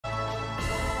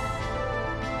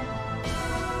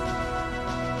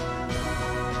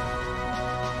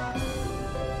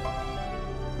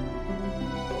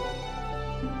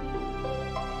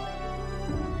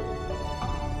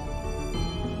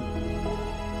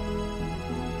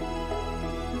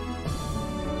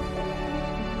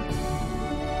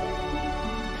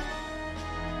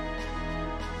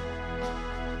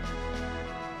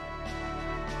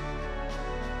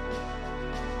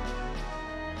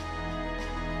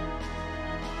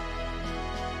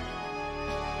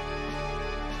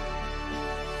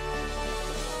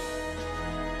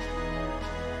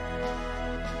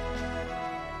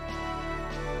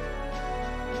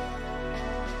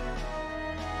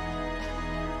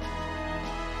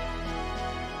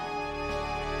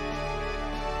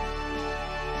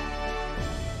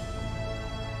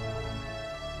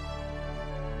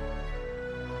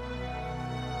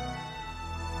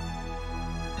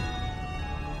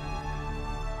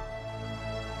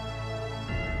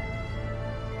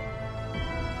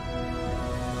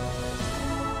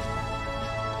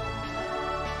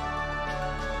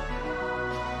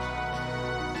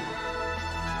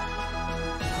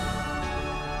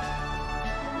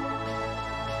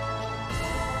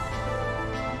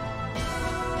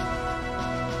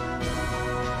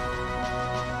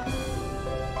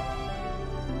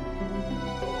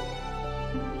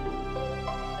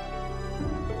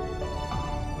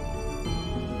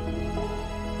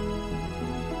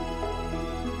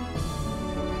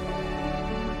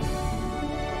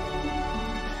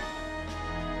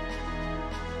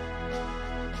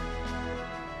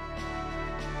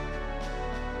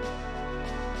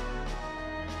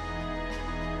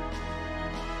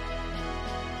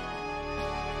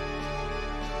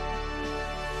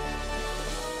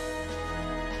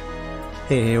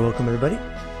Hey, welcome everybody.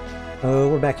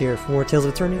 We're back here for Tales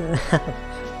of Eternia.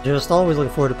 Just always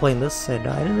looking forward to playing this, and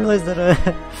I didn't realize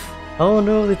that, oh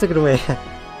no, they took it away.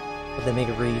 But they make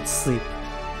it read sleep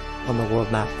on the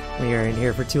world map when you're in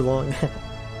here for too long.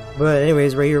 But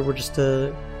anyways, right here we're just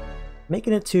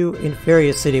making it to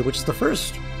Eternia City, which is the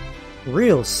first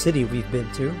real city we've been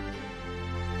to.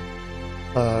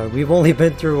 We've only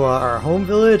been through our home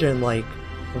village and like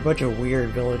a bunch of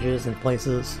weird villages and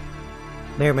places.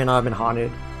 May or may not have been haunted,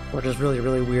 or just really,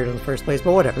 really weird in the first place,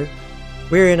 but whatever.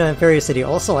 We're in Eternia City.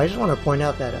 Also, I just want to point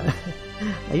out that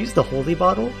I used the holy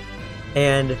bottle,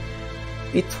 and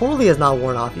it totally is not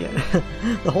worn off yet.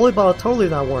 The holy bottle totally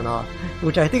not worn off,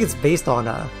 which I think it's based on,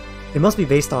 it must be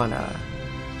based on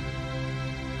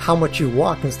how much you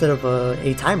walk instead of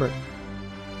a timer.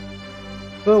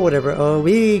 But whatever,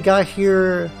 we got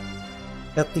here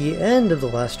at the end of the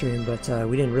last stream, but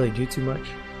we didn't really do too much.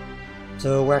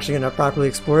 So we're actually going to properly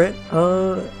explore it.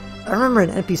 I remember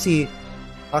an NPC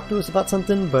talked to us about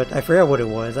something, but I forgot what it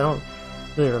was. I don't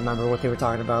really remember what they were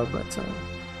talking about, but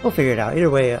we'll figure it out. Either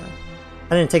way, I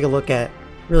didn't take a look at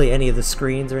really any of the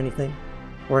screens or anything,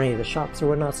 or any of the shops or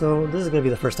whatnot, so this is going to be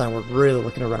the first time we're really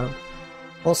looking around.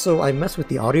 Also, I messed with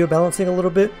the audio balancing a little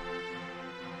bit.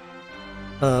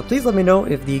 Please let me know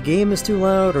if the game is too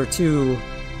loud or too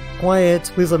quiet.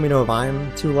 Please let me know if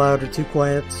I'm too loud or too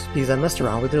quiet, because I messed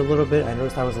around with it a little bit. I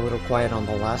noticed I was a little quiet on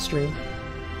the last stream,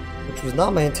 which was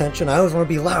not my intention. I always want to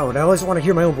be loud. I always want to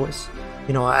hear my own voice.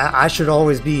 You know, I should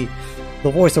always be the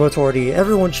voice of authority.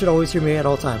 Everyone should always hear me at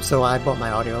all times, so I bumped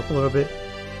my audio up a little bit.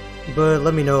 But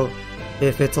let me know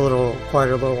if it's a little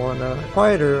quiet or low on,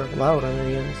 quiet or loud on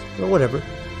any ends. But whatever.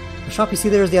 The shop you see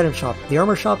there is the item shop. The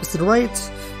armor shop is to the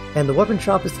right, and the weapon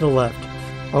shop is to the left.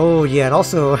 Oh yeah, and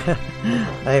also,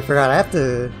 I forgot, I have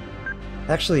to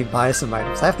actually buy some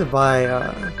items. I have to buy,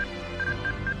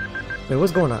 wait,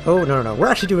 what's going on? Oh, no, we're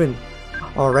actually doing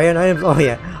random items. Oh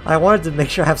yeah, I wanted to make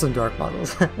sure I have some dark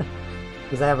bottles,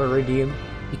 because I have a redeem.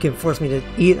 You can force me to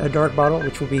eat a dark bottle,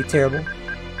 which will be terrible.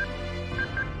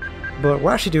 But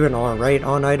we're actually doing alright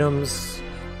on items.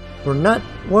 We're not,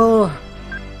 well,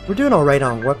 we're doing alright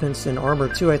on weapons and armor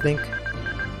too, I think.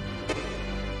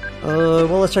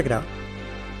 Well, let's check it out.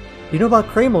 You know about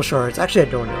Cremel shards? Actually,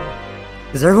 I don't know.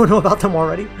 Does everyone know about them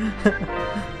already?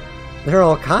 There are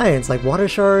all kinds, like water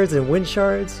shards and wind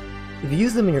shards. If you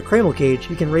use them in your Cremel cage,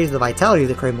 you can raise the vitality of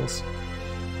the Cremels.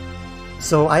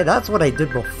 So that's what I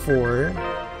did before.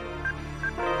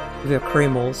 We have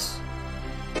Cremels.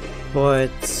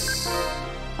 But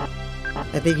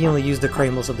I think you only use the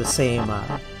Cremels of the same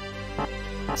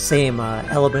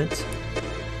element.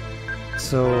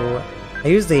 So I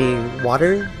used a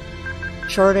water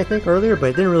shard, I think, earlier,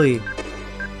 but it didn't really,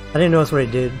 I didn't notice what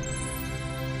it did.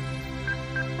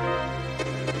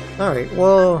 Alright,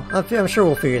 well, I'm sure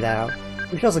we'll figure that out.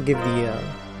 We should also give the,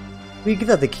 we can give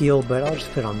that the keel, but I'll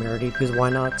just put it on Meredy, because why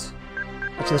not?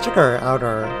 Actually, let's check out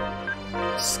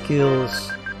our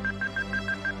skills.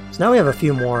 So now we have a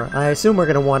few more. I assume we're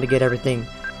going to want to get everything,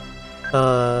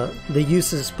 the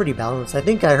use is pretty balanced. I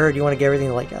think I heard you want to get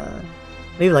everything like,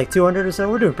 maybe like 200 or so.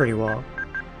 We're doing pretty well.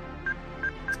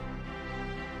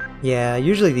 Yeah,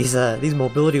 usually these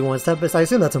mobility ones, I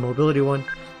assume that's a mobility one.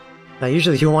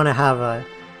 Usually you want to have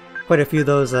quite a few of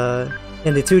those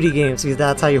in the 2D games, because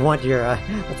that's how you want your,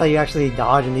 that's how you actually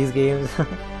dodge in these games.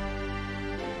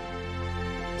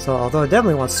 So, although I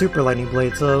definitely want Super Lightning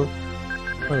Blade, so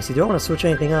let me see, do I want to switch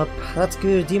anything up? That's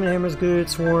good, Demon Hammer's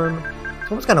good, Swarm.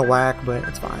 Swarm's kind of whack, but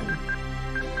it's fine.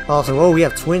 Also, oh, we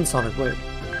have Twin Sonic Blade.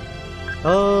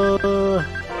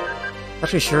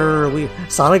 Actually, sure,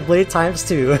 Sonic Blade times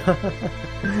 2.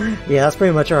 Yeah, that's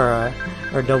pretty much our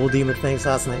double demon thing, so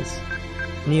that's nice.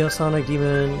 Neo Sonic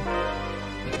Demon.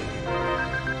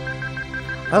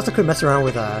 I also could mess around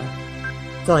with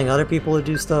telling other people to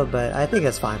do stuff, but I think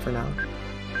that's fine for now.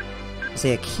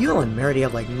 Say Akil and Meredy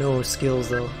have like no skills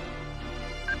though.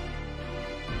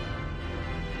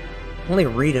 Only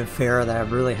Reed and Farah that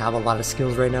really have a lot of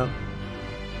skills right now.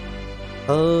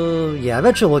 Oh yeah,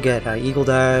 eventually we'll get Eagle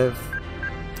Dive.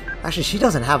 Actually, she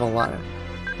doesn't have a lot of...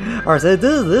 Alright, so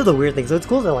this is the weird thing. So it's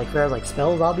cool that like Farah's like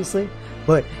spells, obviously.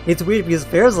 But it's weird because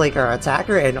Farah's like our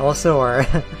attacker and also our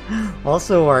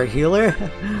healer.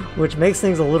 Which makes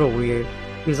things a little weird.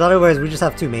 Because otherwise we just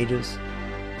have two mages.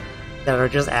 That are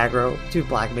just aggro. Two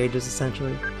black mages,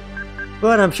 essentially.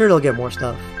 But I'm sure they'll get more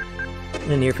stuff in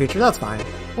the near future. That's fine.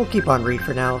 We'll keep on Reed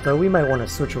for now, though we might want to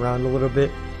switch around a little bit.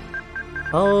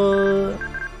 Let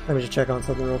me just check on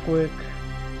something real quick.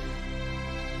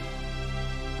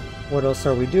 What else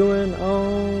are we doing? I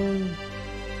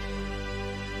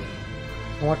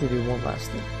want to do one last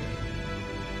thing.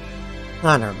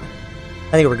 Ah, never mind.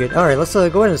 I think we're good. Alright, let's go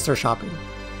ahead and start shopping.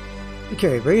 We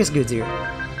carry various goods here.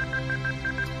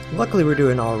 Luckily we're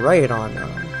doing alright on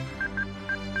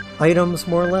items,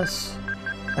 more or less.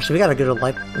 Actually, we got a good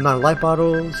amount of life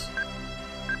bottles.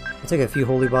 I'll take a few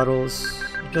holy bottles,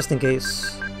 just in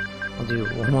case. I'll do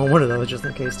one of those just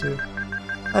in case too.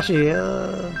 Actually,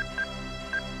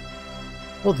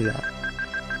 we'll do that.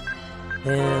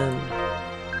 And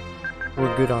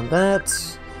we're good on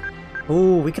that.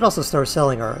 Ooh, we could also start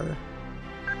selling our...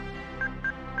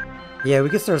 Yeah, we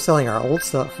could start selling our old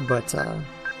stuff, but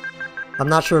I'm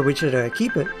not sure we should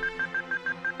keep it.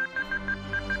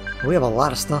 We have a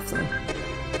lot of stuff though.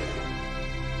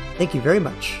 Thank you very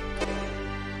much.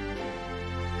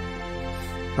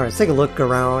 Alright, let's take a look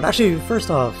around. Actually, first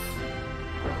off,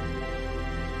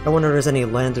 I wonder if there's any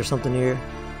land or something here.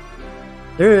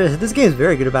 This game is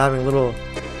very good about having little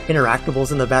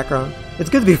interactables in the background. It's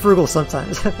good to be frugal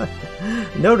sometimes.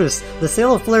 Notice, the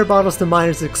sale of flare bottles to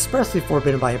minors is expressly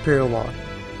forbidden by Imperial law.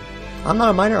 I'm not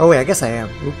a minor? Oh wait, I guess I am.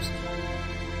 Oops.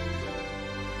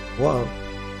 Whoa.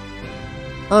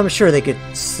 I'm sure they could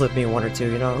slip me one or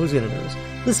two, you know, who's gonna notice?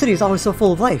 This city is always so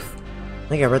full of life. I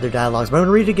think I read their dialogues, but I'm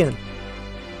gonna read it again.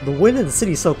 The wind in the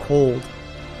city is so cold.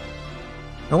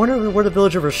 I wonder where the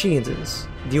village of Rasheen's is.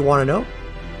 Do you want to know?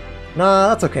 Nah,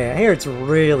 that's okay. I hear it's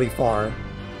really far.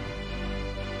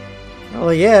 Oh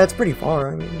yeah, it's pretty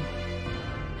far. I mean,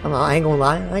 I ain't gonna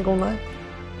lie.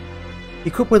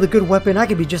 Equipped with a good weapon, I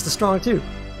could be just as strong too.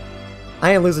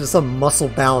 I ain't losing to some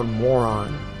muscle-bound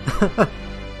moron.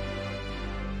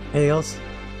 Anything else?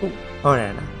 Ooh. Oh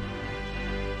no.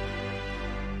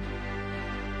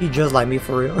 He just like me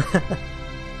for real.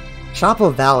 Shop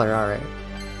of Valor, alright.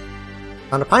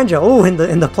 On the Pine Gel. Oh, in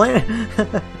the planet. I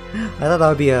thought that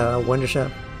would be a Wonder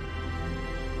Chef.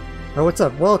 Oh, what's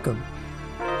up? Welcome.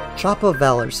 Shop of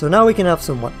Valor. So now we can have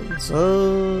some weapons.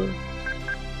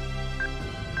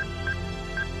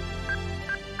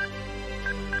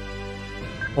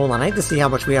 Hold on, I need to see how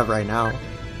much we have right now.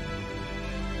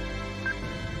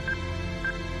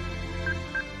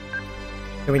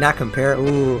 Can we not compare?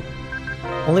 Ooh.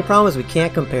 Only problem is we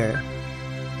can't compare.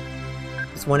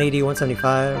 It's 180,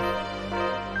 175.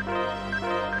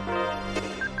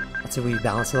 Let's see if we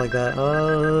balance it like that.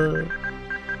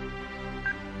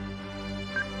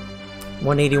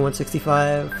 180,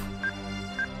 165.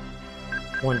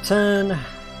 110.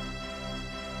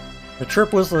 The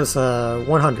trip whistle is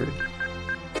 100.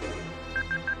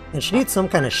 And she needs some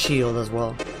kind of shield as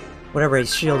well. Whatever a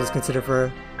shield is considered for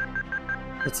her.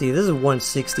 Let's see, this is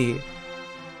 160.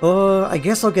 I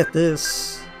guess I'll get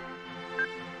this.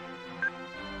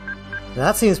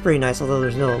 That seems pretty nice, although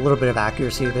there's a little bit of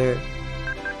accuracy there.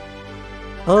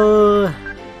 Ooh,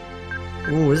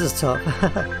 this is tough.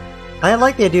 I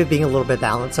like the idea of being a little bit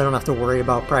balanced. I don't have to worry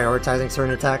about prioritizing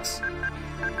certain attacks.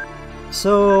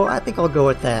 So I think I'll go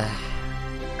with that.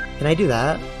 Can I do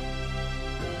that?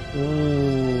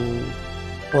 Ooh.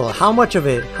 Well, how much of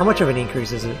an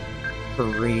increase is it for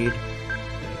Reed?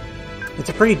 It's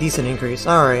a pretty decent increase.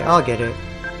 Alright, I'll get it.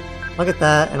 I'll get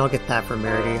that, and I'll get that for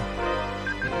Meredy.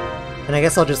 And I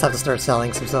guess I'll just have to start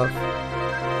selling some stuff.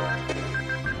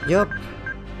 Yup.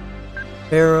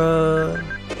 Farah.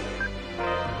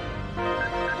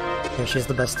 Yeah, she's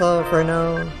the best stuff right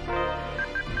now.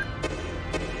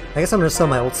 I guess I'm gonna sell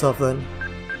my old stuff then.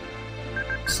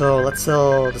 So let's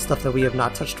sell the stuff that we have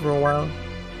not touched for a while.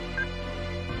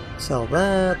 Sell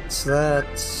that,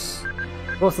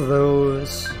 both of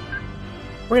those.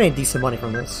 We're gonna need decent money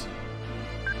from this.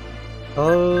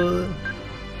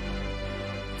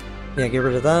 Yeah, get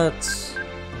rid of that.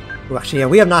 Ooh, actually, yeah,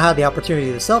 we have not had the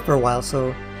opportunity to sell for a while,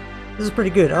 so this is pretty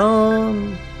good.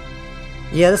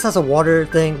 Yeah, this has a water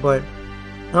thing, but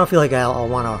I don't feel like I'll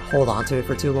want to hold on to it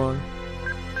for too long.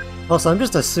 Also, I'm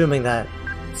just assuming that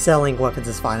selling weapons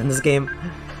is fine in this game.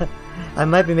 I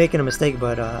might be making a mistake,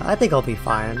 but I think I'll be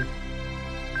fine.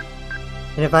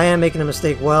 And if I am making a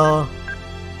mistake, well,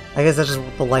 I guess that's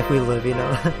just the life we live, you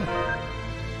know?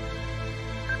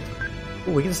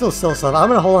 Ooh, we can still sell stuff. I'm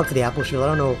gonna hold on to the apple shield. I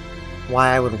don't know why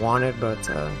I would want it, but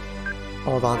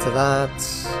hold on to that.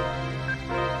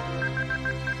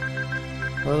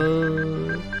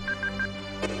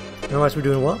 Otherwise we're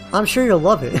doing well. I'm sure you'll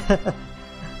love it.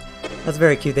 That's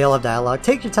very cute. They all have dialogue.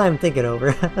 Take your time and think it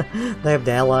over. They have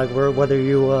dialogue whether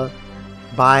you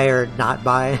buy or not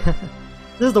buy.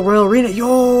 This is the Royal Arena.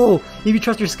 Yo! If you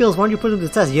trust your skills, why don't you put them to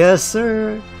the test? Yes,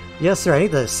 sir. Yes, sir. I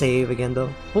need to save again,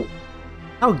 though. Oh,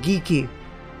 how geeky.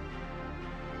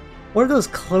 What are those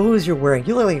clothes you're wearing?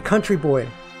 You look like a country boy.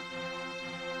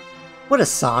 What a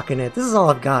sock in it. This is all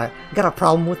I've got. You got a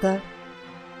problem with that?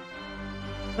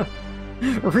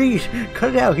 Reed,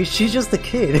 cut it out. She's just a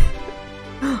kid.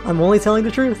 I'm only telling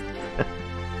the truth.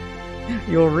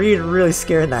 You'll Reed really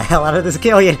scaring the hell out of this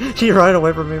girl. Yeah, she's running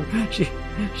away from him.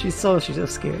 She's so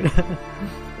scared.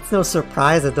 It's no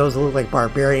surprise that those who look like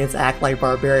barbarians act like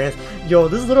barbarians. Yo,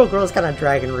 this little girl's kind of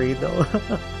dragging Reed though.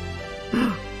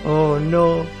 Oh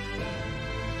no.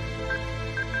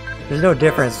 There's no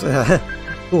difference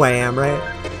who I am,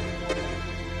 right?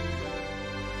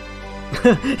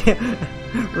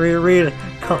 Reed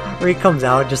comes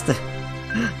out just to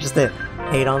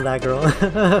hate on that girl.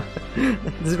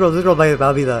 This girl might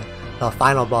about be the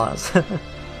final boss.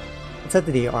 Let's head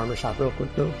to the armor shop real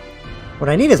quick though. What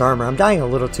I need is armor. I'm dying a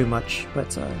little too much,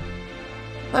 but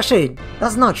actually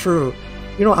that's not true.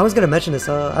 You know, I was gonna mention this.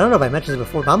 I don't know if I mentioned this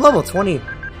before, but I'm level 20.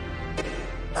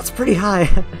 That's pretty high.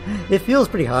 It feels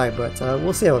pretty high, but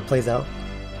we'll see how it plays out.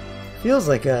 Feels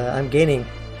like I'm gaining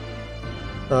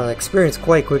experience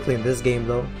quite quickly in this game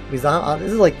though, because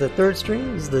this is like the third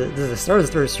stream. This is the start of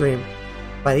the third stream.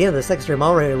 By the end of the second stream, I'm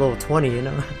already at level 20. You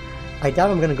know, I doubt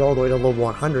I'm gonna go all the way to level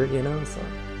 100. You know, so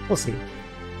we'll see.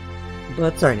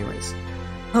 But anyways,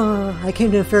 I came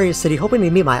to Eternia City hoping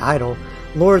to meet my idol,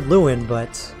 Lord Lewin,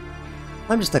 but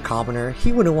I'm just a commoner.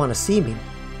 He wouldn't want to see me.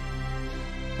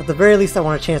 At the very least, I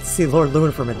want a chance to see Lord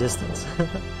Lewin from a distance.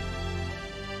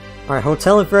 Alright,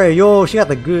 Hotel Eternia. Yo, she got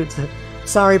the goods.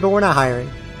 Sorry, but we're not hiring.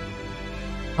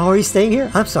 Oh, are you staying here?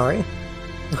 I'm sorry.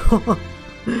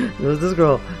 This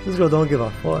girl don't give a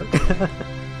fuck.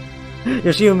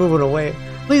 Yeah, she was moving away.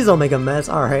 Please don't make a mess.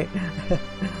 Alright.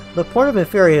 The port of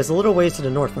Eternia is a little ways to the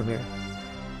north from here.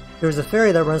 There's a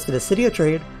ferry that runs to the city of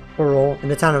trade, Orol,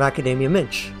 and the town of Academia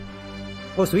Minch.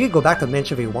 Oh, so we could go back to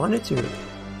Minch if we wanted to,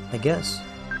 I guess.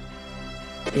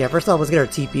 Yeah, first off, let's get our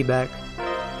TP back.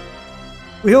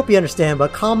 We hope you understand,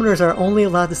 but commoners are only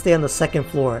allowed to stay on the second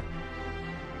floor.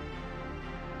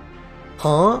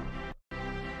 Huh?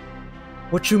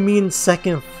 What you mean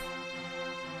second?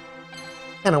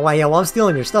 Kinda why? Yeah, well, I'm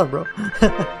stealing your stuff, bro.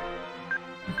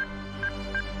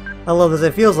 I love this.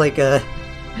 It feels like,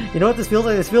 you know what this feels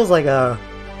like? This feels like,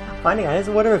 finding items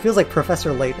or whatever. It feels like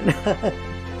Professor Layton.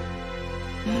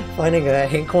 Finding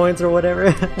hint coins or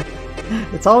whatever.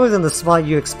 It's always in the spot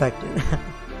you expected.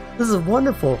 This is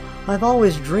wonderful. I've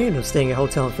always dreamed of staying at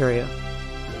Hotel Eternia.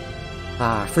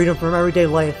 Ah, freedom from everyday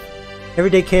life.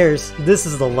 Everyday cares. This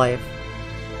is the life.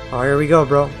 Oh, here we go,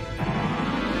 bro.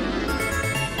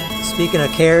 Speaking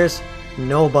of cares,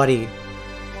 nobody.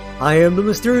 I am the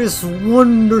mysterious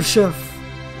Wonder Chef.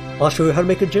 I'll show you how to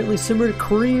make a gently simmered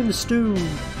cream stew.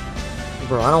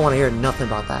 Bro, I don't want to hear nothing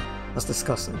about that. That's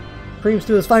disgusting. Cream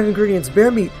stew has 5 ingredients: bear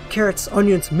meat, carrots,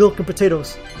 onions, milk, and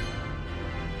potatoes.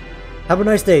 Have a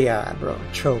nice day. Yeah, bro.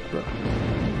 Choke, bro.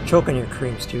 Choke on your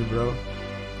cream stew, bro.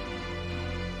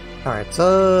 Alright,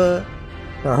 so...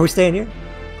 are we staying here?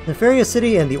 Eternia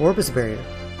City and the Orbis area.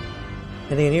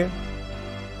 Anything in here?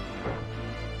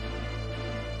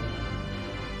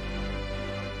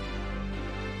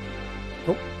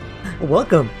 Oh.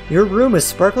 Welcome! Your room is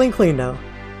sparkling clean now.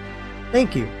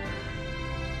 Thank you.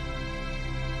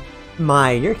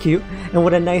 My, you're cute. And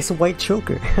what a nice white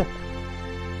choker.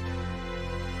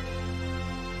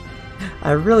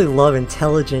 I really love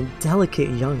intelligent, delicate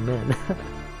young men.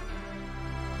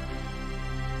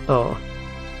 Oh.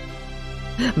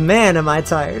 Man, am I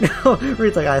tired.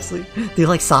 Reed's like, I sleep. Do you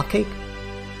like soft cake?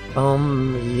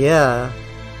 Yeah.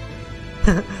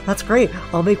 That's great.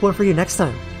 I'll make one for you next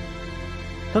time.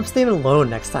 Come stay alone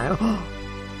next time.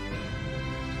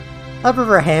 I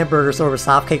prefer hamburgers over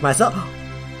soft cake myself.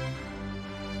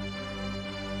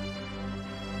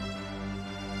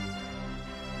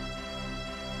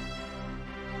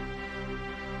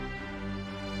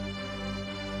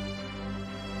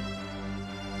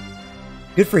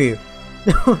 Good for you.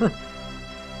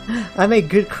 I make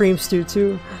good cream stew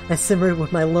too. I simmer it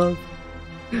with my love.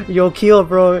 Yo, Keel,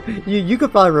 bro, you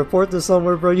could probably report this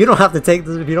somewhere, bro. You don't have to take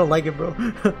this if you don't like it, bro.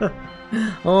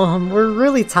 We're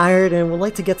really tired and would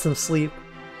like to get some sleep.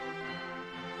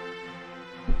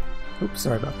 Oops,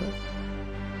 sorry about that.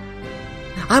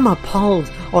 I'm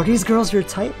appalled. Are these girls your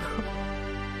type?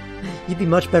 You'd be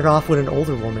much better off with an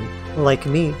older woman, like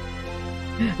me.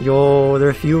 Yo,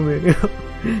 they're fuming.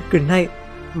 Good night,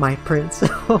 my prince.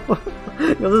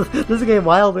 Yo, this is getting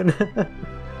wild.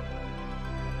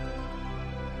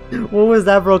 What was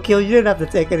that, bro? Keel, you didn't have to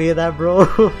take any of that, bro.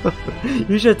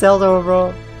 You should tell them,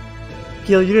 bro.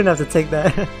 Keel, you didn't have to take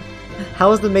that. How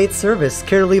was the maid's service?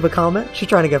 Care to leave a comment? She's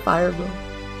trying to get fired, bro.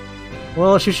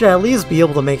 Well, she should at least be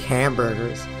able to make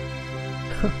hamburgers.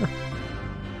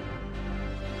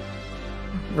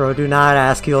 Bro, do not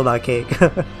ask Keel about cake.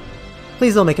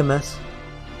 Please don't make a mess.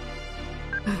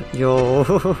 Yo.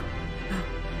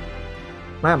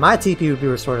 My TP would be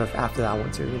restored after that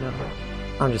one too, you know.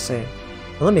 I'm just saying.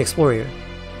 Well, let me explore here.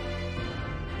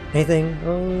 Anything?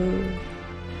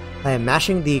 I am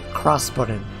mashing the cross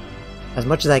button as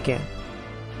much as I can.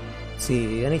 Let's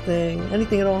see, anything?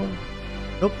 Anything at all?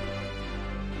 Nope.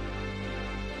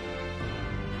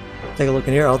 Take a look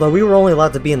in here, although we were only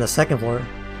allowed to be in the second floor,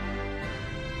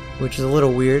 which is a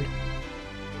little weird.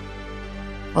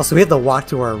 Also, we had to walk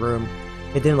to our room.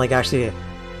 It didn't like actually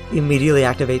immediately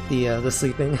activate the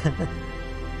sleeping.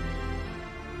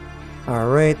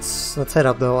 Alright, let's head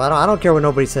up though. I don't care what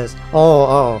nobody says.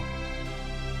 Oh.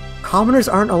 Commoners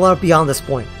aren't allowed beyond this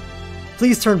point.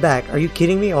 Please turn back. Are you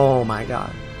kidding me? Oh my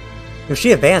god. Yo,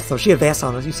 she advanced though. She advanced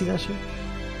on us. You see that shit?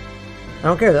 I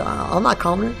don't care. I'm not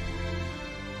commoner.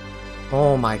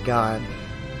 Oh my god.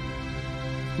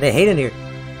 They hate in here.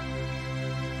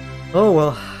 Oh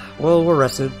well. Well, we're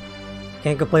rested.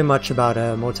 Can't complain much about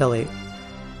Motel 8.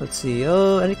 Let's see.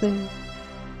 Anything?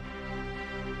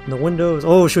 The windows.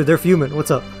 Oh shoot, they're fuming. What's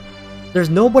up?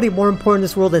 There's nobody more important in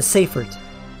this world than Seyfert.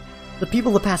 The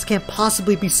people of the past can't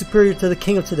possibly be superior to the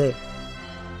king of today.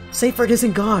 Seyfert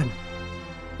isn't gone.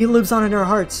 He lives on in our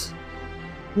hearts.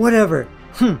 Whatever.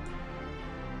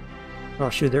 Oh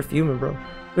shoot, they're fuming, bro.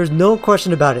 There's no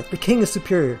question about it. The king is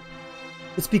superior.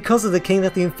 It's because of the king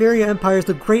that the inferior empire is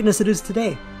the greatness it is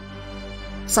today.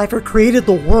 Seyfert created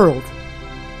the world.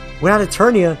 Without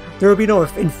Eternia, there would be no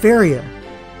inferior.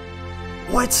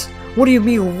 What? What do you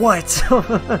mean, what?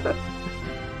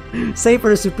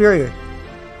 Seyfert is superior.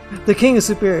 The king is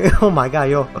superior. Oh my god,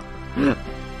 yo.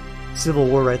 Civil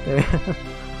War right there.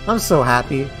 I'm so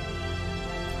happy.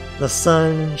 The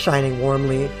sun shining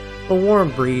warmly, the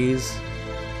warm breeze,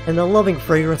 and the loving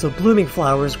fragrance of blooming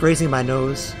flowers grazing my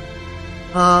nose.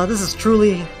 This is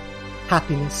truly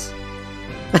happiness.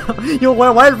 Yo,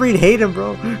 why did Reed hate him,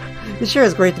 bro? It sure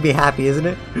is great to be happy, isn't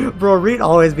it? Bro, Reed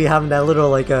always be having that little,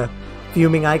 like,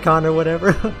 fuming icon or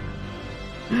whatever.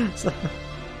 So,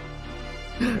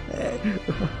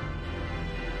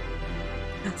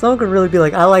 someone could really be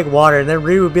like, I like water, and then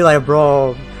Reed would be like,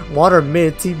 bro, water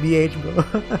mid, TBH, bro.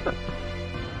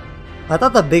 I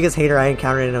thought the biggest hater I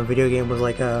encountered in a video game was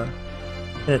like,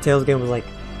 in a Tales game was like,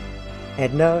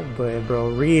 Edna, but bro,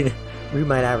 Reed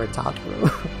might have her top, bro.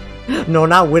 No,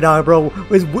 not Widok, bro.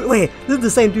 Wait, this is the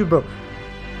same dude, bro.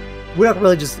 Widok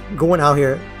really just going out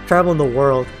here, traveling the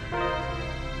world,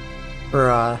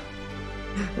 for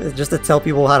just to tell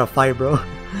people how to fight, bro.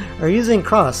 Or using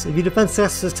cross. If you defend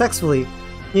successfully, you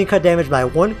can cut damage by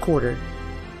 1/4.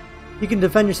 You can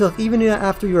defend yourself even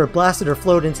after you are blasted or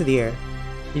floated into the air.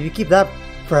 If you keep that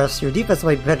pressed, your defense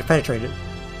might be penetrated.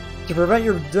 To prevent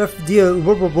your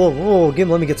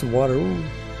let me get some water. Ooh.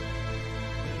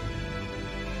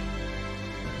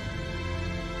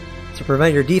 To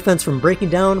prevent your defense from breaking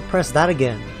down, press that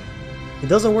again. It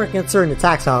doesn't work against certain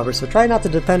attacks, however, so try not to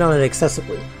depend on it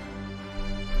excessively.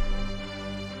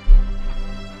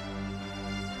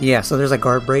 Yeah, so there's a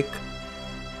guard break.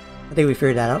 I think we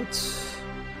figured that out.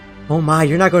 Oh my,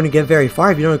 you're not going to get very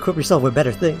far if you don't equip yourself with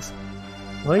better things.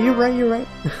 Well, you're right.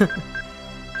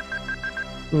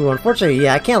 Ooh, unfortunately,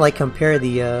 yeah, I can't like compare the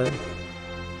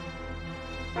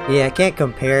yeah, I can't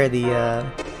compare the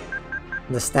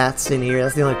stats in here.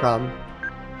 That's the only problem.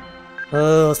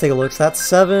 Let's take a look. So that's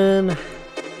 7.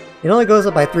 It only goes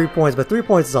up by 3 points, but 3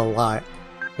 points is a lot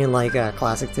in like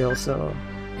Classic Tales, so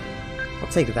I'll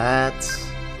take that.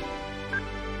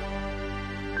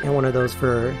 And one of those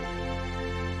for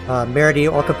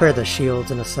Meredy. I'll compare the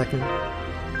shields in a second.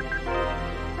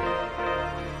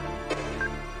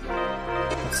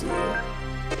 Let's see.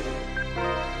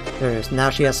 There's now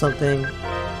she has something.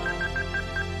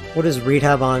 What does Reed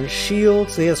have on shield?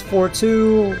 So he has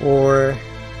 4-2, or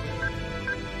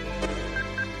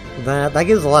that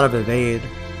gives a lot of evade.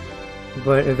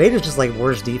 But evade is just like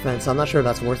worse defense. I'm not sure if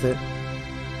that's worth it.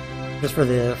 Just for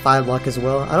the 5 luck as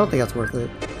well. I don't think that's worth it.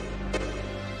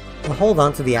 I'll hold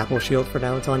on to the apple shield for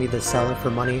now until I need to sell it for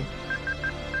money.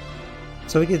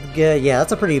 So we could get, yeah,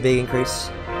 that's a pretty big increase.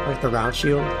 Like the round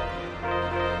shield.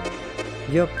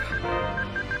 Yup.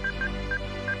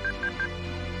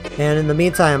 And in the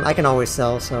meantime, I can always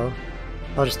sell, so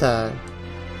I'll just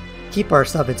keep our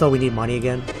stuff until we need money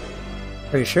again.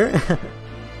 Are you sure?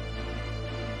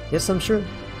 Yes, I'm sure.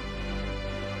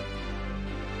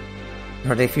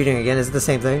 Are they feuding again? Is it the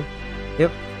same thing?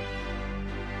 Yep.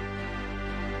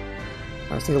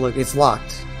 Let's take a look. It's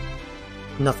locked.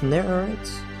 Nothing there. All right.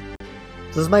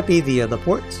 So this might be the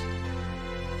port.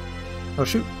 Oh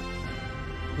shoot!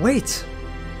 Wait.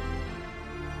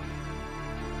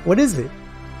 What is it?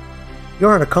 You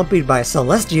aren't accompanied by a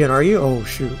Celestian, are you? Oh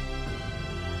shoot.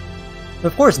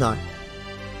 Of course not.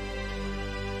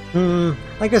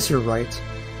 I guess you're right.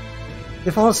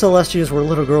 If all Celestians were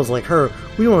little girls like her,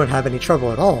 we wouldn't have any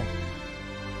trouble at all.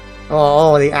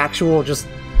 Oh, the actual just...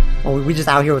 Oh, we just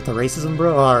out here with the racism,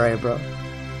 bro? Alright, bro.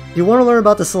 You want to learn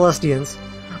about the Celestians?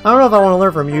 I don't know if I want to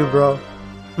learn from you, bro.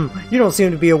 You don't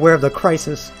seem to be aware of the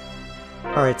crisis.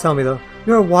 Alright, tell me though.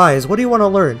 You're wise, what do you want to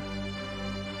learn?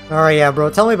 Alright, yeah, bro,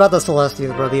 tell me about the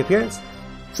Celestians, bro. The appearance?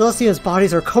 Celestians'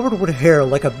 bodies are covered with hair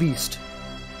like a beast.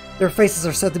 Their faces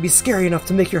are said to be scary enough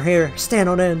to make your hair stand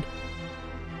on end.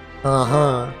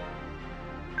 Uh-huh.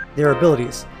 Their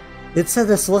abilities. It's said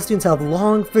that Celestians have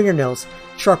long fingernails,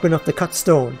 sharp enough to cut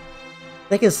stone.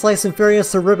 They can slice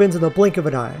Inferiors to ribbons in the blink of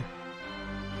an eye.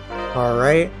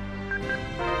 Alright.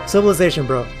 Civilization,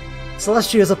 bro.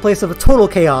 Celestia is a place of total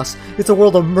chaos. It's a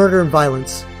world of murder and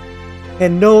violence.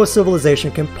 And no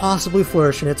civilization can possibly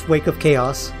flourish in its wake of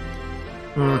chaos.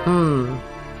 The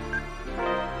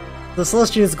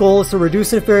Celestians' goal is to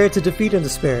reduce Inferior to defeat and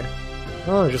despair.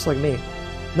 Oh, just like me.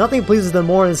 Nothing pleases them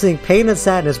more than seeing pain and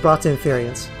sadness brought to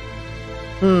Inferians.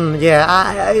 Yeah,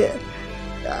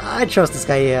 I trust this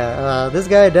guy, yeah. This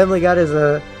guy definitely got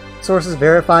his sources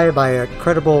verified by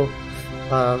credible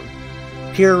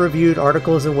peer-reviewed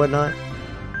articles and whatnot.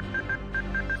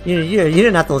 You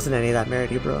didn't have to listen to any of that,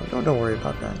 Meredy, bro. Don't worry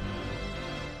about that.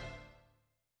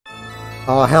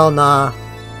 Oh, hell nah.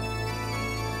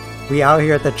 We out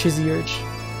here at the Chizzy Urge.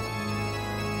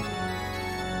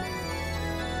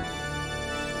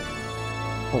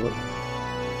 Hold up.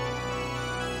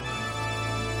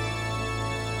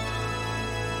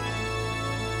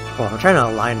 Oh, I'm trying to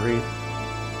line read.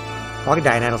 Walking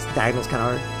diagonal's kind of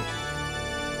hard.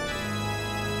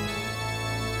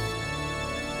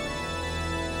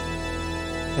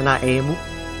 And not aim.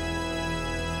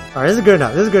 Alright, this is good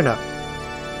enough. This is good enough.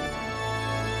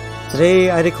 Today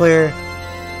I declare,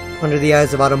 under the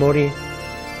eyes of Aramori,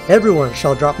 everyone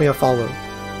shall drop me a follow.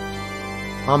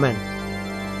 Amen.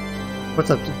 What's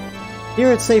up?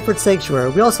 Here at Sacred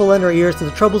Sanctuary, we also lend our ears to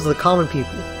the troubles of the common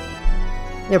people.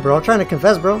 Yeah, bro, I'm trying to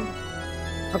confess, bro.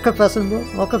 I'm confessing, bro.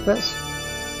 I'll confess.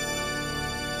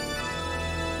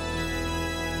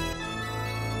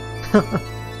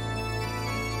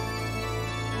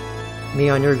 Me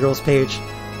on your girl's page,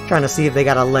 trying to see if they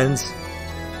got a lens.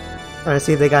 Trying to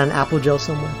see if they got an apple gel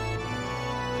somewhere.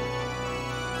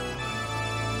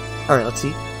 Alright, let's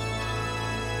see.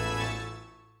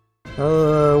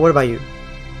 What about you?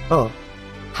 Oh,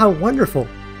 how wonderful!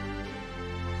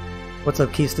 What's up,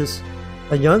 Keistas?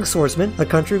 A young swordsman, a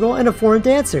country girl, and a foreign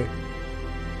dancer!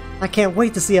 I can't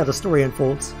wait to see how the story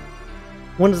unfolds.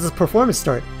 When does the performance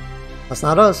start? That's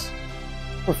not us.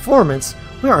 Performance?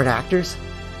 We aren't actors.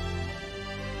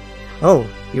 Oh,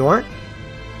 you aren't?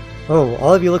 Oh,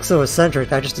 all of you look so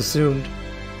eccentric, I just assumed.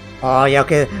 Oh, yeah,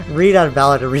 okay, read out of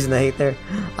valid a reason to hate there.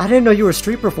 I didn't know you were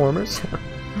street performers.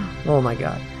 Oh my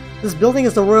god. This building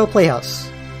is the Royal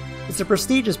Playhouse. It's a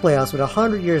prestigious playhouse with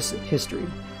 100 years history.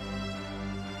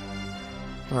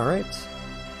 Alright. Let's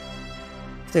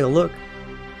take a look.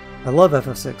 I love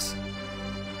FF6.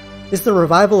 It's the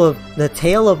revival of The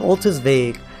Tale of Altus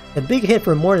Vague, a big hit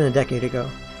from more than a decade ago.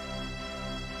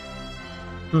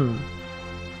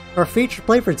 Our featured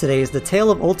play for today is The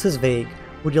Tale of Altus Vague.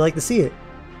 Would you like to see it?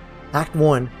 Act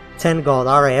 1, 10 gold.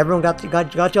 Alright, everyone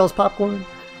got y'all's popcorn?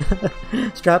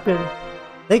 Strap in.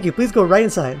 Thank you, please go right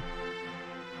inside.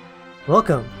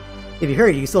 Welcome. If you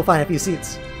hurry, you can still find a few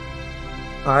seats.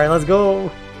 Alright, let's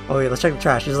go. Oh wait, let's check the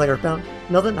trash. Just like our found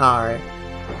nothing? Alright.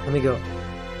 Let me go.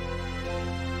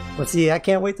 Let's see, I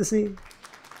can't wait to see.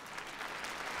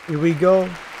 Here we go.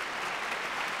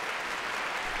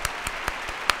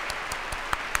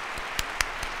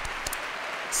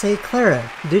 Say,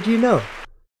 Clara, did you know?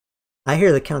 I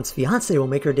hear the Count's fiancée will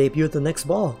make her debut at the next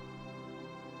ball.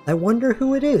 I wonder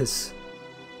who it is.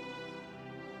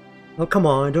 Oh, come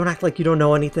on, don't act like you don't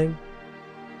know anything.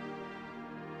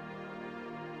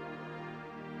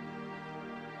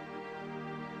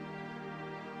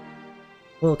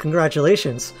 Well,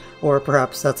 congratulations. Or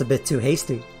perhaps that's a bit too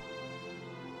hasty.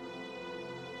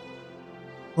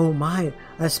 Oh my,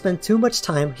 I've spent too much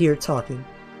time here talking.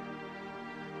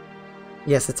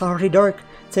 Yes, it's already dark.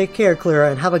 Take care, Clara,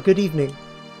 and have a good evening.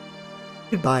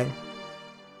 Goodbye.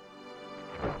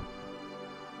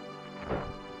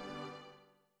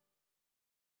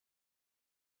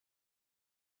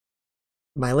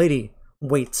 My lady,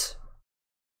 wait.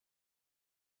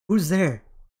 Who's there?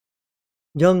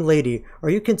 Young lady, are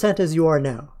you content as you are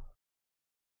now?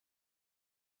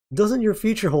 Doesn't your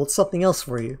future hold something else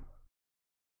for you?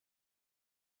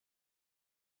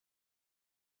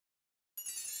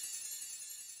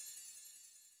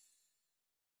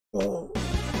 Oh,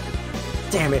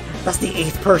 damn it, that's the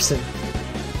 8th person.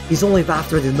 He's only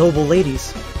after the noble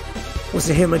ladies. Was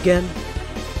it him again?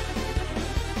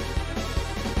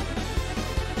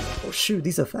 shoot,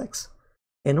 these effects.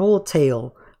 An old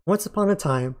tale. Once upon a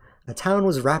time, a town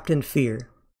was wrapped in fear.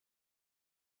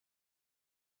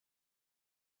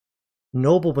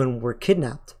 Noblemen were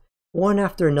kidnapped, one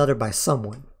after another by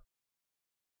someone.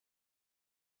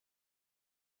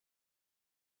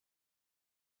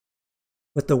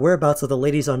 With the whereabouts of the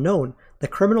ladies unknown, the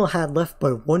criminal had left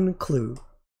but one clue.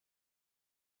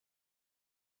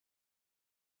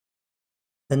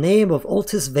 The name of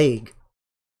Altus Vague.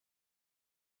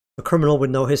 The criminal with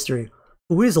no history.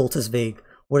 Who is Altus Vague?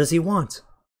 What does he want?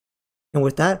 And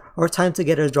with that, our time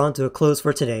together is drawn to a close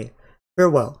for today.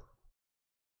 Farewell.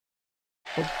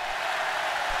 Oh.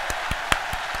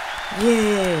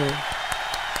 Yay!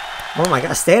 Oh my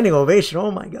god, standing ovation,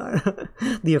 oh my god.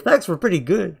 The effects were pretty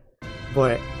good.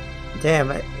 But,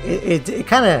 damn, it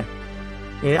kind of...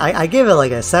 I give it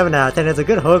like a 7 out of 10. It's a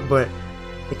good hook, but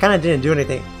it kind of didn't do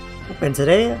anything. And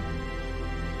today,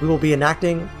 we will be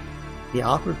enacting the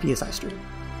awkward PSI stream.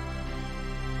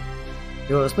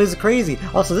 Yo, this place is crazy.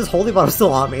 Also, this holy bottle's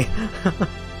still on me.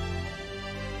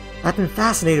 I've been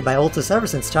fascinated by Altus ever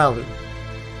since childhood.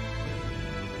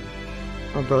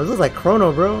 Oh, bro, this looks like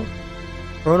Chrono, bro.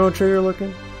 Chrono Trigger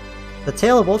looking. The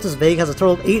tale of Altus Vague has a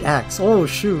total of 8 acts. Oh,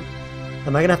 shoot.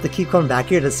 Am I gonna have to keep coming back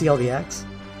here to see all the acts?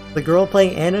 The girl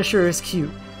playing Anna sure is cute.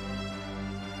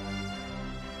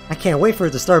 I can't wait for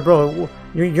it to start, bro.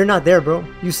 You're not there, bro.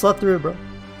 You slept through it, bro.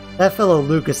 That fellow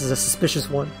Lucas is a suspicious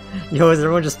one. Yo, is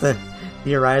everyone just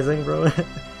theorizing, bro? This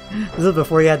is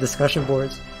before you had discussion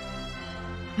boards.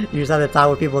 You just had to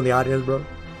talk with people in the audience, bro.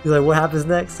 You're like, what happens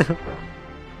next?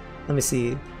 Let me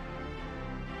see.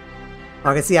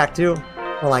 Oh, I can see Act 2.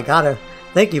 Well, I gotta.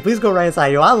 Thank you. Please go right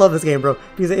inside. Yo, I love this game, bro.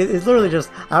 Because it's literally just,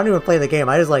 I don't even play the game.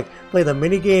 I just like play the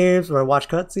mini games or I watch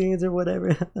cutscenes or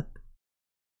whatever.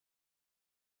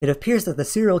 It appears that the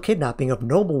serial kidnapping of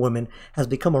noblewomen has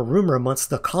become a rumor amongst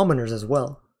the commoners as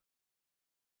well.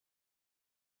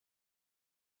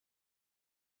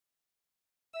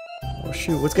 Oh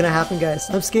shoot, what's gonna happen, guys?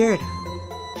 I'm scared.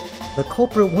 The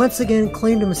culprit once again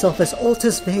claimed himself as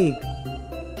Altus Vague.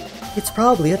 It's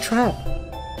probably a trap.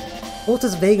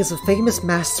 Altus Vague is a famous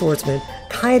masked swordsman,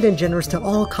 kind and generous to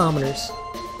all commoners.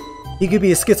 He could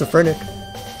be a schizophrenic.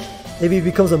 Maybe he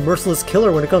becomes a merciless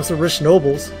killer when it comes to rich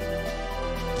nobles.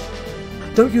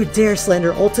 Don't you dare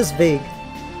slander Altus Vague.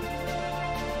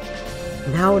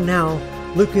 Now,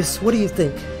 Lucas, what do you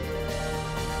think?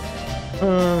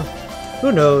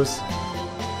 Who knows?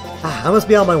 I must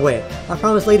be on my way. I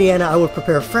promised Lady Anna I would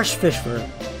prepare fresh fish for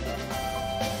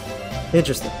her.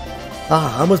 Interesting.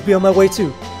 I must be on my way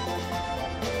too.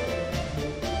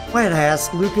 Why'd I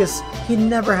ask Lucas? He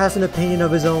never has an opinion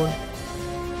of his own.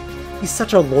 He's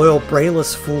such a loyal,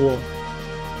 brainless fool.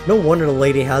 No wonder the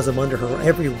lady has him under her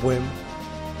every whim.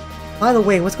 By the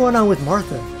way, what's going on with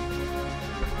Martha?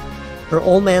 Her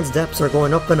old man's debts are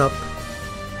going up and up.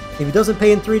 If he doesn't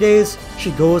pay in 3 days,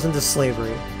 she goes into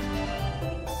slavery.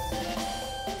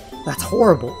 That's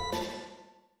horrible.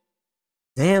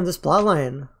 Damn, this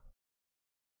plotline.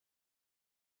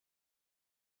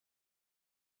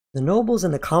 The nobles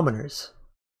and the commoners.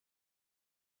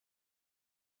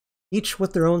 Each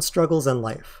with their own struggles in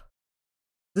life.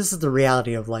 This is the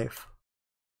reality of life.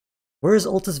 Where is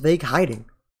Altus Vague hiding?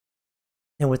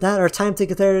 And with that, our time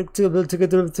together is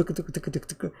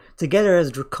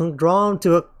drawn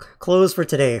to a close for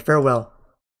today. Farewell.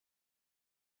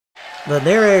 The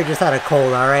narrator just had a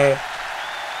cold, alright?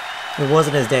 It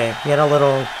wasn't his day. He had a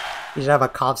little... He should have a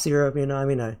cough syrup, you know? I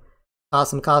mean,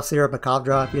 some cough syrup, a cough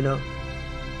drop, you know?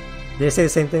 Did they say the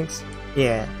same things?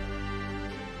 Yeah.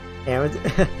 Damn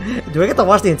it. Do I get to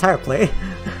watch the entire play?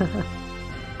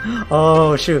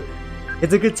 Oh, shoot.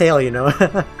 It's a good tale, you know?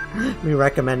 Me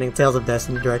recommending Tales of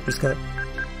Destiny Director's Cut.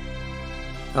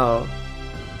 Oh.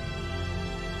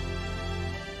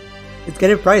 It's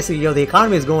getting pricey, yo. The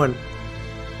economy is going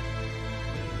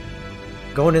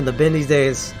in the bin these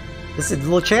days. This is a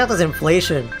little chance of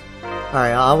inflation.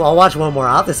 Alright, I'll watch one more.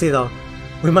 I'll have to see though.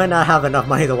 We might not have enough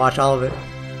money to watch all of it.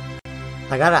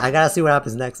 I gotta see what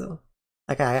happens next though.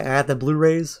 Like I got the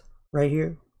Blu-rays right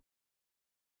here.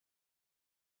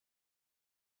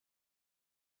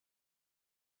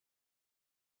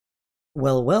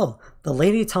 Well, the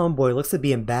lady tomboy looks to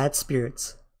be in bad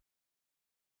spirits.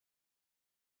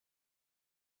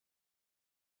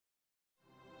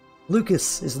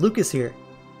 Lucas, is Lucas here?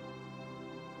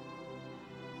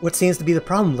 What seems to be the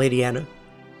problem, Lady Anna?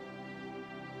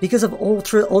 Because of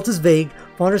Altus Vague,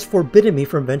 Father's forbidden me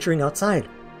from venturing outside.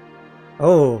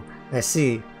 Oh, I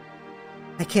see.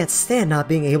 I can't stand not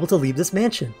being able to leave this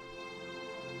mansion.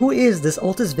 Who is this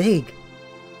Altus Vague?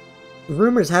 The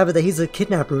rumors have it that he's a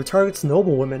kidnapper who targets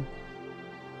noblewomen.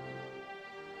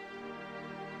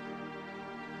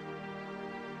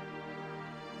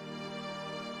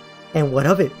 And what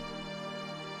of it?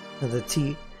 And the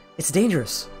T. It's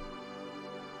dangerous.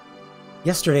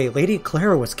 Yesterday, Lady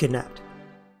Clara was kidnapped.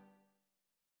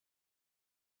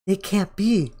 It can't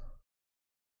be.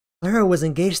 Clara was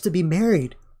engaged to be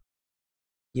married.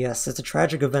 Yes, it's a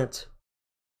tragic event.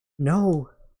 No.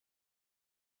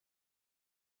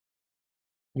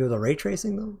 You're the ray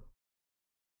tracing though?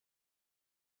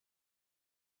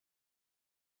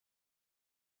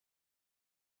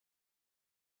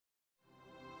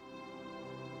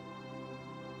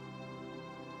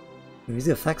 These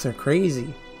effects are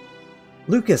crazy.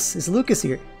 Lucas! Is Lucas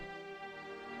here?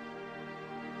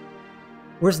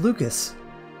 Where's Lucas?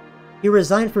 He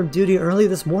resigned from duty early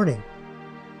this morning.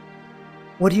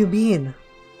 What do you mean?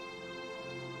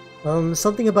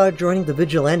 Something about joining the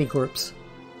Vigilante Corps.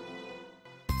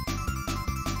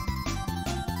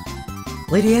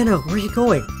 Lady Anna, where are you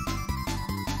going?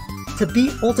 To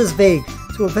beat Altus Vague,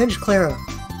 to avenge Clara.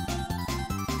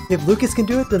 If Lucas can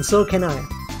do it, then so can I.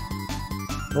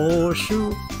 Oh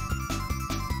shoot.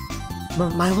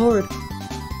 My lord.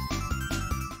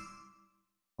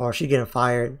 Oh, she getting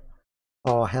fired.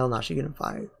 Oh hell no, she getting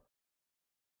fired.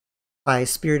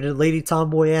 High-spirited Lady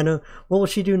Tomboy Anna, what will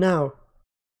she do now?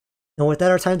 And with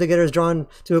that, our time together is drawn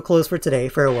to a close for today.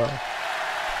 Farewell.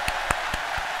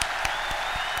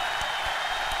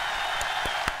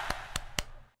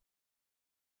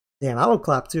 Damn, I would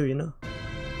clap too, you know?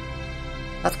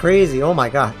 That's crazy, oh my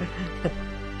god.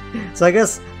 So I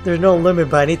guess there's no limit,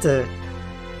 but I need to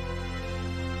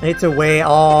weigh.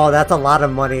 Oh, that's a lot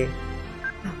of money.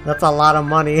 That's a lot of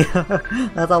money.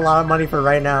 That's a lot of money for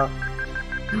right now.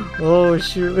 Oh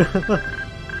shoot.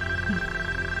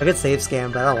 I could save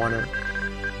scam, but I don't want it.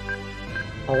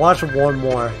 I'll watch one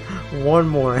more. One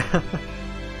more.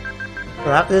 But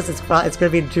after this, it's gonna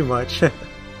be too much.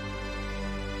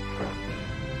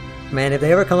 Man, if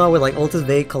they ever come out with like Altus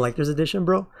Vague Collector's Edition,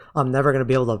 bro, I'm never gonna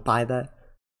be able to buy that.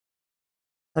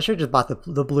 I should've just bought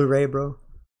the Blu-ray, bro.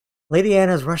 Lady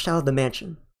Anna has rushed out of the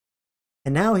mansion.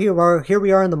 And now here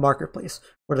we are in the marketplace,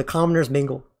 where the commoners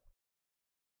mingle.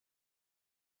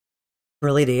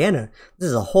 For Lady Anna, this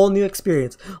is a whole new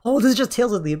experience. Oh, this is just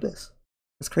Tales of the Abyss.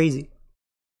 That's crazy.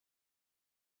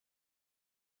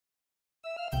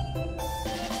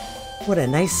 What a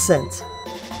nice scent.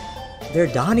 They're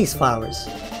Donnie's flowers.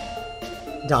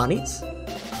 Donnie's?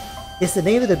 It's the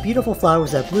name of the beautiful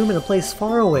flowers that bloom in a place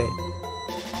far away.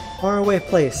 Far away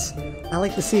place. I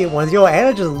like to see it once. Yo,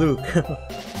 Anna just Luke.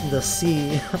 The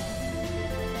sea.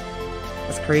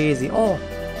 That's crazy. Oh,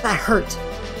 that hurt.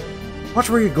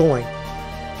 Watch where you're going.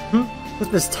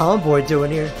 What's this tomboy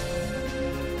doing here?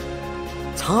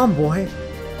 Tomboy?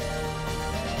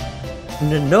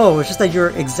 No, it's just that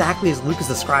you're exactly as Lucas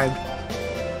described.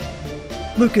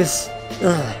 Lucas.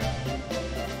 Ugh.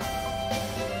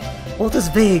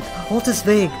 Altus Vague. Altus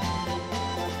Vague.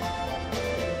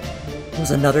 Was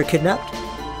another kidnapped?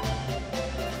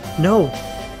 No.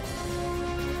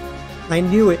 I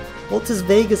knew it. Altus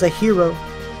Vague is a hero.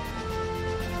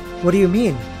 What do you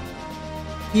mean?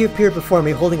 He appeared before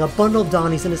me holding a bundle of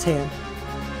Donnies in his hand.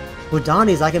 With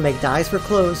Donnies I can make dyes for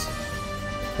clothes.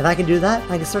 If I can do that,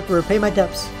 I can start to repay my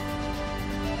debts.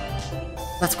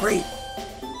 That's great.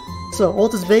 So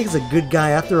Altus Vague is a good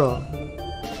guy after all.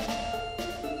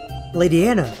 Lady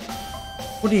Anna,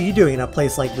 what are you doing in a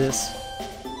place like this?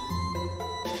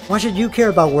 Why should you care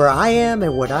about where I am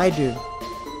and what I do?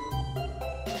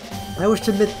 I wish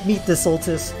to meet this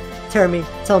Altus.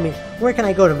 Tell me, where can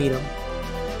I go to meet him?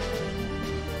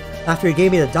 After he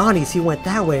gave me the Donnies, he went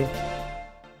that way.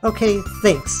 Okay,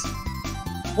 thanks.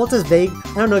 Altus Vague,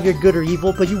 I don't know if you're good or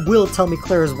evil, but you will tell me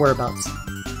Clara's whereabouts.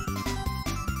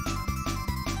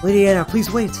 Lady Anna,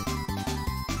 please wait.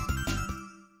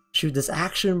 Shoot, this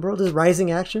action, bro, this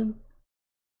rising action.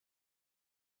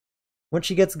 Once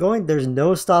she gets going, there's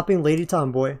no stopping Lady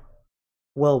Tomboy.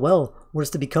 Well, what is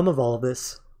to become of all of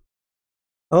this?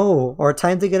 Oh, our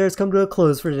time together has come to a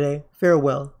close for today.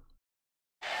 Farewell.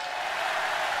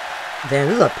 Damn,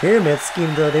 this is a pyramid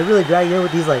scheme though. They really drag you in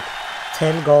with these like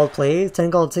 10 gold plays, 10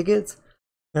 gold tickets,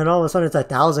 and all of a sudden it's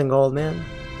 1,000 gold, man.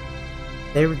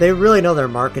 They really know their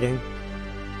marketing.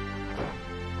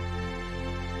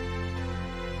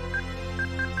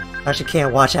 I actually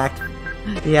can't watch Act...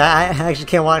 Yeah, I actually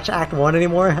can't watch Act 1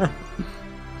 anymore.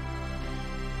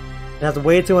 That's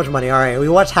way too much money. Alright, we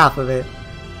watched half of it.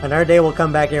 Another day we'll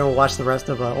come back here and we'll watch the rest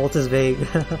of Altus Vague.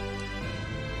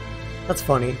 That's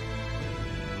funny.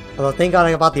 Although thank god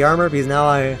I bought the armor because now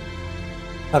I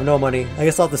have no money. I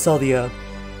guess I'll have to sell the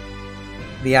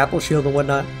apple shield and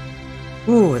whatnot.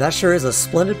 Ooh, that sure is a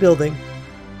splendid building.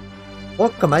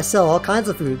 Welcome, I sell all kinds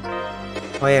of food.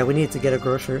 Oh yeah, we need to get a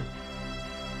grocer.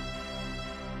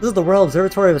 This is the Royal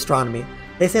Observatory of Astronomy.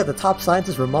 They say that the top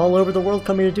scientists from all over the world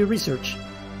come here to do research.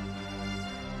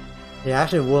 Yeah,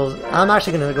 actually, I'm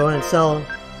actually gonna go in and sell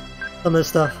some of this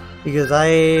stuff because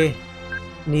I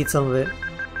need some of it.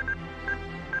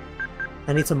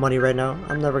 I need some money right now.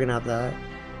 I'm never gonna have that.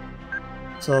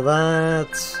 So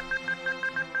that's...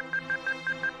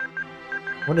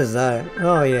 what is that?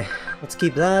 Oh yeah, let's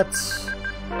keep that.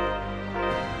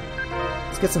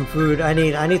 Let's get some food. I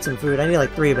need some food. I need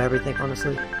like 3 of everything,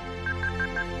 honestly.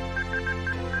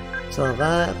 So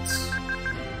that.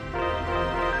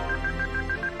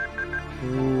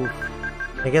 Ooh,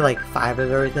 I get like 5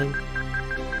 of everything.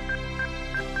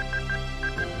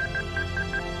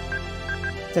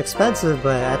 It's expensive,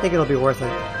 but I think it'll be worth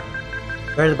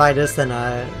it. Better to buy this than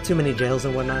too many jails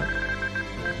and whatnot.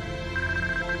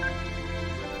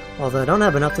 Although I don't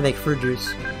have enough to make fruit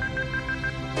juice.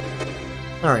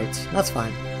 Alright, that's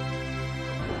fine.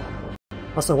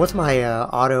 Also, what's my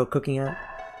auto cooking at?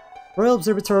 Royal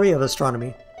Observatory of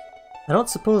Astronomy. I don't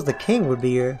suppose the king would be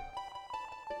here.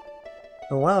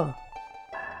 Oh wow.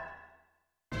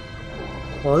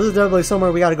 Well, this is definitely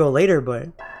somewhere we gotta go later, but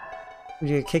we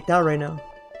get kicked out right now.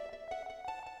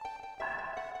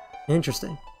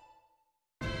 Interesting.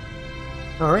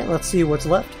 Alright, let's see what's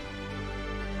left.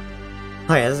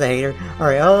 Oh yeah, this is a hater.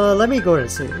 Alright, let me go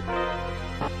and see.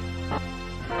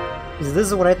 This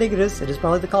is what I think it is. It is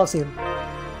probably the Coliseum.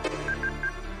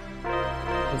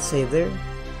 Let's save there.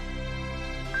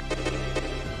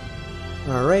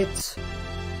 Alright.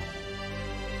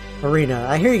 Arena.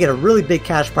 I hear you get a really big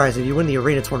cash prize if you win the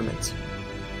arena tournament.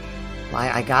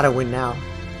 I gotta win now.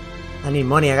 I need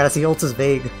money. I gotta see Ultis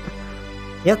Vague.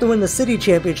 You have to win the city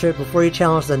championship before you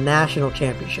challenge the national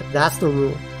championship. That's the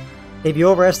rule. If you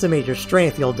overestimate your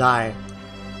strength, you'll die.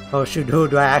 Oh shoot, who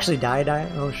do I actually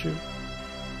die? Oh shoot.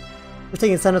 We're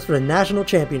taking incentives for the national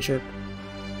championship.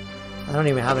 I don't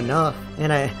even have enough.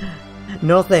 And I...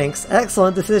 no thanks.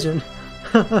 Excellent decision.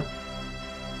 Not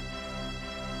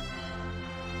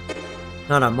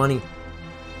enough money.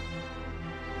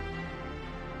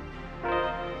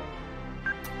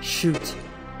 Shoot.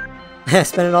 I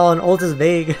spent it all on Ultis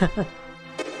Vague.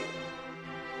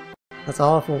 That's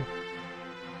awful.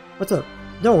 What's up?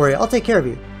 Don't worry, I'll take care of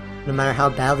you. No matter how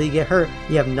badly you get hurt,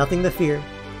 you have nothing to fear.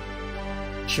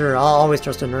 Sure, I'll always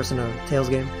trust a nurse in a Tails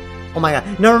game. Oh my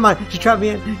god, never mind, she trapped me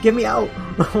in. Get me out.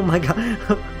 Oh my god.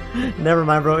 Never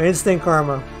mind, bro. Instant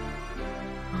karma.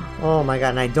 Oh my god,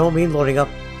 and I don't mean loading up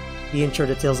the intro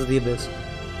to Tales of the Abyss.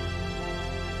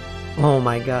 Oh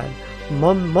my god.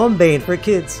 Mumbane for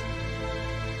kids.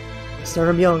 Start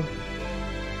them young.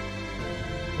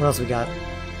 What else we got?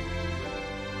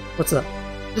 What's up?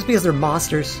 Just because they're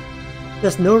monsters.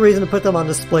 There's no reason to put them on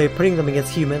display, putting them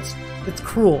against humans. It's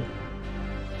cruel.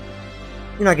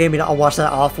 You're not getting me to watch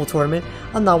that awful tournament.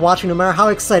 I'm not watching no matter how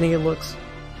exciting it looks.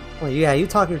 Well, yeah, you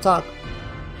talk your talk.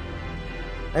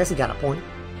 I guess you got a point.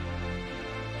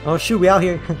 Oh shoot, we out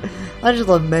here. I just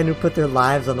love men who put their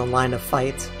lives on the line to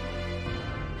fight.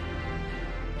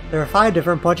 There are 5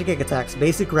 different punch and kick attacks: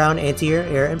 basic, ground, anti-air,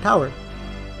 air, and power.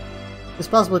 It's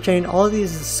possible to train all of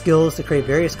these skills to create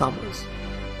various combos.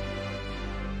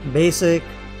 Basic,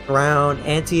 ground,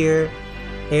 anti-air,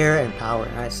 air, and power.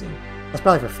 I see. That's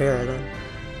probably for Farah then.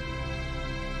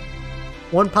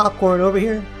 1 popcorn over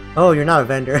here? Oh, you're not a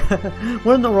vendor.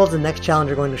 When in the world's the next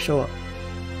challenger going to show up?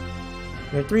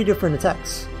 There are 3 different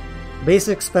attacks: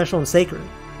 basic, special, and sacred.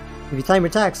 If you time your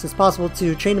attacks, it's possible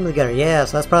to chain them together. Yeah,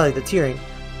 so that's probably the tiering.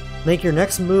 Make your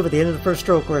next move at the end of the first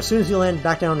stroke, or as soon as you land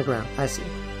back down on the ground. I see.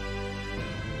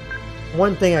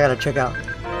 One thing I gotta check out.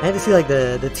 I have to see like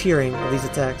the tiering of these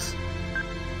attacks.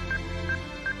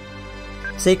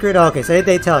 Sacred? Oh, okay, so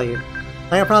they tell you.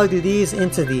 I can probably do these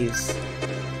into these.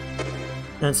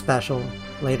 And special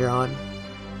later on.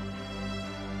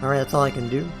 Alright, that's all I can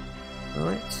do.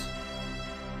 Alright.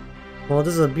 Well,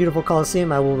 this is a beautiful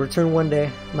Coliseum. I will return one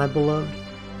day, my beloved.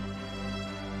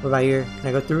 What about here? Can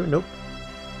I go through? Nope.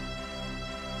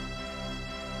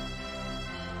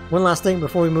 One last thing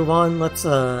before we move on, let's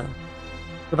go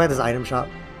back to this item shop.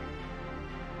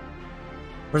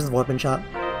 Where's the weapon shop?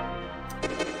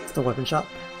 It's the weapon shop.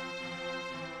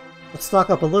 Let's stock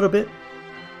up a little bit.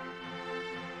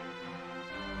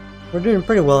 We're doing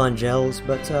pretty well on gels,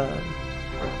 but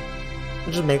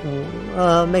we'll just make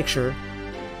sure.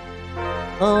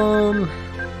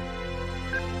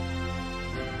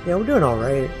 Yeah, we're doing all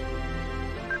right.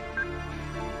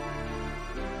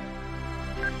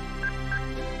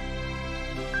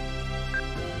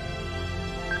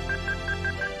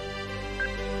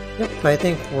 Yep, I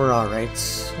think we're alright.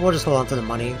 We'll just hold on to the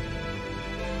money.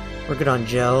 We're good on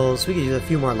gels. We could use a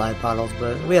few more live bottles,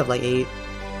 but we have like 8.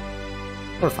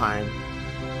 We're fine.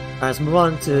 Alright, let's move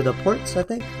on to the ports, I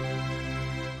think.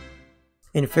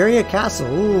 Eternia Castle,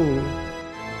 ooh.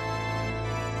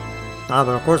 Ah,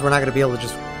 but of course we're not gonna be able to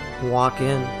just walk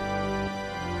in.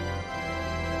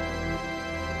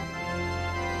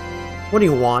 What do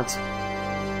you want?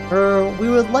 We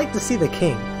would like to see the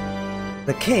king.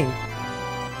 The king?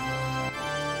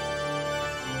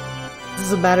 This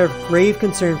is a matter of grave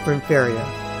concern for Eternia.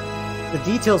 The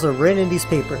details are written in these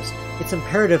papers. It's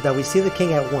imperative that we see the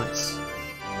king at once.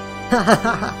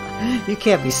 You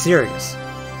can't be serious.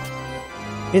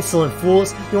 Insolent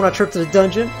fools, you want a trip to the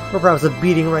dungeon? Or perhaps a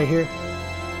beating right here?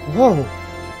 Whoa!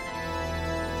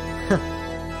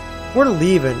 We're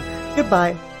leaving.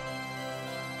 Goodbye.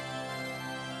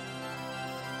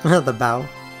 The bow.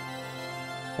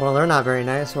 Well, they're not very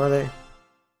nice, were they?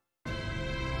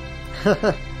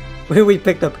 We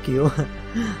picked up Q.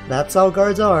 That's how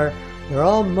guards are. They're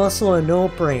all muscle and no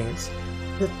brains.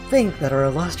 To think that our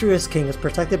illustrious king is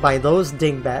protected by those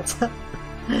dingbats.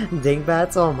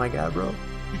 Dingbats? Oh my god, bro.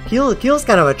 Q's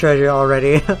kind of a treasure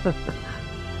already.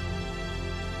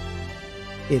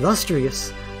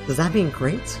 Illustrious? Does that mean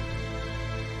great?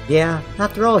 Yeah,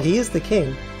 after all, he is the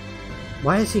king.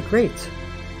 Why is he great?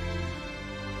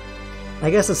 I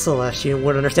guess a Celestian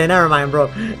would understand. Never mind,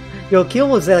 bro. Yo, Keel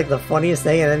would say like the funniest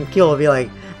thing, and then Keel would be like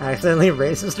accidentally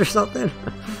racist or something.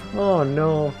 Oh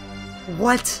no.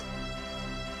 What?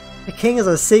 The king is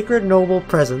a sacred, noble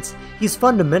presence. He's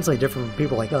fundamentally different from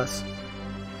people like us.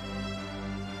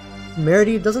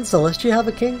 Meredy, doesn't Celestia have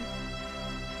a king?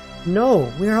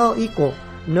 No, we're all equal.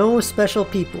 No special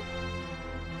people.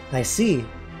 I see.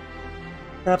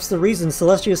 Perhaps the reason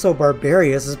Celestia is so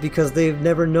barbarous is because they've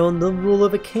never known the rule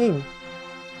of a king.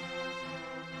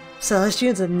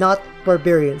 Celestians are not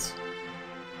barbarians.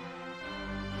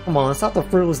 Come on, stop the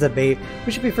fruitless debate.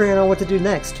 We should be figuring out what to do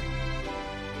next.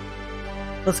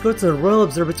 Let's go to the Royal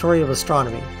Observatory of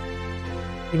Astronomy.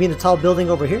 You mean the tall building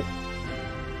over here?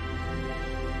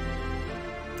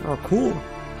 Oh, cool.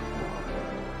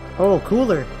 Oh,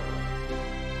 cooler.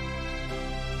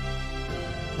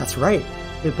 That's right.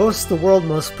 It boasts the world's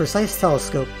most precise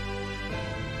telescope.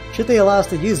 Should they allow us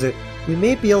to use it, we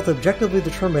may be able to objectively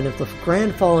determine if the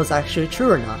Grand Fall is actually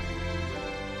true or not.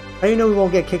 How do you know we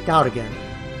won't get kicked out again?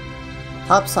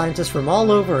 Top scientists from all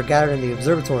over are gathered in the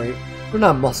observatory. We're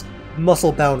not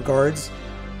muscle-bound guards.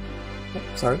 Oh,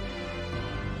 sorry.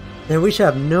 Then we should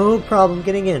have no problem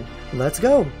getting in. Let's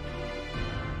go!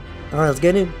 Alright, let's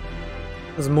get in.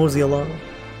 Let's mosey along.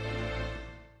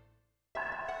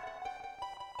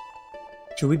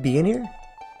 Should we be in here?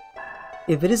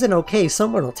 If it isn't okay,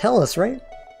 someone will tell us, right?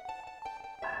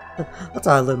 That's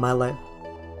how I live my life.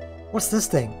 What's this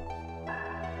thing?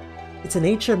 It's an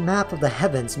ancient map of the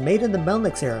heavens made in the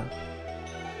Melnix era.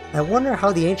 I wonder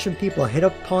how the ancient people hit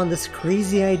upon this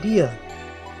crazy idea.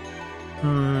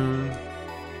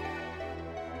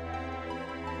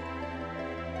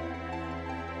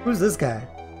 Who's this guy?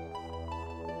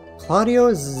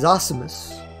 Claudio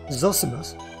Zosimos.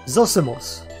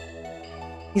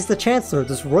 He's the Chancellor of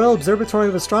this Royal Observatory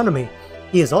of Astronomy.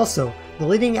 He is also the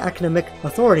leading academic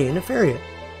authority in Eternia.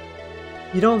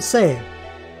 You don't say.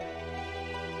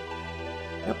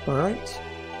 Yep, alright.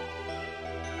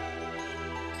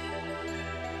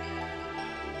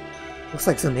 Looks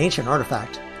like some ancient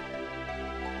artifact.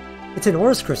 It's an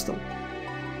ores crystal.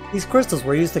 These crystals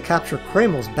were used to capture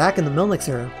Kremls back in the Melnix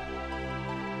era.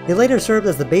 They later served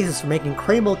as the basis for making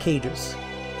Kreml cages.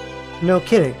 No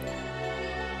kidding.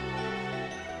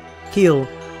 Keel,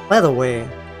 by the way...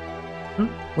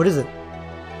 What is it?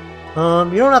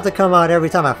 You don't have to come out every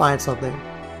time I find something.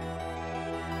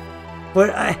 But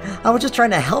I was just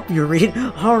trying to help you, Reed.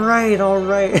 Alright.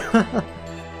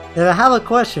 If I have a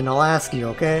question, I'll ask you,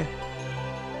 okay?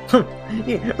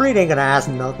 Reed ain't gonna ask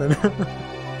nothing.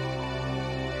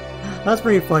 That's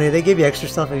pretty funny. They give you extra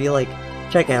stuff if you, like,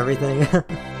 check everything.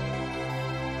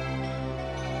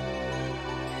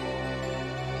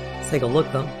 Let's take a look,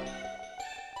 though.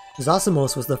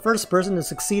 Zosimos was the first person to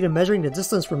succeed in measuring the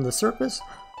distance from the surface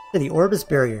to the Orbis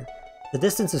barrier. The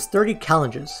distance is 30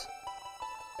 kalanges.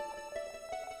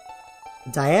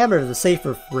 The diameter of the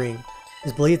Safer ring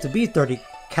is believed to be 30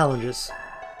 kalanges.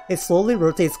 It slowly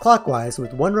rotates clockwise,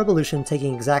 with one revolution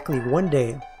taking exactly 1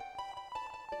 day.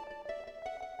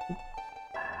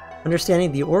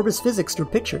 Understanding the Orbis physics through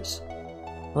pictures.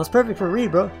 Well, it's perfect for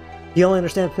Reed, bro. You only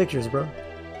understand pictures, bro.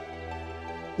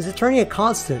 Is Eternia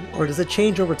constant, or does it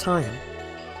change over time?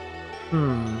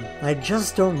 I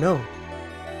just don't know.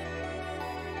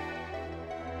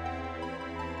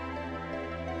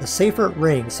 The Safer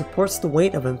ring supports the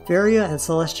weight of Eternia and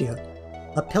Celestia.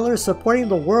 A pillar supporting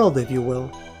the world, if you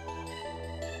will.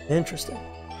 Interesting.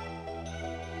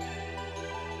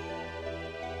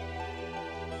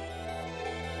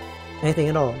 Anything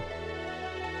at all.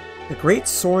 The Great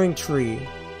Soaring Tree.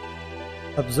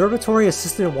 Observatory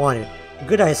assistant wanted.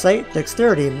 Good eyesight,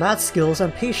 dexterity, math skills,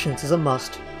 and patience is a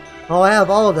must. Oh, I have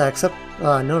all of that except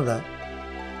none of that.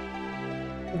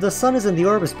 If the sun is in the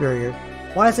Orbis barrier,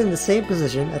 why is it in the same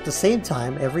position at the same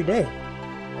time every day?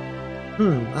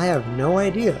 I have no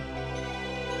idea.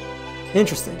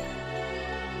 Interesting.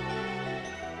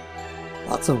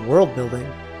 Lots of world building.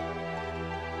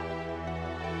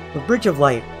 The Bridge of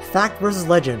Light, Fact vs.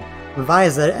 Legend,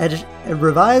 revised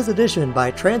edition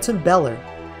by Transon Beller.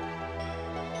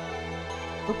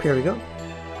 Oh, here we go.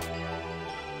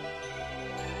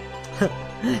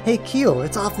 Hey Keel,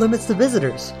 it's off limits to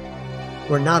visitors.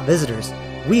 We're not visitors.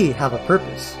 We have a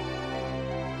purpose.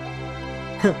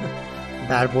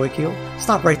 Bad boy Keel,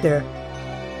 stop right there.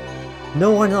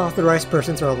 No unauthorized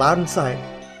persons are allowed inside.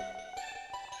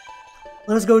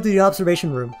 Let us go to the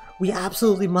observation room. We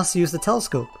absolutely must use the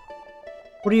telescope.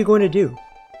 What are you going to do?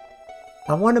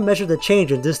 I want to measure the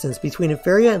change in distance between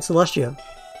Eternia and Celestia.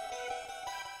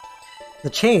 The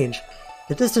change?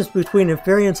 The distance between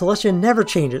Eternia and Celestia never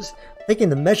changes. Taking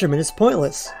the measurement is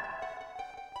pointless.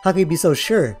 How can you be so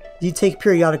sure? Do you take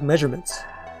periodic measurements?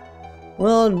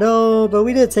 Well, no, but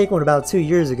we did take one about 2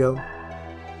 years ago.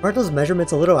 Aren't those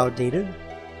measurements a little outdated?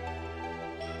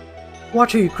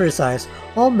 Watch who you criticize.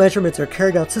 All measurements are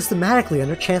carried out systematically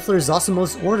under Chancellor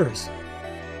Zosimov's orders.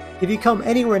 If you come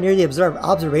anywhere near the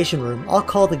observation room, I'll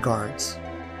call the guards.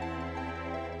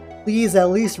 Please at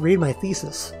least read my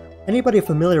thesis. Anybody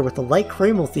familiar with the light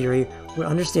Kramer theory would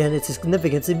understand its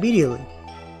significance immediately.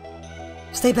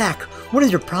 Stay back! What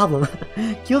is your problem?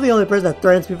 You're the only person that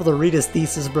threatens people to read his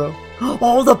thesis, bro.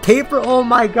 Oh, the paper! Oh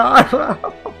my god!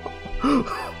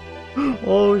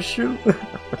 Oh shoot.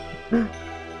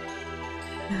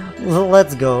 Well,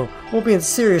 let's go. We'll be in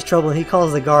serious trouble when he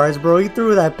calls the guards, bro. He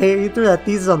threw that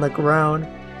thesis on the ground.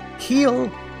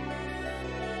 Keel!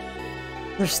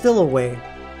 There's still a way.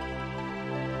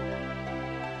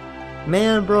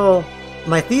 Man, bro.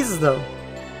 My thesis, though.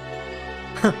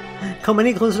 Come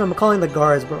any closer, I'm calling the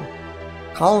guards, bro.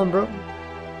 Call him, bro.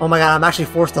 Oh my god, I'm actually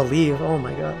forced to leave. Oh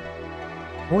my god.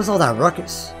 What was all that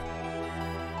ruckus?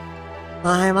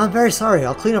 I'm very sorry.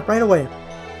 I'll clean up right away.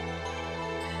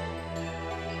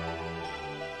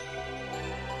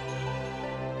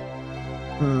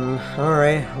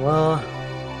 Alright, well,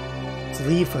 let's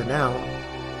leave for now.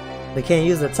 We can't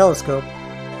use the telescope.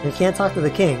 We can't talk to the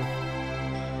king.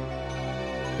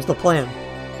 What's the plan?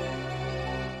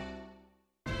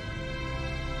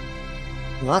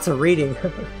 Lots of reading.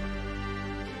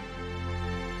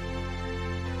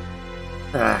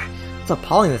 It's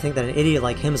appalling to think that an idiot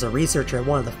like him is a researcher at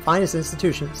one of the finest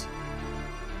institutions.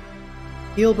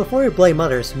 Heel, before you blame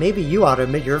others, maybe you ought to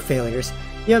admit your failures.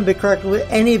 You haven't been correct with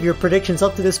any of your predictions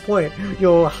up to this point.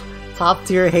 Yo, top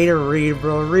tier hater Reed,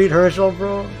 bro. Reed Herschel,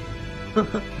 bro.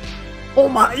 Oh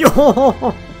my,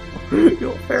 yo!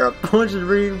 Yo, fair up punches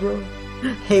Reed, bro.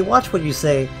 Hey, watch what you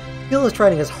say. Heel is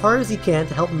trying as hard as he can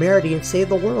to help Meredy and save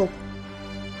the world.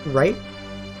 Right?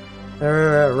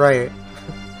 Right.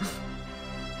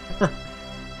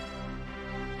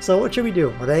 So what should we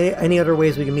do? Are there any other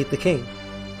ways we can meet the king?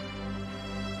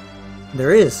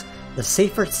 There is. The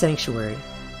Seyfert Sanctuary.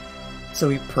 So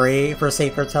we pray for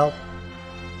Seyfert's help?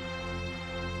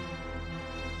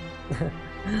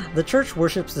 The church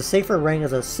worships the Seyfert ring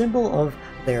as a symbol of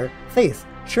their faith.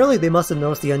 Surely they must have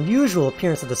noticed the unusual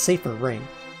appearance of the Seyfert ring.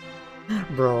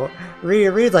 Bro,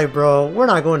 Reed's like, bro, we're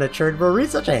not going to church, bro.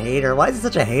 Reed's such a hater. Why is he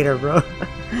such a hater, bro?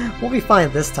 We'll be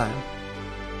fine this time.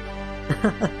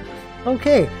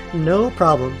 Okay, no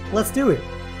problem. Let's do it.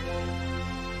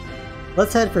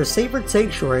 Let's head for Seyfert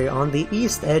Sanctuary on the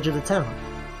east edge of the town.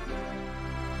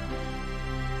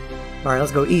 Alright,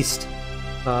 let's go east.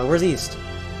 Where's east?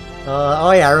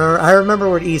 Oh yeah, I remember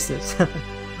where east is.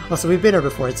 Also, we've been here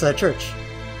before. It's a church.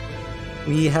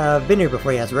 We have been here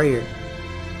before. Yeah, it's right here.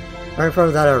 Right in front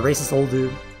of that racist old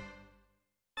dude.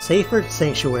 Seyfert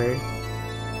Sanctuary.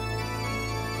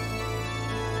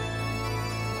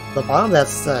 The bottom of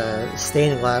that's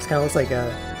stained glass. Kind of looks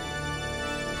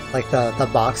like the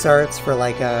box arts for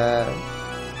like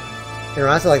it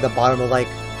reminds me of like the bottom of like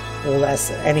old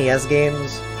NES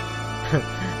games.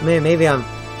 Maybe I'm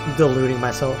deluding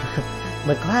myself.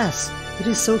 But glass, it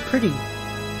is so pretty.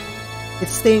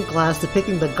 It's stained glass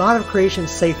depicting the god of creation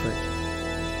Seyfert.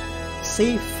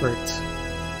 Seyfert.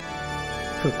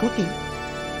 Kukuki.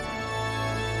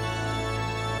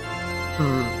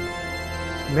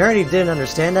 Meredy didn't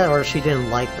understand that, or she didn't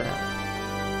like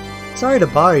that. Sorry to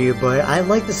bother you, but I'd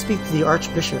like to speak to the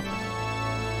Archbishop.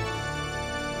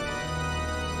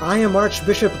 I am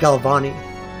Archbishop Galvani.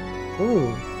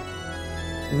 Ooh.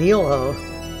 Neil O.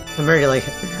 And Meredy, like,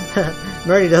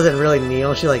 Meredy doesn't really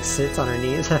kneel, she, like, sits on her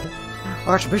knees.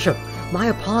 Archbishop, my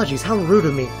apologies, how rude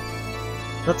of me.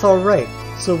 That's alright.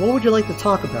 So what would you like to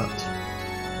talk about?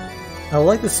 I would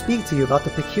like to speak to you about the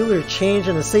peculiar change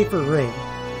in the Safer Ring.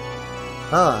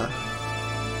 Ah.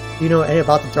 Do you know any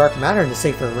about the dark matter in the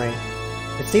Safer Ring?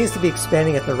 It seems to be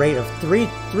expanding at the rate of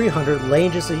 300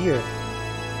 langes a year.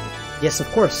 Yes, of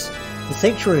course. The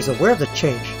Sanctuary is aware of the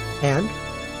change, and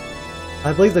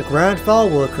I believe the Grand Fall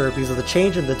will occur because of the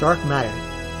change in the dark matter.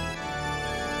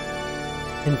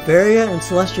 Eternia and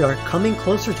Celestia are coming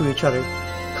closer to each other.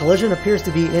 Collision appears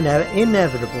to be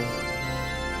inevitable.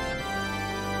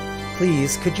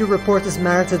 Please, could you report this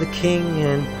matter to the king?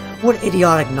 And what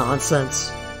idiotic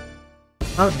nonsense!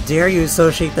 How dare you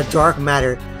associate the dark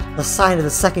matter, the sign of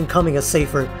the second coming of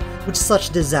Safer, with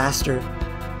such disaster?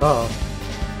 Oh.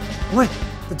 What?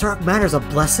 The dark matter's a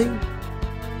blessing?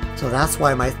 So that's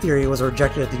why my theory was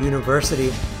rejected at the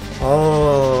university.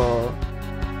 Oh.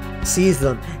 Seize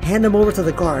them. Hand them over to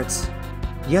the guards.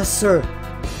 Yes, sir.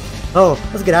 Oh,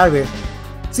 let's get out of here.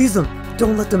 Seize them.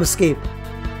 Don't let them escape.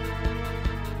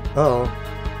 Uh-oh.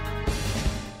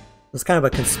 It's kind of a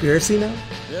conspiracy now?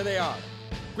 There they are.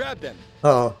 Grab them.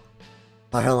 Uh-oh.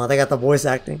 Oh, hell no. They got the voice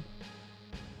acting.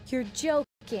 You're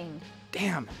joking.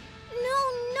 Damn.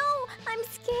 No, I'm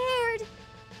scared.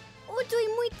 Uduj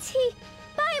mój ti,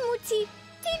 pajmu ti,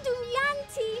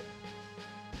 tidumyanti.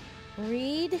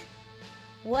 Reed?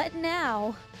 What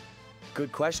now?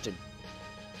 Good question.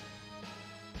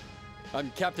 I'm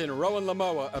Captain Rowan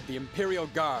Lamoa of the Imperial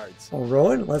Guards. Oh,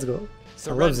 Rowan? Let's go.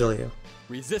 Surrender. I love Zillia.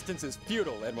 Resistance is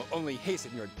futile and will only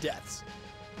hasten your deaths.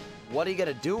 What are you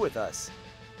gonna do with us?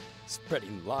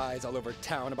 Spreading lies all over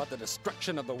town about the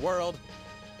destruction of the world.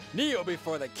 Kneel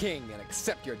before the king and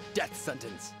accept your death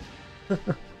sentence.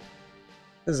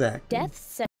 Exactly.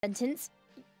 Death sentence?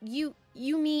 You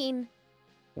mean...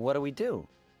 What do we do?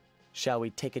 Shall we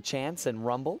take a chance and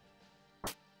rumble?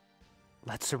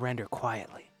 Let's surrender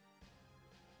quietly.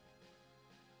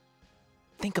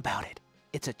 Think about it.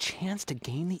 It's a chance to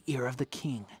gain the ear of the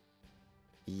king.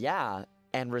 Yeah,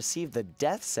 and receive the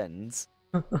death sentence.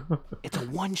 It's a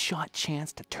one-shot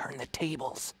chance to turn the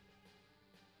tables.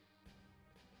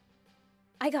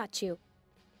 I got you.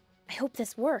 I hope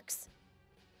this works.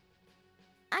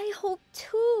 I hope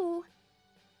too.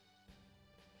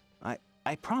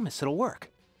 I promise it'll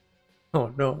work.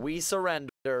 Oh no. We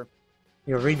surrender.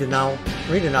 Yo, Reed did not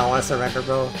want to surrender,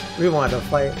 bro. We wanted to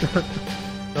fight.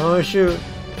 Oh shoot.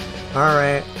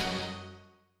 Alright.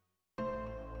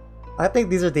 I think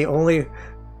these are the only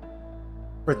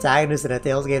protagonists in a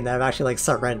Tales game that have actually like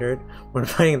surrendered when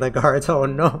fighting the guards. Oh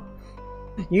no.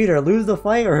 You either lose the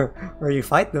fight or you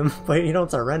fight them, but you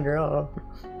don't surrender. Oh.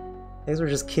 These were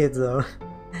just kids though.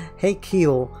 Hey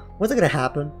Keel, what's gonna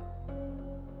happen?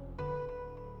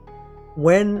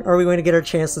 When are we going to get our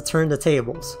chance to turn the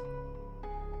tables?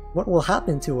 What will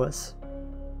happen to us?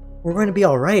 We're going to be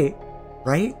alright,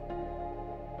 right?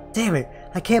 Damn it,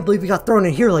 I can't believe we got thrown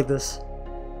in here like this.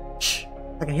 Shh,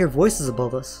 I can hear voices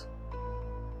above us.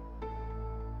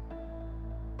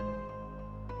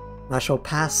 I shall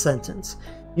pass sentence.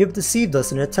 You have deceived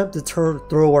us in an attempt to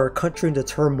throw our country into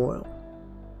turmoil.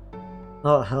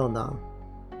 Oh hell no.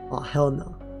 Oh hell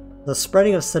no. The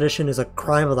spreading of sedition is a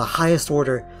crime of the highest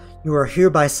order. You are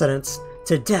hereby sentenced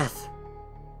to death.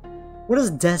 What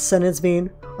does death sentence mean?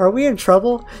 Are we in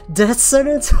trouble? Death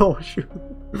sentence? Oh shoot.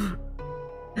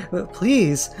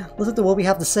 Please, listen to what we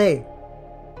have to say.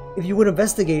 If you would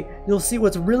investigate, you'll see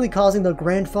what's really causing the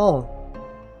Grand Fall.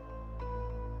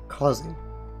 Causing?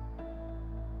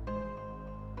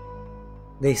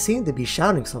 They seem to be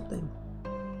shouting something.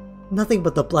 Nothing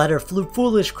but the bladder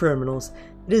foolish criminals.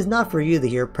 It is not for you to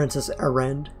hear, Princess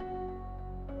Arend.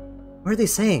 What are they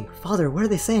saying? Father, what are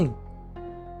they saying?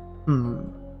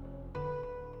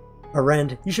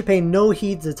 Arend, you should pay no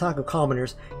heed to the talk of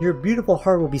commoners. Your beautiful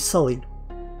heart will be sullied.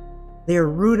 They are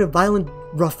rude and violent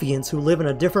ruffians who live in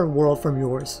a different world from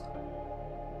yours.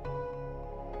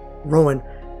 Rowan,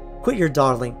 quit your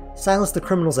dawdling. Silence the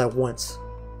criminals at once.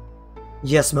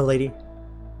 Yes, milady.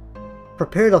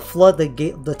 Prepare to flood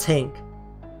the tank.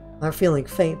 I'm feeling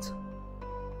faint.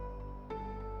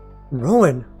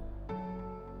 Rowan!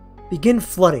 Begin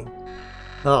flooding.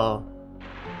 Uh-oh.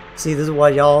 See, this is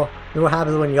what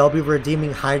happens when y'all be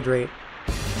redeeming hydrate.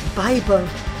 Bye, bud.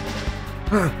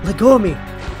 Let go of me.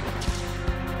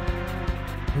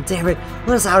 Damn it,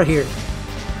 let us out of here.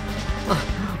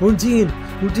 Undine,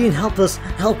 help us.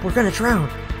 Help, we're gonna drown.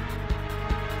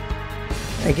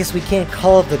 I guess we can't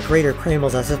call up the greater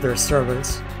criminals as if they're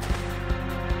servants.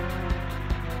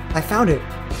 I found it.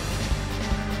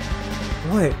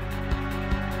 What?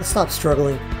 Let's stop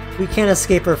struggling. We can't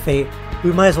escape our fate.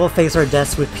 We might as well face our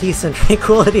deaths with peace and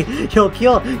tranquility. Yo,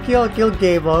 kill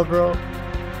Gabe up, bro.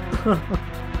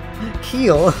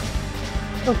 Kill?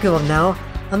 Don't kill him now.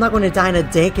 I'm not going to die in a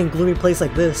dank and gloomy place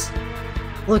like this.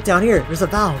 Look down here, there's a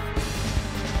valve.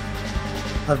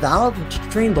 A valve to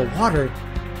drain the water.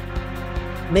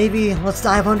 Maybe let's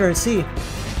dive under and see.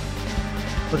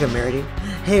 Look at Meredy.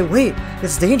 Hey, wait,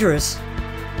 it's dangerous.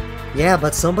 Yeah,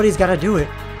 but somebody's gotta do it.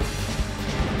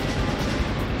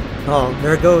 Oh,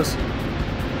 there it goes.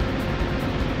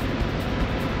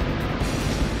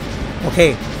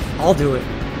 Okay, I'll do it.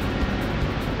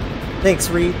 Thanks,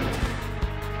 Reed.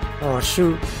 Oh,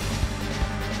 shoot.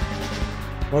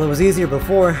 Well, it was easier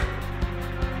before.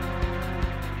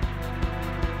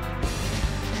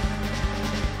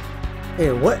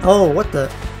 Hey, what? Oh, what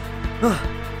the?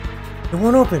 It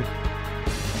won't open.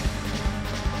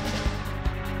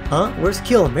 Huh? Where's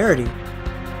Keel and Meredy?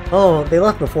 Oh, they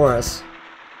left before us.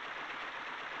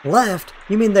 Left?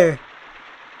 You mean they're...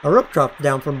 A rope dropped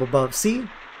down from above, see?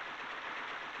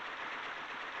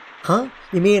 Huh?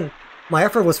 You mean my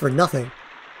effort was for nothing?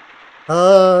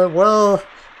 Well,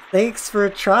 thanks for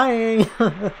trying.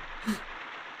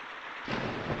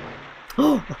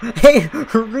 Oh, hey,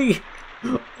 Reed!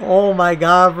 Oh my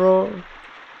god, bro.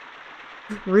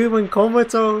 Reed went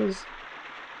comatose.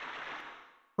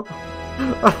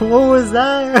 What was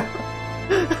that?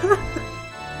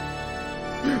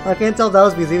 I can't tell if that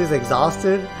was because he was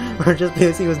exhausted or just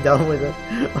because he was done with it.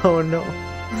 Oh no.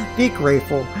 Be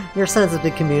grateful. Your sentence has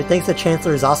been commuted thanks to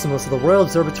Chancellor Zosimus of the Royal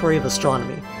Observatory of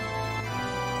Astronomy.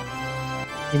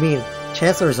 You mean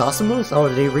Chancellor Zosimus? Oh,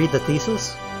 did he read the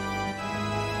thesis?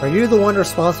 Are you the one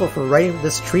responsible for writing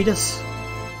this treatise?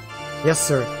 Yes,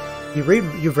 sir. You've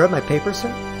read my paper,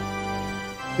 sir?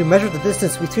 We measured the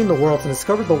distance between the worlds and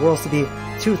discovered the worlds to be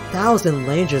 2,000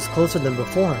 lineages closer than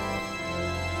before.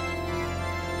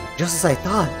 Just as I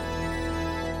thought.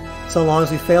 So long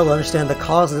as we fail to understand the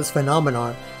cause of this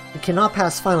phenomenon, we cannot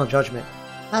pass final judgment.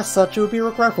 As such, it would be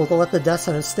regretful to let the death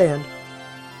sentence stand.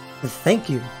 Thank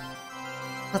you.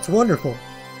 That's wonderful.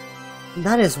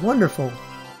 That is wonderful.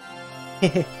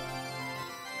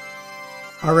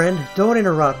 Arend, don't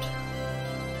interrupt.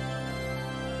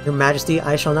 Your Majesty,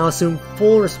 I shall now assume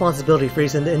full responsibility for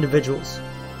these individuals.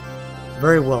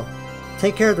 Very well.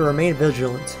 Take care to remain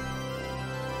vigilant.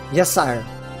 Yes, sire.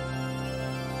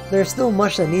 There is still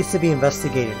much that needs to be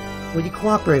investigated. Will you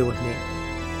cooperate with me?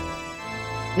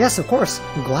 Yes, of course.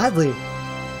 Gladly.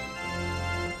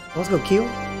 Let's go, Keel.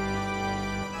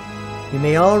 You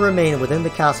may all remain within the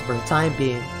castle for the time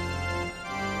being.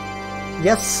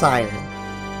 Yes, sire.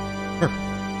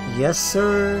 Yes,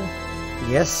 sir.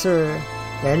 Yes, sir.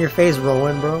 And your face,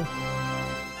 Rowan, bro.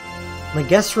 My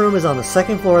guest room is on the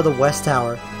second floor of the West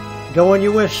Tower. Go when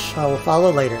you wish. I will follow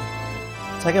later.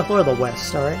 Second floor of the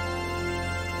West, alright?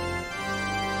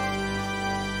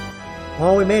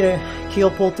 Well, we made it.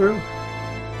 Keel pulled through.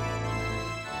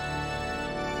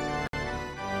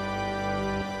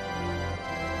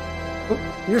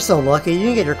 Oh, you're so lucky. You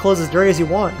can get your clothes as dirty as you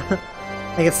want.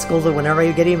 I get scolded whenever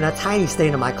you get even a tiny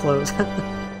stain in my clothes.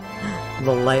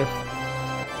 The life.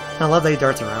 I love that he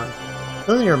darts around.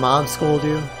 Doesn't your mom scold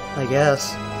you? I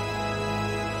guess.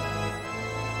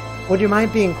 Would you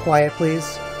mind being quiet,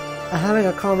 please? I'm having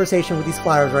a conversation with these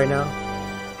flowers right now.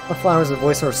 The flowers'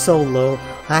 voice are so low,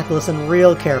 I have to listen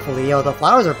real carefully. Yo, the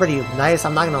flowers are pretty nice,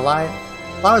 I'm not gonna lie.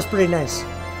 Flowers pretty nice.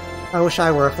 I wish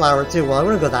I were a flower too. Well, I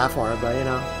wouldn't go that far, but you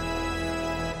know.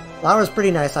 Flowers pretty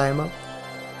nice, IMO.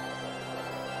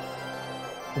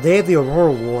 The day of the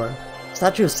Aurora War.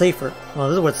 Statue of Safer. Oh,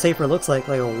 this is what Safer looks like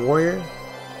a warrior.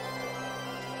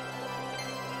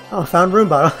 Oh, found room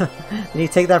bottle. Did he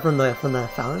take that from the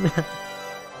fountain?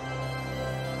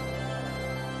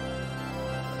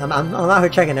 I'm out here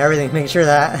checking everything, making sure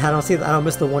that I don't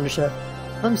miss the Wonder Chef.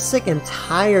 I'm sick and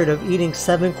tired of eating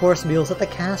 7-course meals at the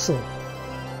castle.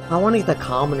 I want to eat the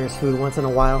commoner's food once in a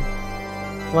while,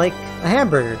 like a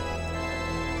hamburger.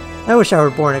 I wish I were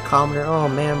born a commoner. Oh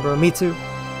man, bro, me too.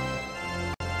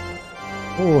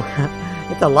 Ooh,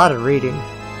 it's a lot of reading.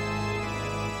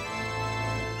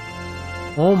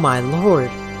 Oh my lord.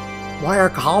 Why are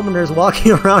commoners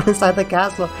walking around inside the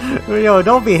castle? Yo,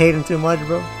 don't be hating too much,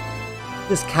 bro.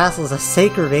 This castle is a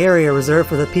sacred area reserved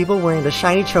for the people wearing the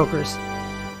shiny chokers.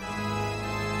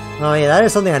 Oh yeah, that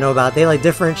is something I know about. They like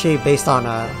differentiate based on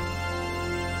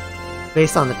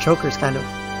the chokers, kind of.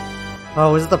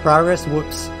 Oh, is it the progress?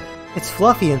 Whoops. It's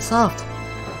fluffy and soft.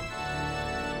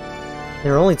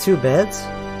 There are only 2 beds?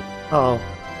 Uh oh.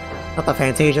 Not the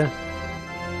Fantasia.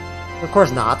 Of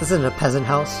course not, this isn't a peasant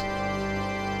house.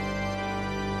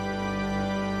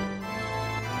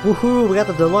 Woohoo, we got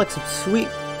the deluxe suite.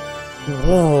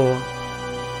 Whoa.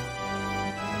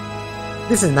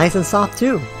 This is nice and soft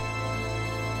too.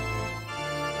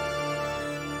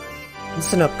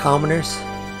 Listen up, commoners.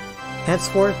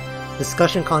 Henceforth,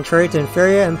 discussion contrary to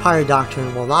inferior empire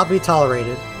doctrine will not be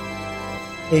tolerated.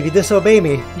 If you disobey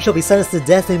me, you shall be sentenced to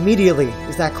death immediately.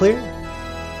 Is that clear?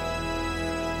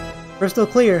 Crystal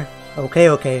clear.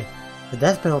 Okay. The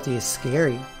death penalty is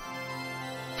scary.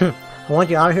 I want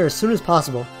you out of here as soon as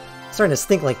possible. It's starting to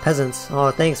stink like peasants.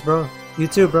 Oh, thanks, bro. You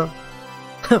too, bro.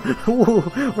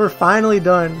 Ooh, we're finally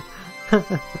done.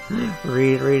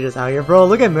 Reed is out here. Bro,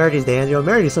 look at Meredy's dance. Yo,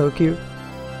 Meredy's so cute.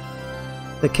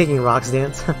 The kicking rocks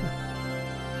dance.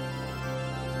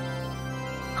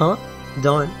 Huh?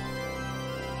 Done.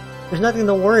 There's nothing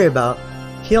to worry about.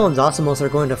 Keel and Zosimos are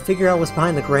going to figure out what's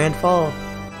behind the Grand Fall.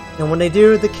 And when they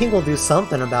do, the king will do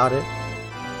something about it.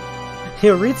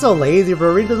 Yo, Reed's so lazy,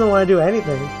 bro. Reed doesn't want to do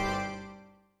anything.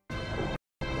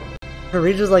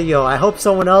 Reed's just like, yo, I hope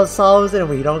someone else solves it and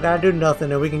we don't gotta do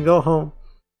nothing and we can go home.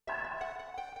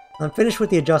 I'm finished with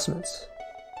the adjustments.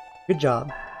 Good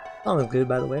job. Song is good,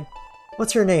 by the way.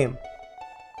 What's your name?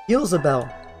 Beelzebub.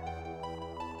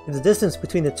 If the distance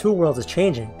between the two worlds is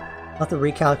changing, I'll have to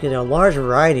recalculate a large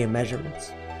variety of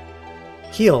measurements.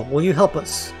 Keel, will you help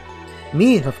us?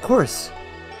 Me, of course.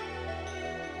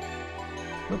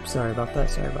 Oops, sorry about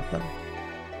that.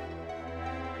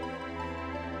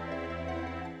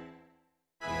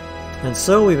 And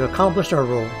so we've accomplished our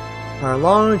role. Our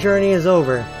long journey is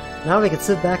over. Now we can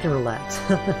sit back and relax.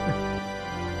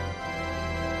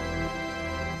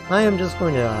 I am just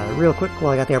going to, real quick,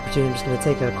 while I got the opportunity, I'm just going to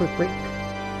take a quick break.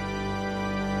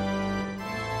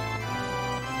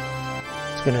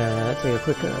 Just going to take a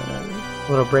quick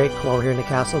little break while we're here in the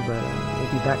castle, but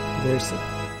we'll be back very soon.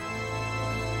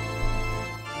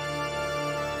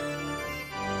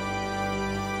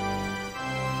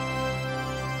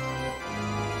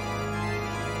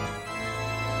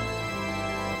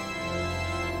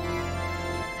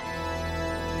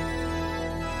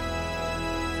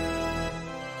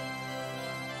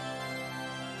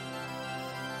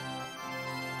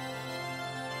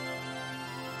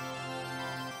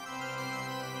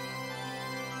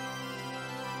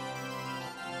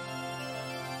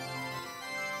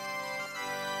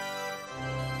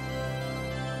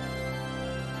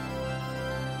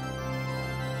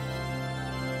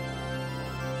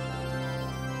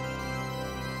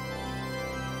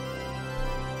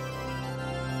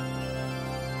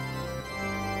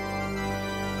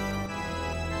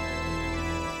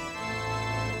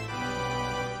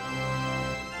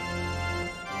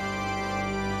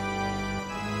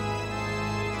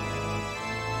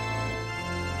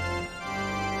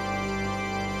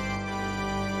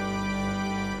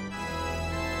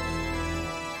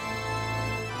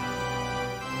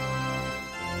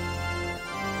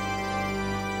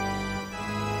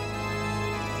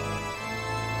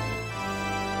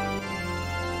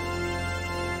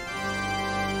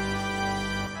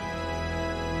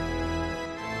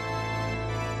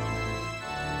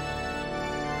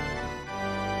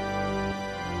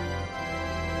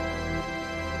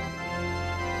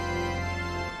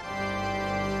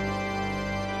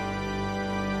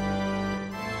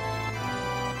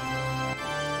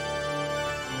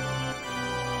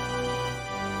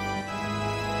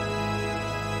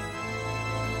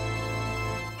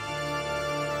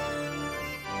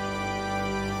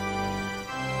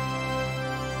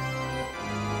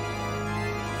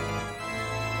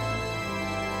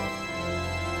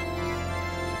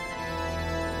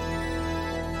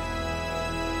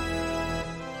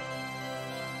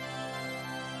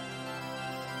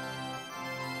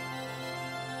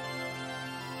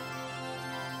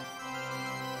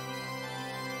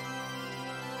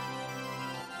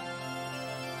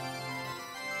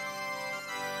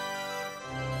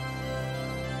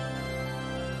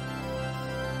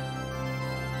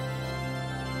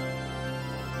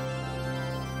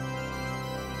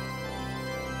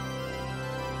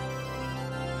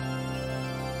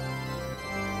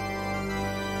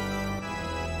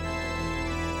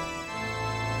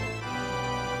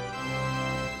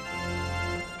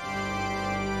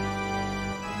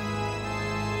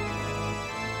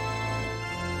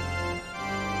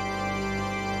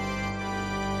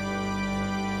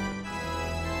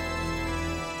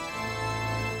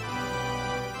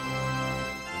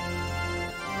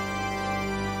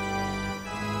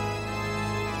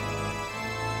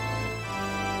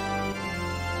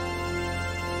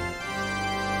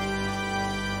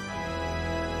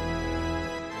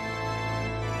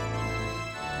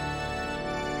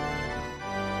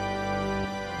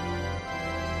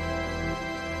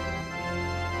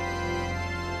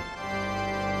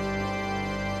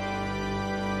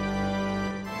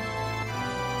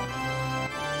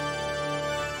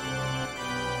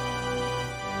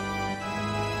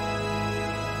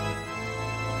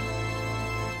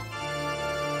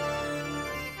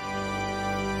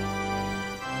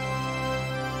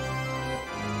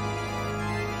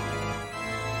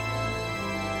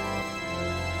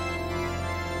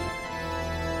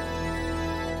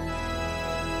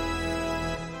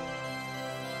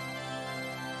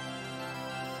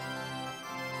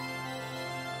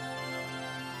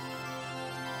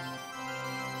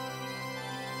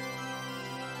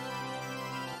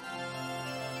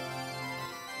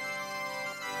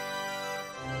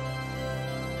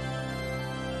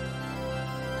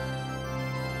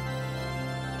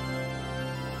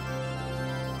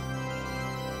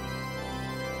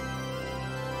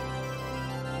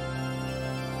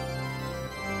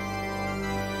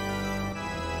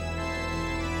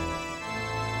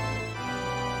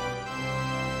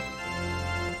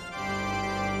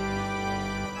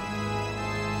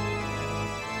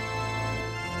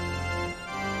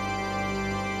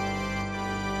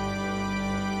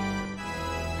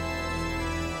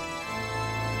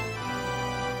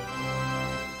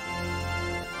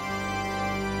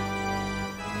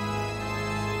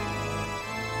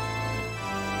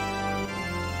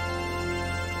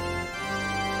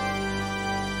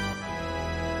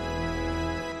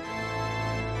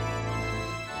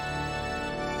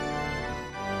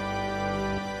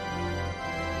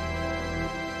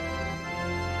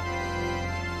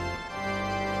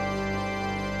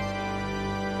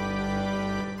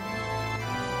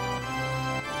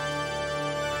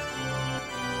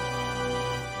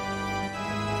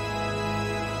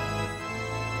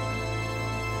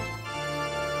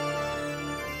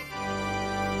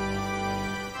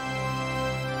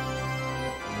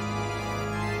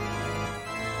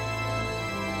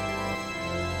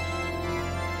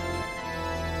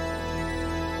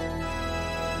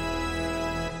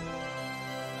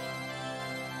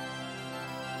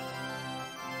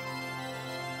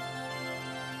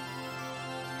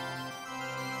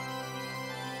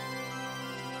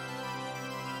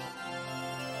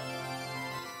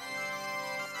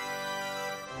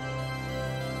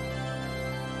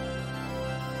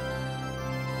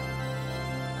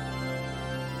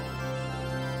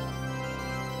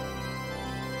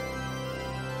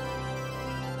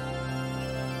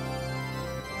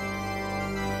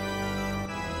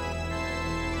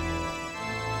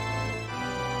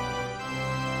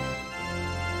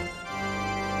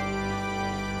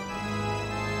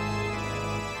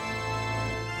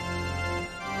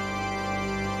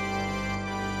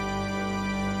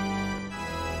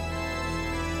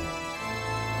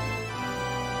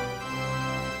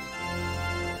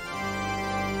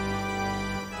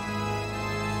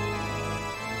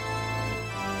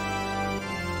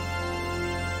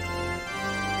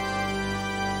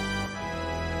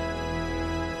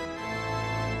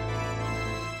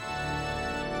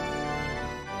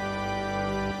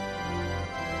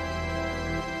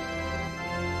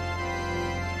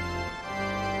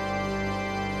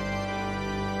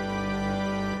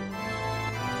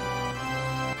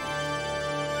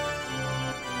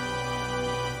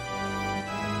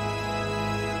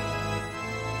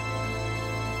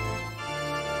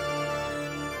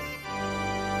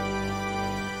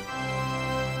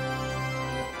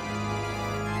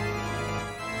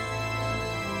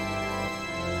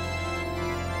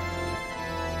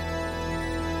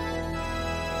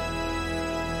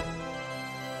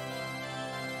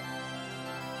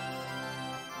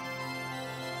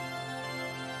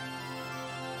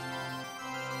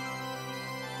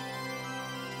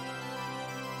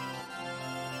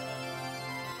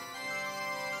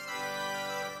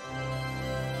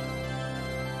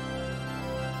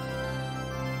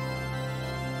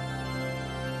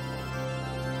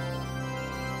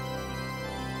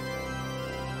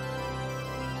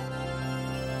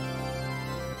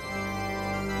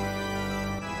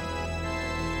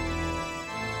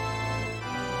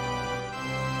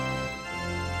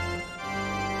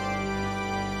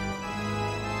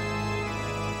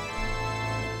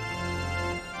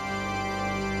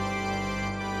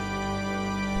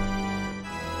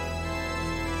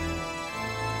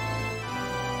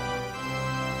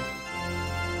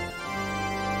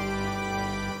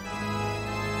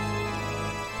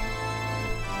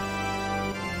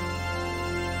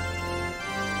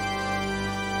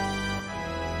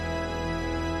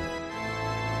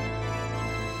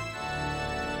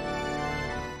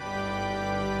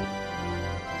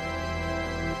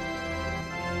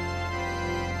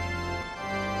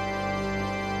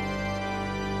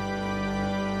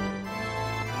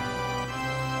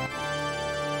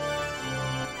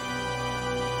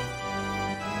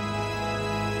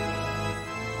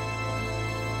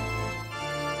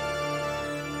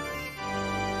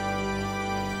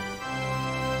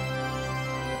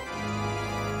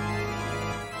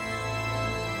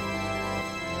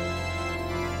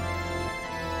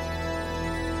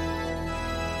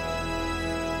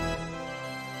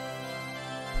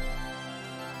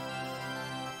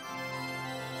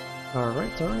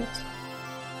 Alright, alright.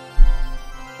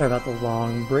 Sorry about the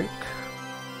long break.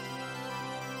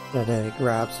 Gotta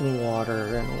grab some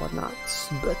water and whatnot,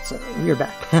 but we're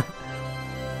back.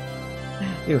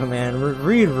 Ew, man,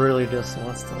 Reed really just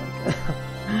wants to like...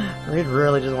 Reed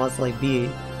really just wants to like be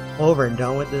over and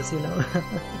done with this, you know?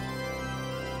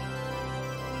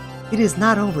 It is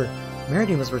not over.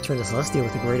 Meredy must return to Celestia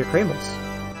with the greater Kramos.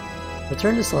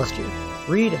 Return to Celestia.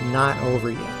 Reed not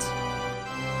over yet.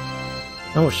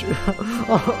 Oh shoot.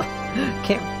 Oh,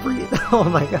 can't breathe. Oh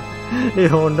my god.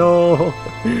 Oh no.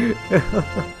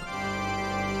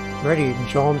 Meredy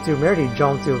jumped to.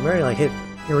 Meredy like hit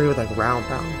Reed with a ground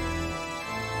pound.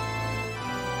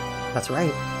 That's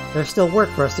right. There's still work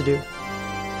for us to do.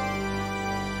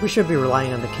 We should be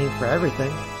relying on the king for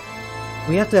everything.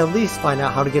 We have to at least find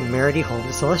out how to get Meredy home to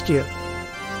Celestia.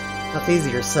 That's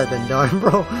easier said than done,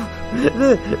 bro.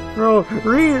 Bro,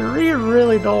 Reed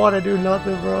really don't want to do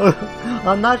nothing, bro.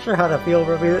 I'm not sure how to feel,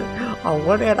 bro. On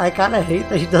one hand, I kind of hate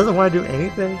that he doesn't want to do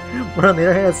anything, but on the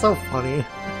other hand, it's so funny.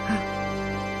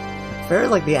 Fair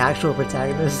like the actual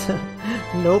protagonist.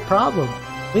 No problem.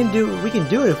 We can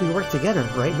do it if we work together,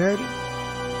 right, Meredy?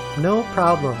 No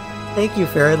problem. Thank you,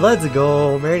 Ferret. Let's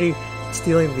go. Meredy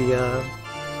stealing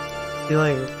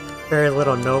Ferret's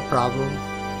little no problem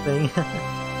thing.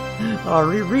 Oh,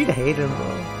 Reed hate him,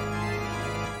 bro.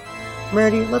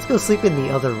 Meredy, let's go sleep in the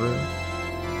other room.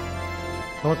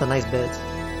 I want the nice beds.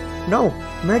 No,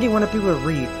 Meredy wanted to be with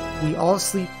Reed. We all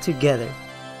sleep together.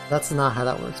 That's not how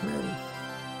that works, Meredy.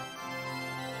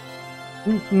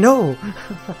 No!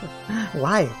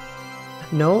 Why?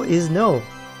 No is no.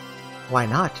 Why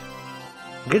not?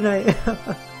 Good night.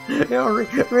 Yo,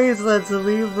 Reed said to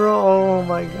leave, bro. Oh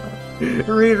my god.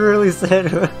 Reed really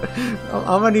said,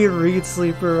 I'm gonna need Reed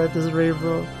sleeper at this rate,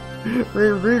 bro.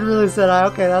 Reed really said,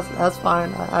 okay, that's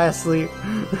fine. I sleep.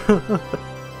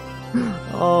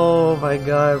 Oh my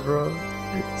god, bro.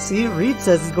 See, Reed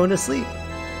says he's going to sleep.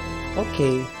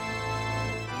 Okay.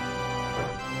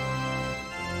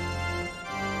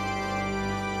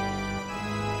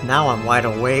 Now I'm wide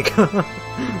awake.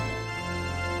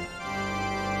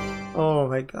 Oh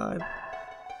my god.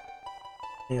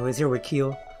 Anyways, here with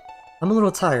Keel. I'm a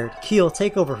little tired. Keel,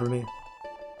 take over for me.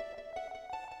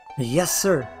 Yes,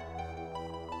 sir.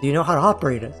 Do you know how to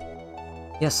operate it?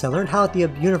 Yes, I learned how at the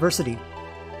university.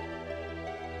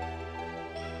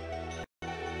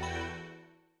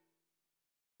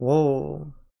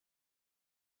 Whoa.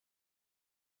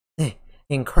 Hey,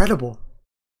 incredible.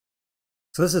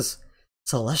 So this is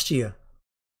Celestia.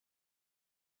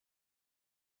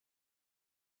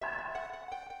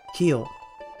 Keel.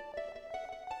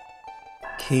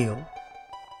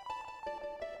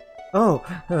 Oh,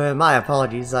 my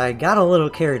apologies. I got a little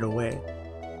carried away.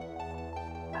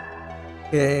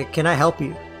 Can I help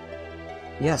you?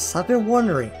 Yes, I've been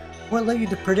wondering what led you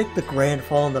to predict the Grand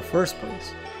Fall in the first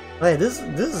place. Hey, this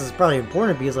is probably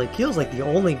important because like Keel's like the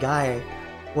only guy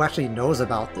who actually knows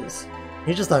about this.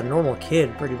 He's just a normal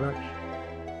kid, pretty much.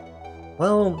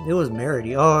 Well, it was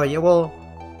Meredy. Oh yeah, well,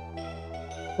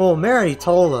 Meredy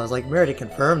told us, like Meredy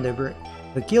confirmed it,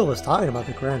 but Keel was talking about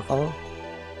the Grand Fall.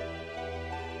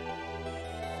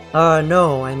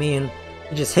 No, I mean,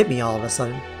 it just hit me all of a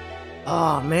sudden.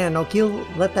 Oh man, no, Keel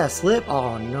let that slip?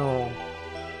 Oh no.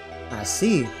 I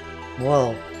see.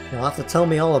 Well, you'll have to tell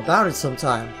me all about it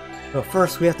sometime. But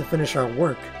first we have to finish our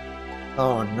work.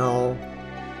 Oh no.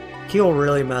 Keel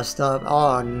really messed up.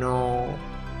 Oh no.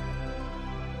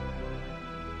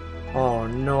 Oh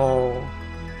no.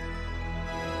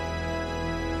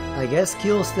 I guess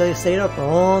Keel stayed up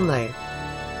all night.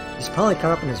 He's probably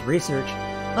caught up in his research.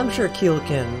 I'm sure Keel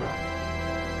can...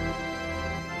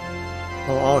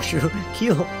 Oh shoot.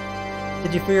 Keel,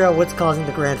 did you figure out what's causing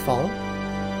the Grand Fall?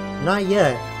 Not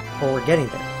yet, but we're getting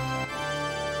there.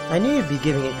 I knew you'd be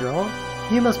giving it your all.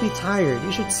 You must be tired.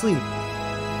 You should sleep.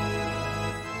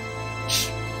 Shh!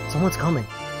 Someone's coming.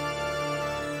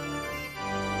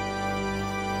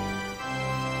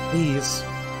 Please,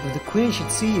 if the Queen should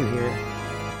see you here,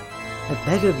 I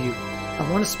beg of you,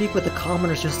 I want to speak with the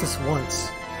commoners just this once.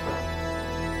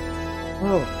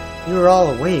 Oh, you are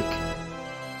all awake.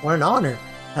 What an honor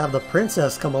to have the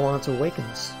princess come along to awaken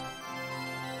us.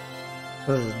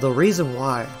 The reason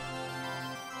why.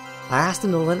 I asked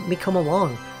him to let me come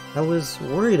along. I was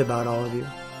worried about all of you.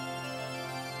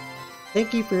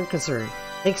 Thank you for your concern.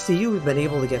 Thanks to you, we've been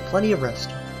able to get plenty of rest.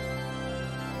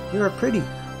 You are pretty.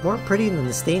 More pretty than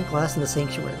the stained glass in the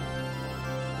sanctuary.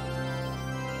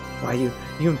 Why, you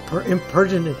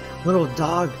impertinent little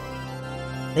dog.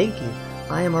 Thank you.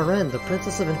 I am Arend, the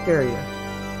Princess of Eternia.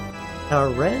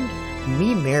 Arend?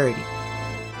 Me, Meredy.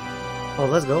 Oh,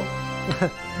 let's go.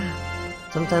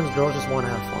 Sometimes girls just want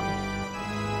to have fun.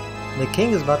 The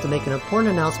king is about to make an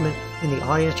important announcement in the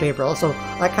audience chamber. Also,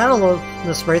 I kind of love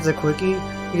the sprites of Quickie,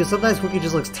 because sometimes Quickie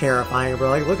just looks terrifying, bro.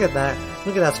 Like, look at that.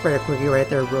 Look at that sprite of Quickie right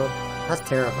there, bro. That's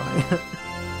terrifying.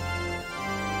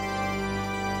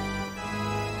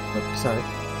 Oops, sorry.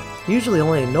 Usually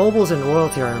only nobles and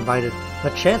royalty are invited,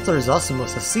 but Chancellor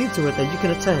Zosimus has seen to it that you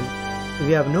can attend. If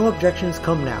you have no objections,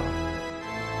 come now.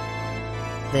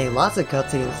 Dang, lots of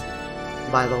cutscenes,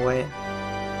 by the way.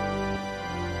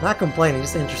 Not complaining,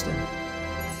 just interesting.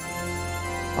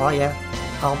 Oh yeah,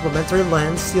 complimentary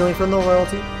lens stealing from the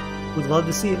royalty. We'd love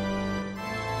to see it.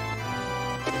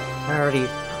 Alrighty.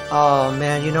 Oh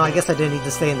man, you know, I guess I didn't need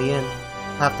to stay in the inn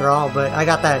after all, but I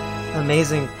got that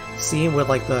amazing scene with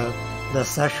like the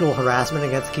sexual harassment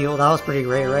against Keel. That was pretty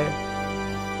great, right?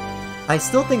 I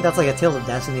still think that's like a Tales of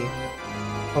Destiny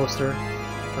poster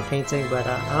or painting, but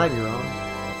I might be wrong.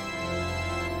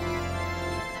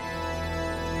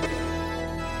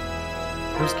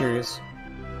 Who's curious?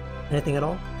 Anything at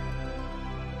all?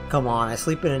 Come on, I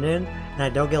sleep in an inn and I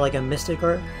don't get like a mystic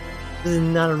art? This is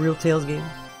not a real Tales game.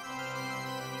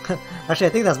 Actually, I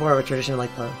think that's more of a tradition, like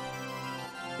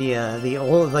the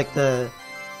old, like the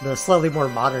slightly more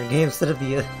modern games instead of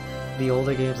the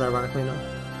older games, ironically enough.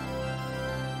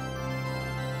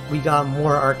 We got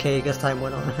more archaic as time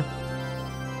went on.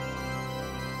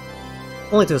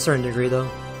 Only to a certain degree, though.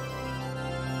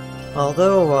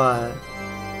 Although,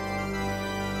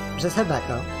 just head back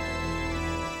up.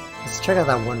 Let's check out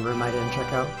that one room I didn't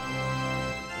check out.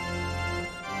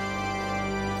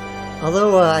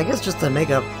 Although, I guess just to make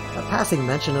a passing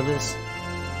mention of this,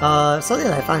 something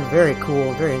that I find very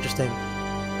cool, very interesting,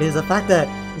 is the fact that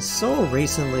so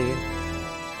recently,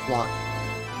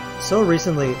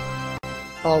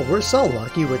 oh, we're so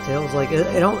lucky with Tales. Like,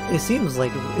 it seems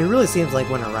like, it really seems like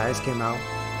when Arise came out,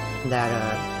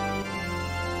 that,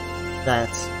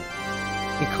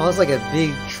 it caused like a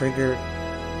big trigger,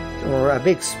 or a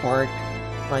big spark,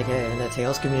 like in the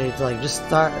Tales community to like just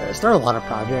start a lot of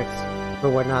projects or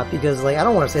whatnot, because like, I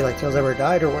don't want to say like Tales ever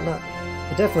died or whatnot.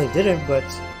 It definitely didn't, but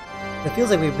it feels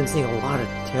like we've been seeing a lot of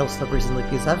Tales stuff recently,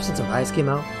 because ever since Arise came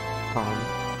out,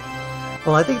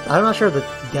 well, I'm not sure if the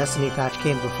Destiny patch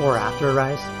came before or after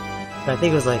Arise, but I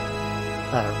think it was like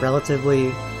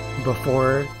relatively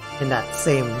before, in that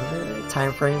same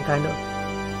time frame, kind of.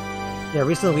 Yeah,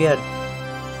 recently we had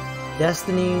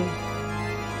Destiny,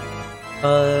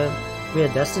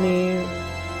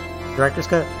 Director's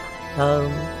Cut,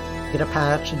 get a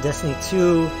patch. Destiny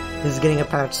 2 is getting a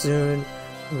patch soon.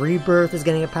 Rebirth is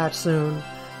getting a patch soon.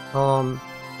 And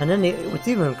then what's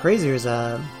even crazier is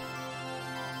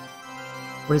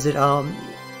what is it? I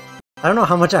don't know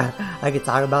how much I could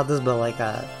talk about this, but like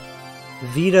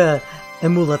Vita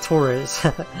emulatores,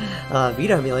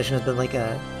 Vita emulation has been like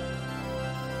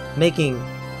making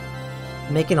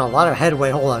a lot of headway.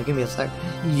 Hold on, give me a sec.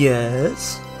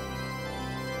 Yes.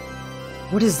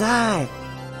 What is that?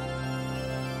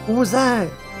 What was that?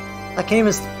 I can't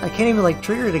even like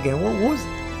trigger it again. What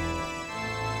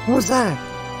was that?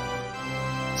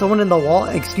 Someone in the wall?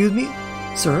 Excuse me,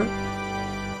 sir.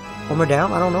 One more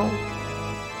down? I don't know.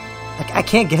 I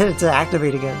can't get it to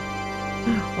activate again.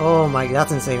 Oh my,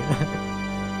 that's insane.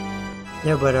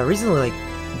 Yeah, but recently, like,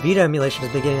 Vita emulation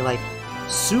has been getting like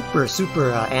super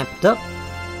amped up.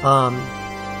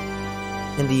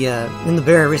 In the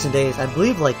very recent days, I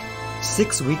believe like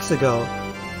 6 weeks ago,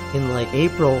 in like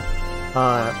April,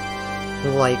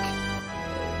 like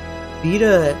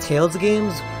Vita Tales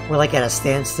games were like at a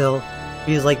standstill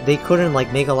because like they couldn't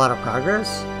like make a lot of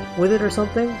progress with it or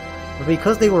something. But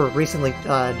because they were recently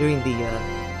doing the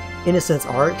Innocence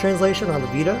Art translation on the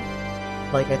Vita,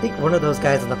 like I think one of those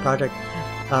guys in the project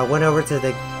went over to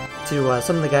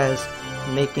some of the guys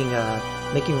making a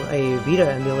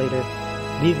Vita emulator,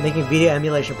 making Vita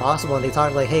emulation possible, and they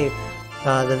talked like, hey,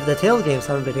 the Tales games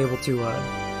haven't been able to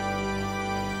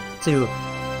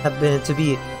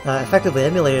be effectively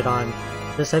emulated on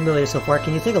this emulator so far.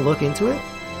 Can you take a look into it?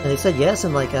 And they said yes,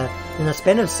 and like in the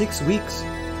span of 6 weeks,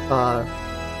 the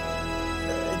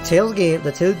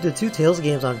two Tales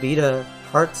games on Vita,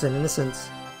 Hearts and Innocence,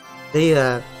 they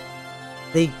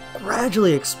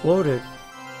gradually exploded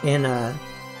in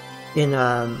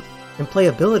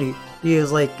playability,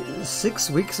 because like 6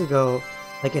 weeks ago,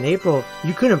 like in April,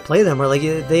 you couldn't play them, or like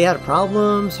they had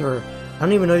problems, or I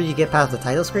don't even know if you get past the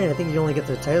title screen. I think you only get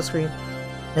to the title screen.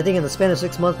 I think in the span of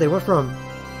 6 months, they went from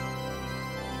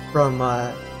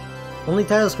only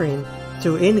title screen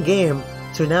to in-game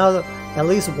to now at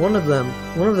least one of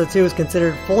the two is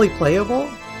considered fully playable,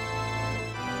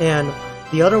 and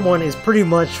the other one is pretty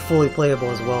much fully playable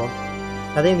as well.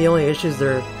 I think the only issues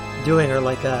they're doing are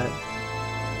like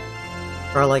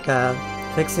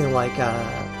fixing like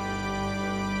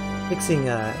fixing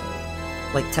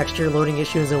like texture loading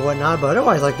issues and whatnot, but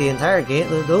otherwise, like the entire game,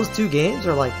 those two games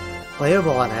are like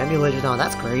playable on emulators now.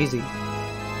 That's crazy.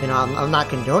 You know, I'm not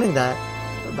condoning that,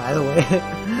 by the way,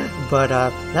 but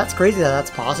that's crazy that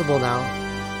that's possible now.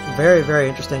 Very, very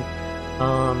interesting.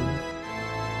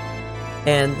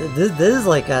 And this is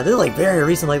like very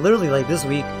recent, like literally like this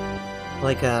week,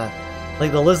 like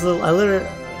the list.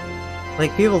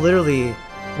 Like people literally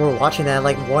were watching that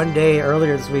like one day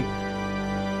earlier this week.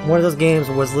 One of those games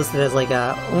was listed as like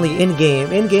only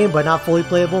in-game, but not fully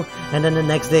playable, and then the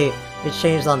next day it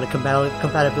changed on the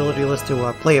compatibility list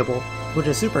to playable, which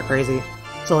is super crazy.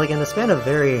 So like in the span of a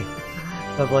very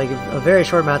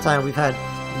short amount of time, we've had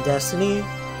Destiny,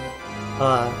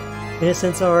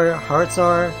 Innocence are, Hearts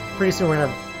are. Pretty soon we're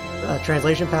gonna have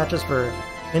translation patches for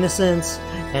Innocence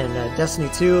and Destiny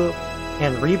 2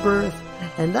 and Rebirth,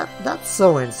 and that's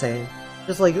so insane.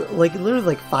 Just like literally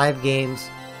like 5 games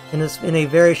in a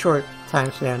very short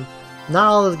time span. Not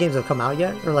all those games have come out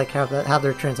yet, or like have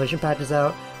their translation patches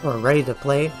out or ready to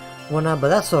play, whatnot. But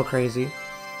that's so crazy.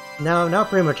 Now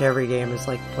pretty much every game is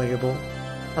like playable.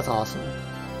 That's awesome.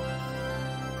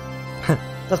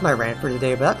 That's my rant for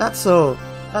today. But that's so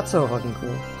fucking cool.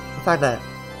 The fact that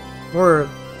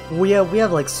we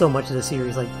have like so much of the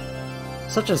series, like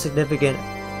such a significant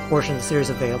portion of the series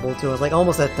available to us. Like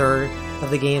almost a third of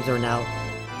the games are now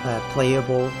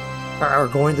playable. Are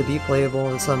going to be playable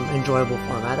in some enjoyable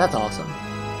format. That's awesome.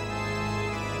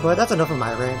 But that's enough of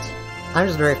my rant. I'm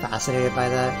just very fascinated by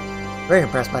that. Very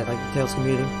impressed by like the Tales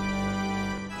community.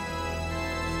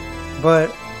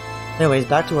 But anyways,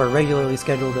 back to our regularly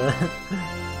scheduled Tales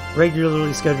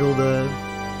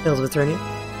of Eternia.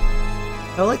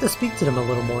 I would like to speak to them a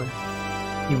little more.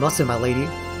 You mustn't, my lady.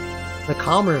 The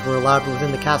commoners were allowed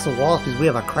within the castle walls because we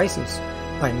have a crisis.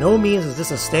 By no means is this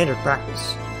a standard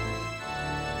practice.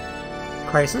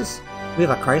 Crisis? We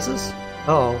have a crisis?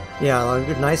 Oh, yeah,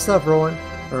 good, nice stuff, Rowan.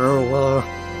 Oh, well,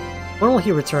 when will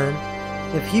he return?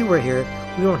 If he were here,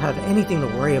 we don't have anything to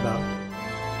worry about.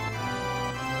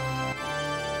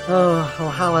 Oh,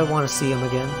 how I want to see him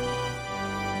again.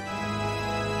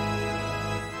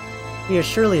 He is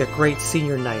surely a great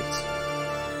senior knight.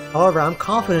 However, I'm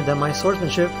confident that my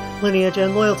swordsmanship, lineage,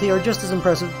 and loyalty are just as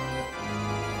impressive.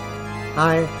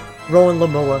 I, Rowan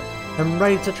Lamoa, I'm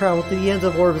ready to travel to the ends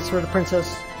of orbits for the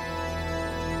princess.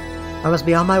 I must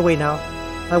be on my way now.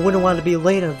 I wouldn't want to be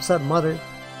late and upset mother.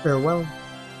 Farewell.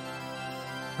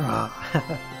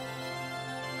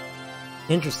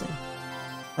 Interesting.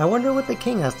 I wonder what the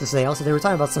king has to say. Also, they were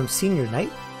talking about some senior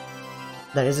knight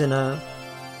that isn't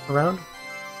around.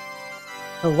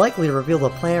 He'll likely reveal the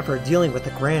plan for dealing with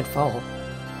the Grand Fall.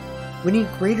 We need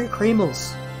greater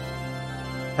Kramos.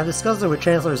 I've discussed it with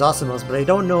Chancellor Zosimos, but I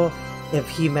don't know if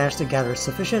he managed to gather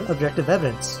sufficient objective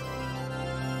evidence.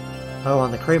 Oh,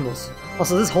 on the Kramos.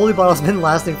 Also, this holy bottle's been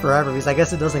lasting forever, because I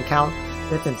guess it doesn't count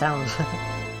if it's in town.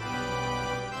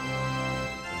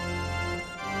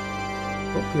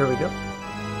 Oh, here we go.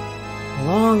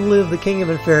 Long live the King of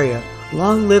Inferia!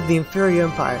 Long live the Inferia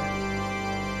Empire!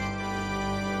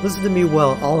 Listen to me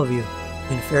well, all of you.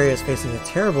 Inferia is facing a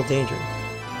terrible danger.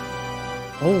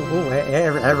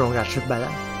 Everyone got shook by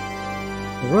that.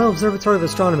 The Royal Observatory of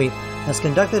Astronomy has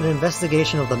conducted an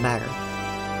investigation of the matter.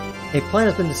 A plan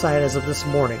has been decided as of this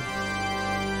morning.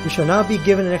 We shall now be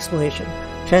given an explanation.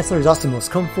 Chancellor Zosimos,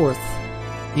 come forth.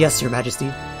 Yes, Your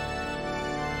Majesty.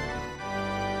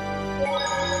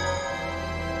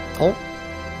 Oh.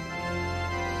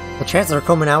 The Chancellor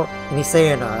coming out, and he's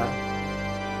saying,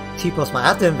 Tipo smile. I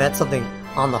have to invent something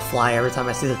on the fly every time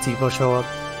I see the Tipo show up.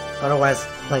 Otherwise,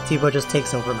 like, Tipo just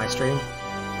takes over my stream.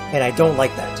 And I don't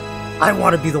like that. I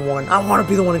want to be the one. I want to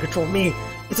be the one to control me.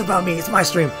 It's about me. It's my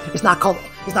stream. It's not called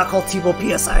Tipo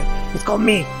PSI. It's called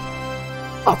me.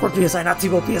 Awkward PSI, not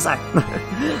Tipo PSI.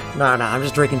 Nah, I'm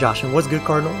just Drake and Josh. And what's good,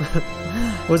 Cardinal?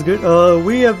 What's good?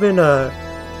 We have been,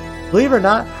 believe it or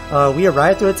not, we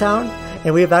arrived to a town,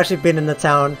 and we have actually been in the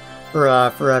town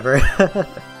for, forever.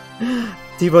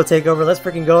 Tipo takeover, let's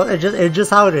freaking go. It's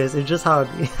just how it is. It's just how it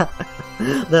be.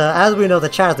 As we know, the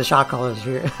chat is the shot callers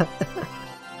here.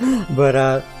 But,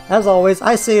 as always,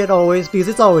 I say it always, because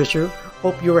it's always true.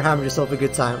 Hope you were having yourself a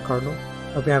good time, Cardinal.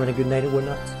 Hope you're having a good night and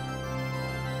whatnot.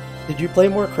 Did you play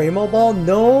more Cramo Ball?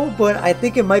 No, but I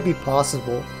think it might be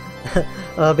possible.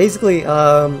 Basically,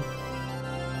 in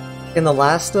the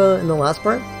last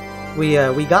part,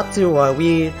 we got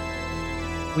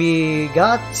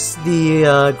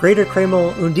the Greater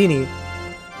Cramo Undini,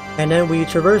 and then we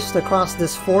traversed across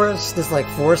this forest,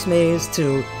 forest maze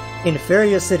to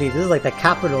Inferia City. This is like the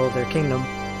capital of their kingdom,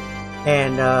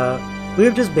 and we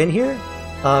have just been here,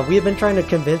 We have been trying to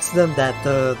convince them that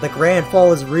the Grand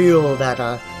Fall is real, that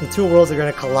the two worlds are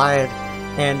going to collide,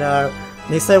 and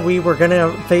they said we were going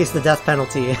to face the death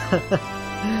penalty.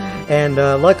 And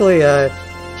luckily,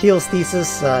 Keel's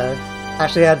thesis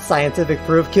actually had scientific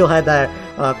proof. Keel had that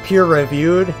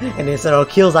peer-reviewed, and he said, "Oh,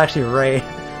 Keel's actually right."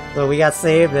 So we got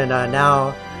saved, and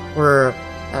now we're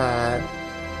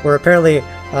apparently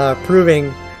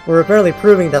proving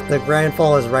that the Grand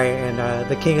Fall is right, and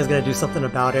the king is gonna do something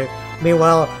about it.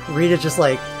 Meanwhile, Rita's just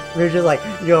like,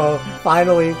 yo,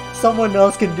 finally, someone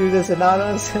else can do this and not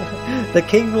us. The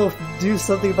king will do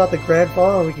something about the Grand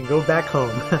Fall, and we can go back home.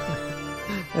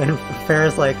 And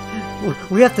Farrah's like,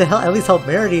 we have to at least help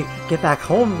Meredy get back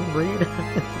home, Reed.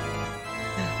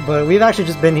 But we've actually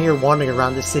just been here wandering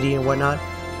around the city and whatnot.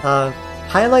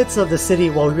 Highlights of the city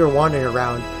while we were wandering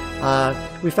around.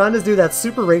 We found this dude that's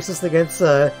super racist against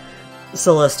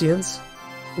Celestians.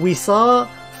 We saw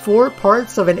 4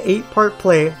 parts of an 8-part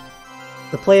play.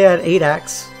 The play had 8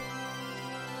 acts.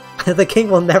 The king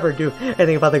will never do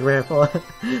anything about the Grand Fall.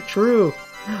 True.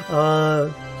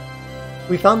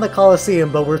 We found the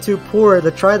Colosseum, but we're too poor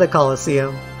to try the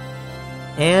Colosseum.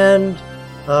 And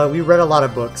we read a lot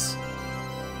of books.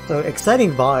 So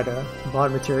exciting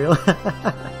VOD material.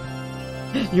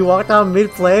 You walked out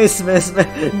mid-play, Smith.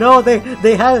 No, they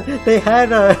had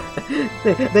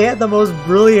the most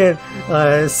brilliant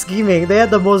scheming. They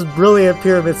had the most brilliant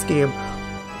pyramid scheme.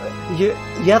 You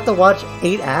have to watch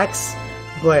 8 acts,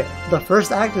 but the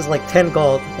first act is like 10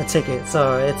 gold a ticket,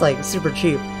 so it's like super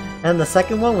cheap. And the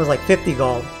second one was like 50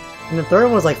 gold, and the third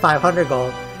one was like 500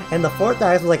 gold, and the fourth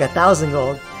act was like 1,000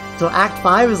 gold. So Act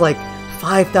 5 is like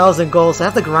 5,000 gold. So I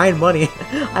have to grind money.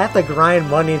 I have to grind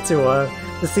money to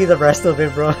see the rest of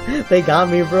it, bro. They got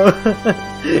me, bro.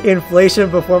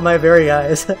 Inflation before my very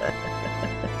eyes.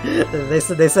 They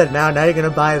said now you're gonna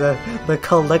buy the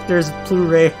collector's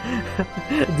Blu-ray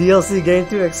DLC game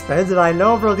too expensive. I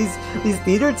know, bro. These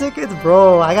theater tickets,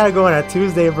 bro. I gotta go on a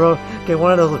Tuesday, bro. Get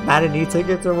one of those matinee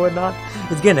tickets or whatnot.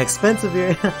 It's getting expensive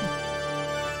here.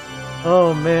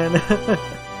 Oh man,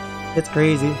 it's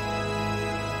crazy.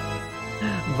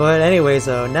 But anyways,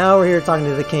 now we're here talking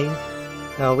to the king.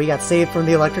 We got saved from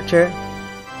the electric chair.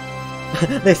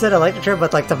 They said electric chair,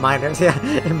 but like to minors. Yeah,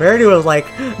 and Meredy was like,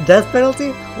 death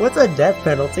penalty? What's a death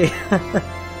penalty?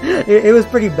 It was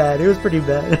pretty bad. It was pretty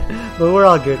bad. But we're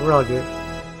all good. We're all good.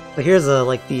 But here's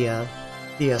like the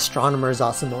astronomer's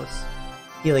Osmos.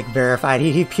 He like verified.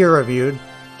 He peer reviewed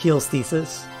Keel's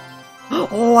thesis.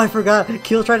 Oh, I forgot.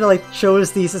 Keel tried to like show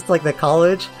his thesis to like the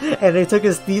college, and they took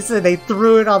his thesis and they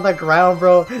threw it on the ground,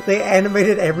 bro. They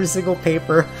animated every single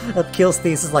paper of Keel's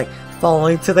thesis like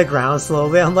falling to the ground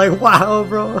slowly. I'm like, wow,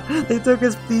 bro. They took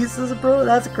his thesis, bro.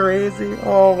 That's crazy.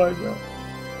 Oh my god.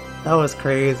 That was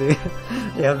crazy.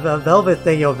 Yeah, the Velvet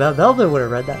thing, yo, Velvet would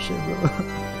have read that shit, bro.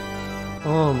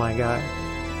 Oh my god.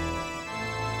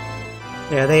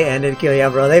 Yeah, they ended Keel. Yeah,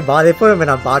 bro. They put him in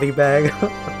a body bag.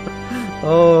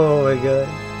 Oh my god.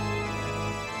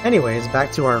 Anyways,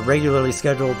 back to our regularly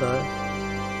scheduled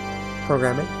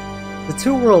programming. The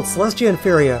two worlds, Celestia and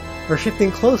Etheria, are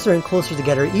shifting closer and closer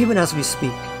together even as we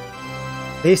speak.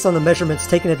 Based on the measurements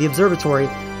taken at the observatory,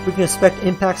 we can expect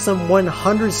impact some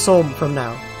 100 Sohm from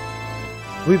now.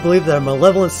 We believe that a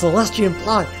malevolent Celestian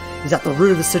plot is at the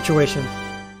root of the situation.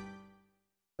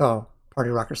 Oh, party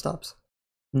rocker stops.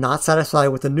 Not satisfied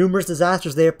with the numerous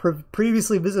disasters they have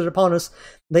previously visited upon us,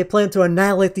 they plan to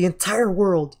annihilate the entire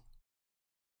world.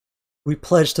 We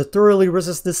pledge to thoroughly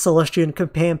resist this Celestian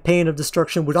campaign of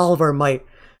destruction with all of our might.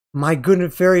 My good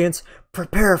Inferians,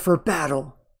 prepare for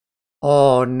battle.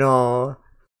 Oh no.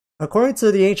 According to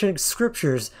the ancient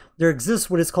scriptures, there exists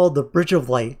what is called the Bridge of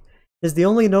Light. It is the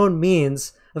only known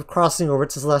means of crossing over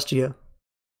to Celestia.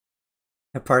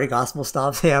 A party gospel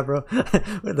stops. Yeah, bro.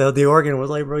 The organ was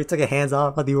like, bro, he took his hands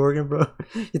off of the organ, bro.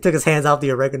 He took his hands off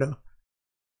the oregano.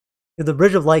 If the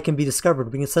Bridge of Light can be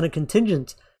discovered, we can send a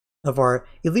contingent of our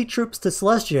elite troops to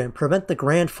Celestia and prevent the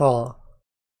Grand Fall.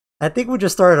 I think we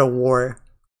just started a war.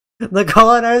 The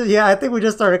colonizers, yeah, I think we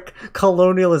just started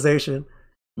colonialization.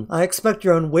 I expect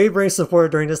your unwavering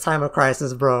support during this time of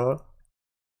crisis, bro.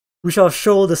 We shall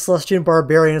show the Celestian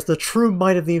barbarians the true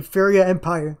might of the Etheria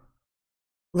Empire.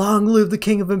 Long live the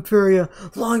King of Etheria!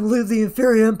 Long live the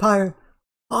Etheria Empire!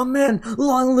 Amen!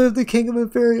 Long live the King of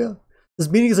Etheria! This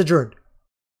meeting is adjourned.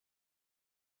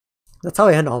 That's how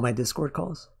I end all my Discord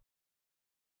calls.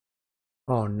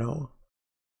 Oh no.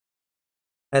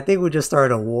 I think we just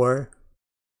started a war.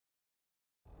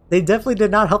 They definitely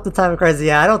did not help the time of crisis.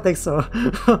 Yeah, I don't think so.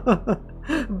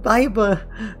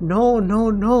 Baiba! No, no,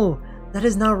 no! That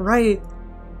is not right!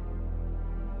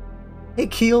 Hey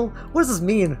Keel, what does this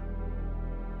mean?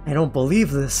 I don't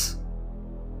believe this.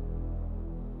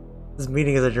 This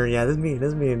meeting is adjourned. Yeah, this meeting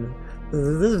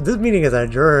is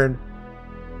adjourned.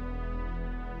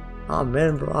 Oh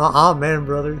man, bro. Oh man,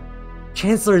 brother.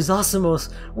 Chancellor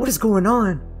Zosimos, what is going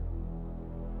on?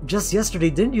 Just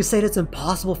yesterday, didn't you say that it's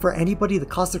impossible for anybody to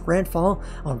cause the grand fall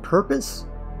on purpose?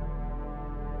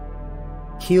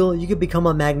 Keel, you could become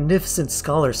a magnificent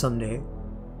scholar someday.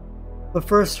 But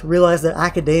first, realize that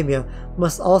academia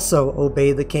must also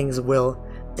obey the king's will.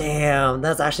 Damn,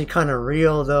 that's actually kind of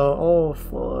real though. Oh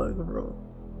fuck, bro.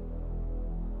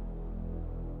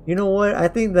 You know what? I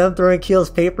think them throwing Keel's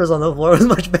papers on the floor was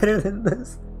much better than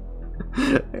this.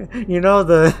 You know,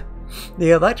 the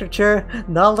electric chair,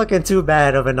 not looking too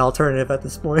bad of an alternative at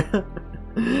this point.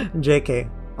 JK,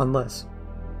 unless.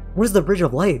 Where's the Bridge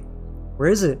of Light? Where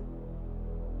is it?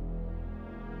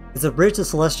 It's a bridge to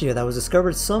Celestia that was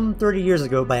discovered some 30 years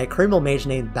ago by a criminal mage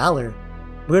named Balor.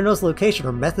 We don't know its location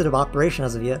or method of operation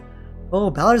as of yet.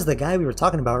 Oh, Balor's the guy we were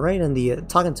talking about, right? And the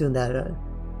talking to in that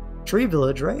tree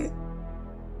village, right?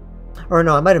 Or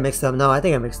no, I might have mixed them. No, I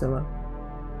think I mixed them up.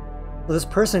 So this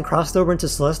person crossed over into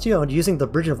Celestia using the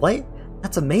Bridge of Light?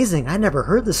 That's amazing. I never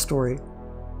heard this story.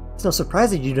 It's no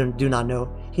surprise that you do not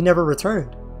know. He never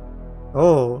returned.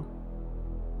 Oh.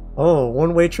 Oh,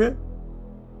 one-way trip?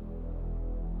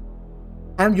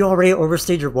 Haven't you already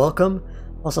overstayed your welcome?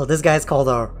 Also, this guy's called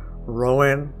a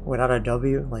Rowan without a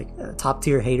W, like a top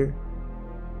tier hater.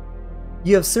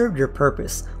 You have served your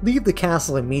purpose. Leave the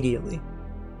castle immediately.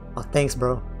 Oh, thanks,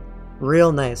 bro.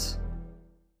 Real nice.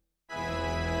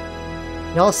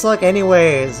 Y'all suck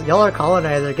anyways. Y'all are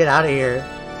colonizers. Get out of here.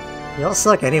 Y'all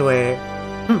suck anyway.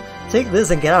 Take this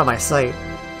and get out of my sight.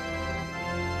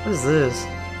 What is this?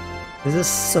 Is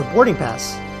this a boarding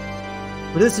pass?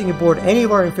 With this you can board any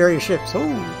of our inferior ships. Oh!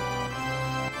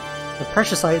 A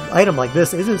precious item like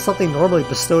this isn't something normally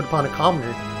bestowed upon a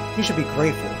commoner. You should be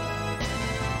grateful.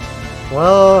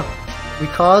 Well, we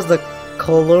caused the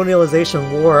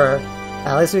colonialization war.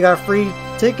 At least we got free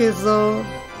tickets though.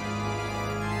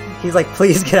 He's like,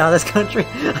 please get out of this country.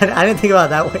 I didn't think about it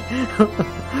that way.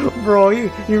 Bro,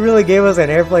 you really gave us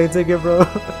an airplane ticket, bro.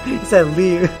 He said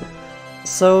leave.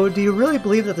 So, do you really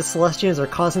believe that the Celestians are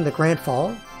causing the Grand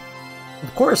Fall?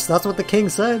 Of course, that's what the king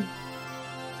said.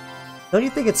 Don't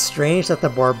you think it's strange that the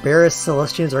barbarous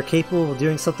Celestians are capable of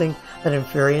doing something that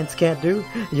Inferians can't do?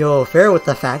 Yo, fair with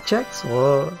the fact checks?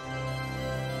 Whoa.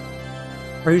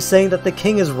 Are you saying that the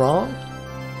king is wrong?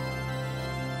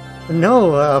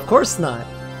 No, of course not.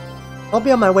 I'll be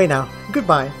on my way now.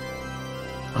 Goodbye.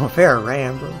 Oh, fair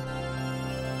ram, bro.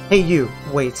 Hey you,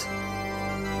 wait.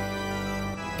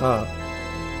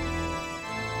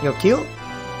 Yo, Keel?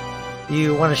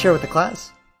 You want to share with the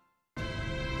class?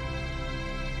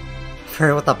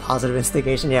 Fair with the positive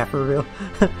instigation, yeah, for real.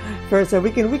 Fair said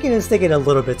we can instigate a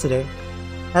little bit today.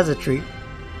 As a treat.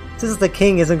 Since the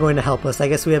king isn't going to help us, I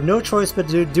guess we have no choice but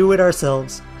to do it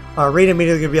ourselves. Reed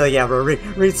immediately gonna be like, yeah bro,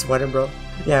 Reed's sweating, bro.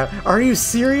 Yeah, are you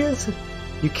serious?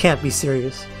 You can't be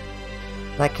serious.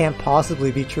 That can't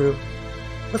possibly be true.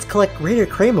 Let's collect greater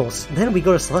Kramos, and then we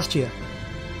go to Celestia.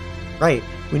 Right,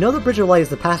 we know the Bridge of Light is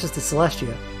the passage to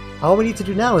Celestia. All we need to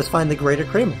do now is find the greater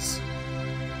Kramos.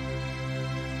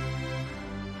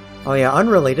 Oh yeah,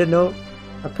 unrelated note.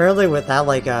 Apparently with that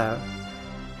like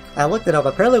I looked it up,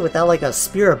 apparently with that like a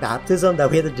spear of baptism that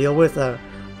we had to deal with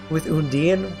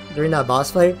Undine during that boss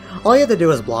fight, all you have to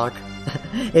do is block.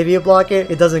 If you block it,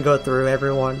 it doesn't go through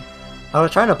everyone. I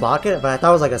was trying to block it, but I thought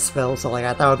it was like a spell, so like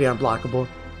I thought it would be unblockable.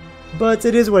 But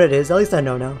it is what it is, at least I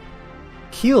know now.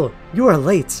 Keel, you are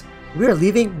late. We are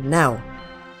leaving now.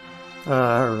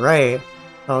 Right.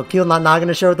 Oh, Keel not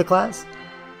gonna share with the class?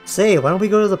 Say, why don't we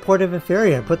go to the port of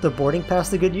Inferia and put the boarding pass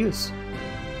to good use?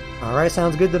 Alright,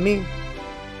 sounds good to me.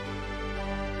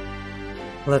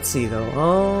 Let's see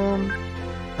though,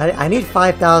 I need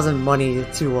 5,000 money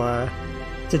to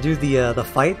do the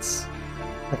fights.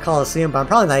 The Coliseum, but I'm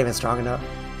probably not even strong enough.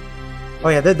 Oh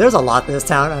yeah, there's a lot in this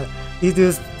town. These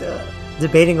dudes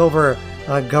debating over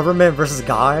government versus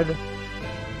God.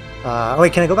 Oh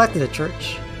wait, can I go back to the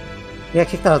church? Yeah,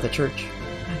 kicked out of the church.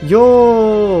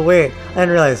 Yo, wait, I didn't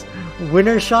realize.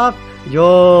 Winter Shop?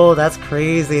 Yo, that's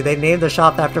crazy. They named the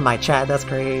shop after my chat. That's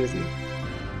crazy.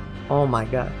 Oh my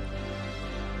god.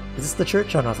 Is this the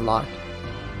church? Oh no, it's locked.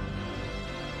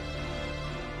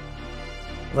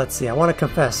 Let's see, I want to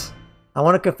confess.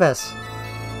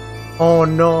 Oh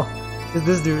no, it's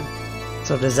this dude.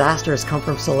 So disaster has come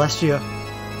from Celestia.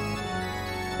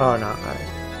 Oh no, alright.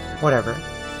 Whatever.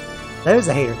 That is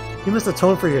a hater. You must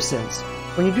atone for your sins.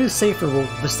 When you do, Safer will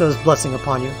bestow his blessing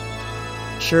upon you.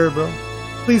 Sure, bro.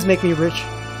 Please make me rich.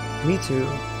 Me too.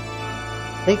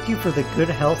 Thank you for the good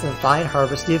health and fine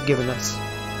harvest you have given us.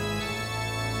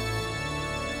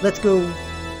 Let's go.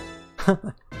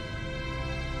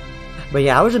 But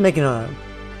yeah, I was just making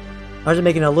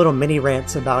a little mini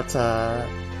rant about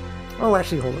oh,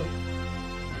 actually, hold on.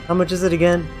 How much is it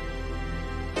again?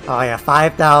 Oh yeah,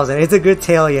 5,000. It's a good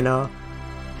tail, you know.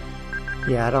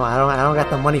 Yeah, I don't got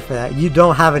the money for that. You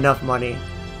don't have enough money.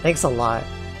 Thanks a lot.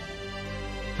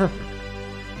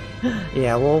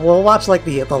 Yeah, we'll watch like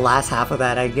the last half of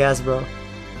that, I guess, bro.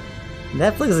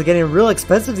 Netflix is getting real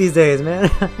expensive these days, man.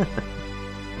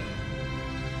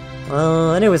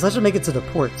 Anyways, let's just make it to the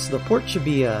port. So the port should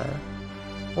be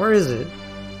where is it?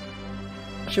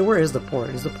 Actually, where is the port?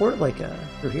 Is the port like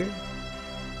through here?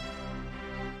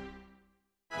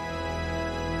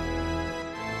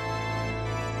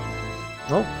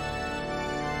 Nope.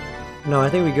 No, I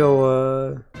think we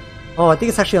go, oh, I think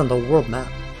it's actually on the world map.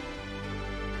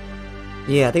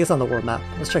 Yeah, I think it's on the world map.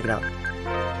 Let's check it out.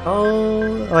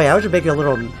 Oh yeah, I was just making a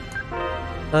little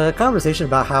conversation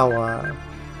about how,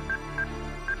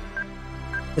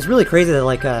 it's really crazy that,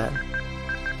 like,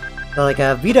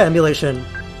 Vita emulation,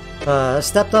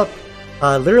 stepped up,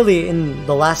 literally in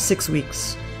the last 6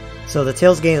 weeks. So the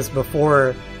Tales games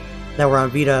before that were on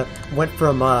Vita went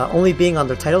from, only being on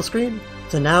their title screen,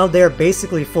 so now they're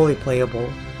basically fully playable,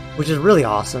 which is really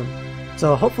awesome.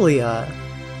 So hopefully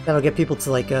that'll get people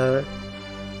to like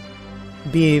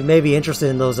be maybe interested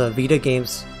in those Vita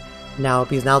games now,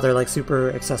 because now they're like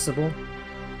super accessible.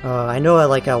 I know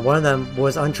like one of them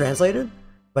was untranslated,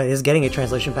 but is getting a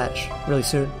translation patch really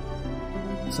soon.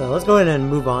 So let's go ahead and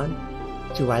move on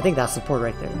to, I think that's the port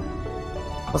right there.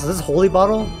 Also, this holy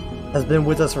bottle has been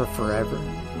with us for forever.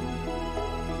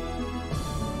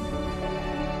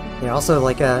 Yeah, also,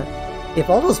 like, if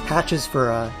all those patches for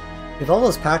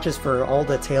all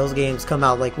the Tales games come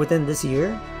out, like, within this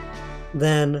year,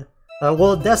 then,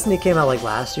 well, Destiny came out, like,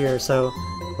 last year, so,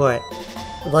 but,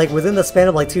 like, within the span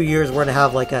of, like, 2 years, we're gonna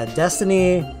have, like,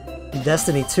 Destiny,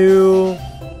 Destiny 2,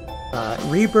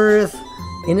 Rebirth,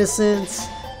 Innocence,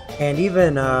 and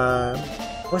even,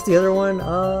 what's the other one?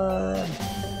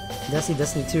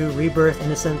 Destiny 2, Rebirth,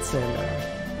 Innocence, and,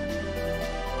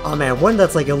 oh man, one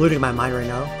that's, like, eluding my mind right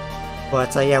now.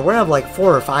 But yeah, we're gonna have like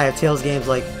 4 or 5 Tales games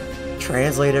like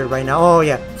translated right now. Oh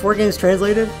yeah, 4 games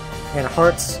translated, and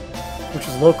Hearts, which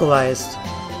is localized,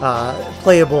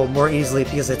 playable more easily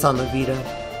because it's on the Vita.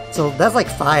 So that's like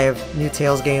 5 new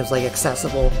Tales games like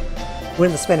accessible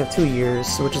within the span of 2 years,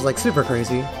 which is like super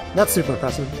crazy. That's super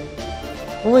impressive.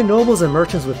 Only nobles and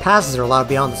merchants with passes are allowed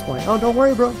beyond this point. Oh, don't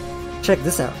worry, bro. Check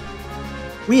this out.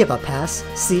 We have a pass.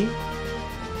 See?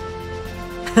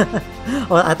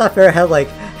 Well, I thought Farrah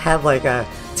had like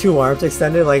 2 arms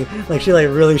extended, like she like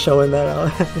really showing that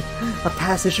out. A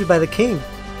pass issued by the king.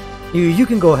 You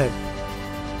can go ahead.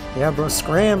 Yeah, bro,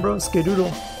 scram, bro,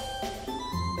 skidoodle.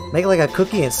 Make it like a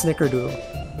cookie and snickerdoodle.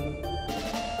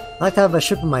 I'd like to have a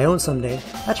ship of my own someday.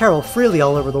 I travel freely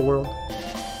all over the world.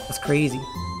 That's crazy.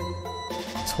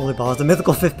 This holy ball is the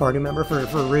mythical 5th party member for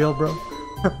real, bro.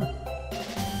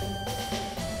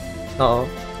 Uh-oh,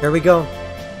 here we go.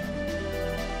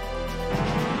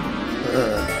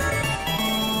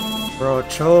 Bro,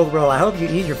 choke, bro. I hope you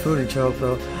eat your food and choke,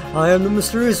 bro. I am the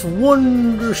mysterious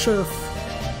Wonder Chef.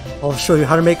 I'll show you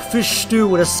how to make fish stew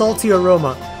with a salty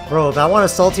aroma. Bro, if I want a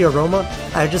salty aroma,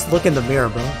 I just look in the mirror,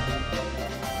 bro.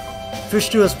 Fish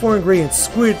stew has 4 ingredients: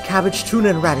 squid, cabbage, tuna,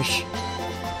 and radish.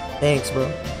 Thanks, bro.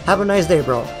 Have a nice day,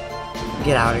 bro.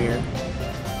 Get out of here.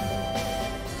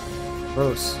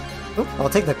 Gross. Oh, I'll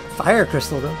take the fire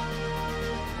crystal, though.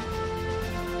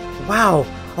 Wow!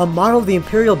 A model of the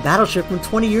Imperial battleship from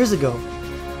 20 years ago.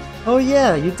 Oh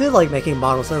yeah, you did like making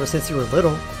models ever since you were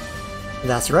little.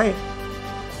 That's right.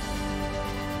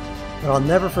 But I'll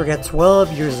never forget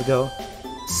 12 years ago,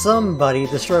 somebody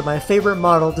destroyed my favorite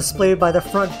model displayed by the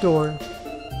front door.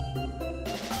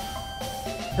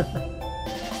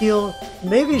 Heel,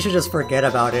 maybe you should just forget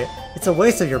about it. It's a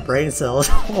waste of your brain cells.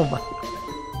 Oh my.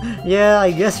 Yeah,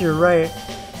 I guess you're right.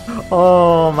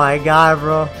 Oh my god,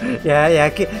 bro. Yeah.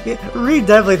 Reed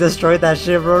definitely destroyed that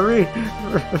shit, bro. Reed.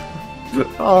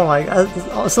 Oh my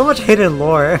god. So much hidden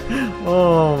lore.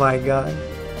 Oh my god.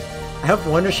 I hope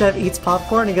Wonder Chef eats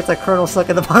popcorn and gets a kernel stuck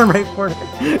in the bottom right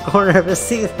corner of his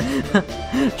teeth.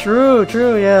 True,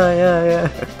 yeah.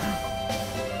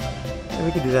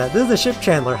 We can do that. This is the ship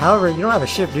chandler. However, you don't have a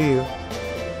ship, do you?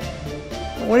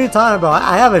 What are you talking about?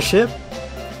 I have a ship.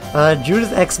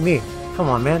 Judas X me. Come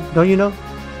on, man. Don't you know?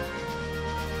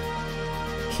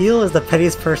 Heel is the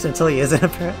pettiest person until he isn't,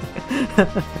 apparently.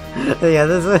 Yeah,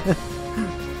 this is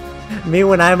me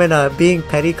when I'm in a being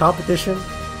petty competition,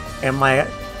 and my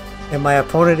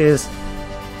opponent is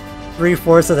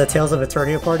 3/4 of the Tales of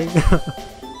Eternia party.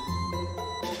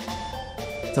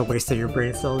 It's a waste of your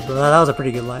brain cells, bro. That was a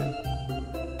pretty good line.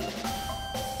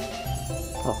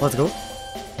 Oh, let's go.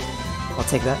 I'll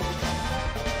take that.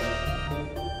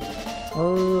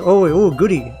 Oh,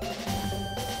 goody.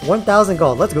 1,000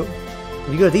 gold, let's go. If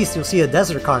you go to the east, you'll see a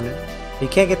desert continent. But you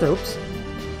can't get there, oops.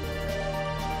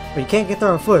 But you can't get there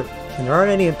on foot, and there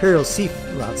aren't any Imperial sea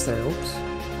routes there, oops.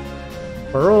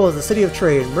 Barol is a city of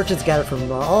trade, merchants gather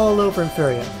from all over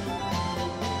Eternia.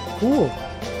 Cool.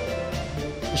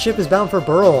 The ship is bound for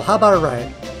Barol, how about a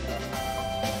ride?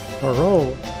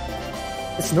 Barol?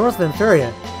 It's north of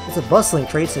Eternia. It's a bustling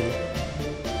trade city.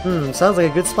 Sounds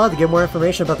like a good spot to get more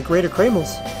information about the Greater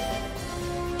Kremls.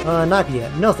 Not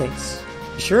yet. No thanks.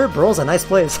 You sure? Barol's a nice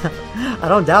place. I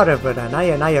don't doubt it, but not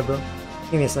yet, bro.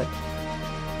 Give me a sec.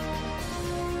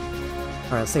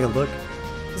 Alright, let's take a look.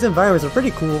 These environments are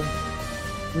pretty cool.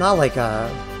 Not like,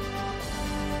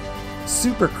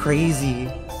 super crazy,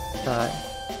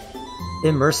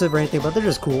 immersive or anything, but they're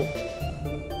just cool.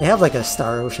 They have like a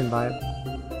Star Ocean vibe.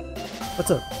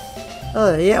 What's up?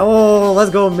 Yeah, oh,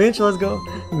 let's go, Minch, let's go.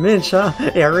 Minch, huh?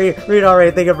 Yeah, Reed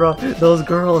already thinking, bro. Those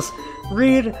girls.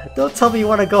 Reed, don't tell me you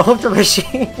want to go home to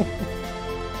Machine.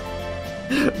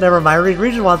 Never mind,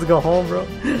 Reed just wants to go home, bro.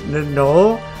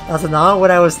 No, that's not what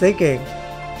I was thinking.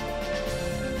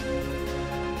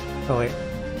 Oh, wait.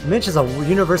 Minch is a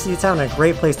university town and a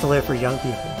great place to live for young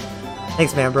people.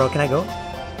 Thanks, man, bro. Can I go?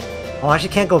 Oh, I actually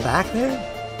can't go back there?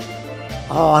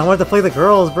 Oh, I wanted to play the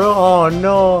girls, bro. Oh,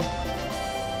 no.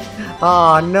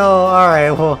 Oh, no.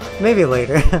 Alright, well, maybe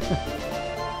later.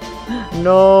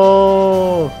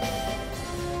 No.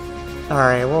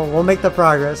 Alright, well, we'll make the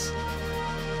progress.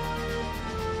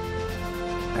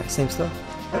 Alright, same stuff.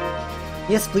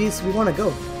 Yes, please, we want to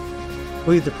go.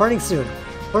 We'll be departing soon.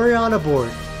 Hurry on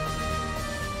aboard.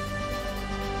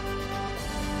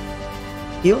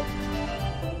 Keel?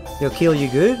 Yo, Keel, you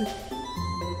good?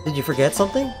 Did you forget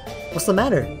something? What's the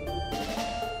matter?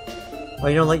 Oh,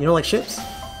 you don't like ships?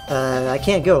 I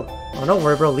can't go. Oh, don't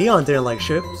worry, bro. Leon didn't like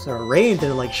ships, or Rain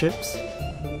didn't like ships.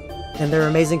 And they're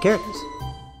amazing characters.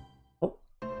 Oh.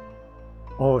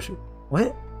 Oh, shoot.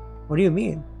 What? What do you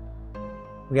mean?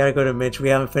 We gotta go to Mitch. We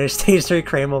haven't finished stage 3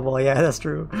 Cramable. Yeah, that's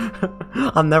true.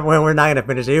 We're not gonna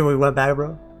finish it. Even we went back,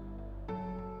 bro.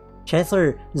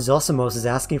 Chancellor Zosimos is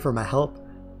asking for my help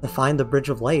to find the Bridge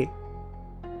of Light.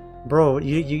 Bro,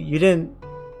 you didn't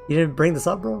bring this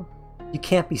up, bro? You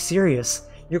can't be serious.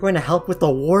 You're going to help with the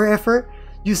war effort?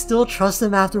 You still trust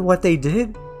them after what they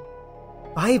did?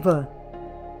 Baiba.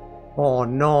 Oh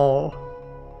no.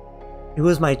 It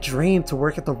was my dream to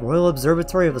work at the Royal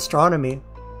Observatory of Astronomy.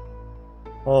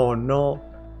 Oh no.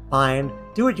 Fine.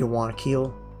 Do what you want,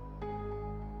 Keel.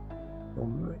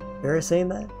 You're saying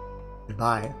that?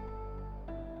 Goodbye.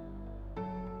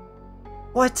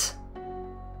 What?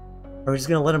 Are we just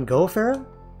gonna let him go, Farah?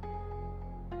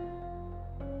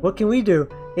 What can we do?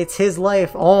 It's his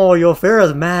life. Oh, yo,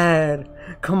 Farah's mad.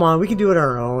 Come on, we can do it on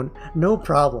our own. No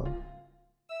problem.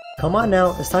 Come on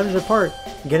now, it's time to depart.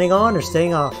 Getting on or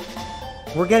staying off?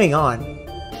 We're getting on.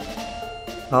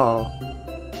 Uh-oh.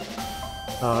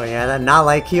 Oh yeah, that not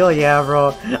like Keel? Yeah,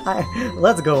 bro.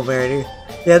 Let's go, Meredy.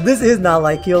 Yeah, this is not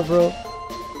like Keel, bro.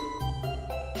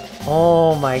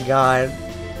 Oh my god.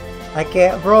 I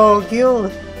can't, bro,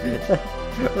 Keel.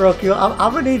 Bro, Keel, I'm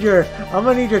gonna need your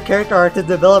character art to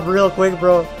develop real quick,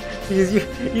 bro. Because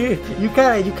you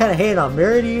kind of hate on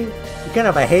Meredy. You're kind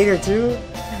of a hater too,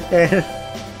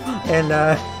 and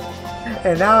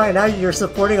now you're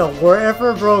supporting a war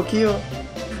effort, bro, Keel.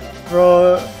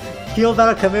 Bro, Keel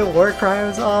about to commit war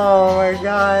crimes. Oh my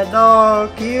god,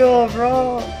 no, Keel,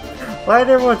 bro. Why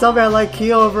did everyone tell me I like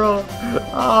Keel, bro?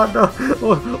 Oh no,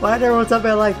 why did everyone tell me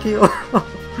I like Keel?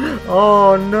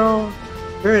 Oh no.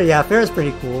 Yeah, Farah's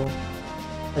pretty cool.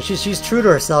 Like, she's true to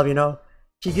herself, you know?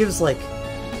 She gives, like,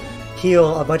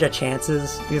 Keel a bunch of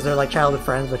chances because they're, like, childhood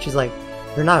friends, but she's like,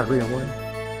 you're not a real one.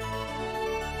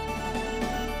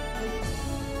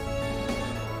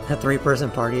 A 3-person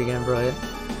party again, bro.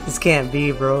 This can't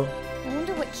be, bro. I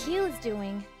wonder what Keel is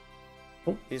doing.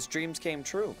 Oh. His dreams came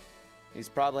true. He's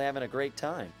probably having a great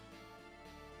time.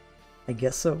 I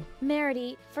guess so.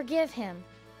 Meredy, forgive him.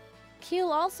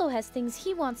 Keel also has things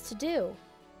he wants to do.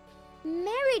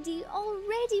 Meredy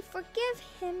already forgive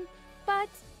him, but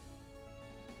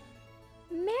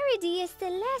Meredy is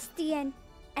Celestian,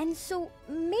 and so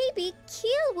maybe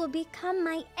Keel will become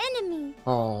my enemy.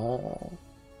 Oh.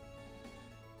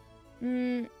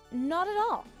 Not at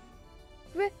all.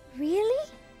 Really?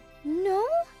 No?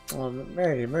 Oh,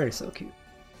 Meredy's so cute.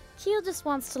 Keel just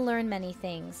wants to learn many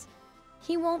things.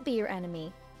 He won't be your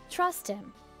enemy. Trust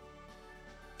him.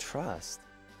 Trust?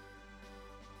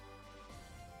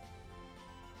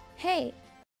 Hey,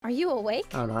 are you awake?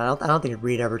 I don't know. I don't think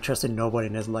Reed ever trusted nobody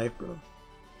in his life, bro.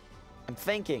 I'm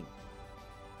thinking.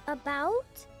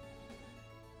 About?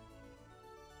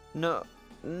 No,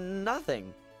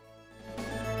 nothing.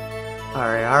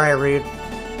 Alright, Reed.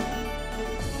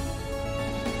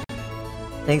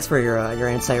 Thanks for your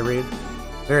insight, Reed.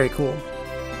 Very cool.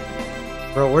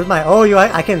 Bro, where's my... Oh,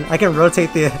 I can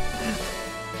rotate the...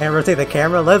 I can rotate the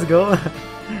camera. Let's go.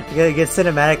 You gotta get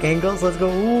cinematic angles. Let's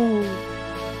go. Ooh.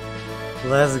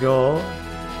 Let's go.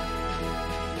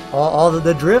 All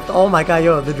the drift. Oh my god,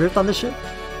 yo, the drift on the ship.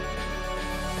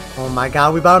 Oh my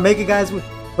god, we about to make it, guys.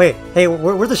 Wait, hey,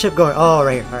 where's the ship going? Oh,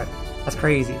 right here. Alright. That's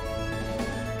crazy.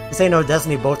 This ain't no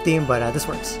Destiny boat theme, but this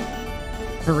works.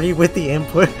 Read with the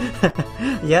input.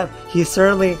 Yep, he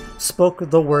certainly spoke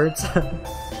the words.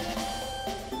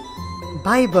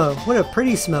 Baiba, what a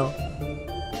pretty smell.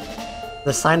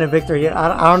 The sign of victory.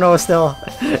 I don't know still.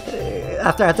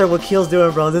 After what Keel's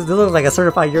doing, bro, this looks like a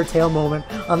certified your tail moment.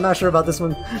 I'm not sure about this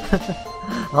one.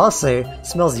 I'll say,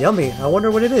 smells yummy. I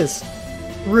wonder what it is.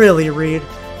 Really, Reed?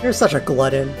 You're such a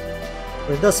glutton.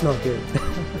 But it does smell good.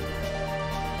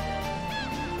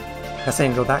 I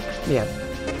saying go back? Yeah.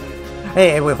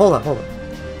 Hey, wait, hold on.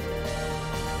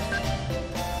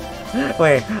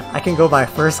 Wait, I can go by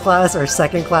first class or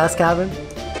second class cabin?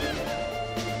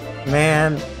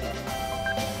 Man.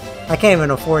 I can't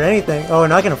even afford anything. Oh,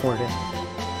 no, I can afford it.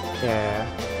 Yeah.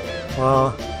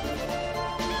 Well,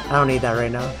 I don't need that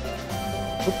right now.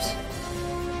 Oops.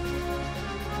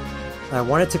 I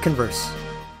wanted to converse.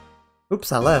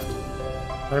 Oops, I left.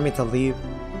 I didn't mean to leave.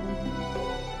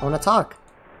 I want to talk.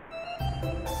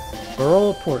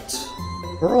 Burl Ports.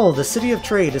 Burl, the city of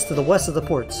trade, is to the west of the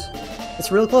ports.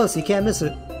 It's real close, you can't miss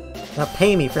it. Now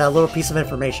pay me for that little piece of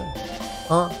information.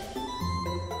 Huh?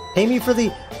 Pay me for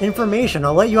the information,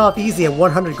 I'll let you off easy at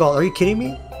 100 gold. Are you kidding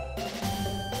me?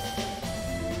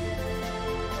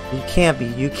 You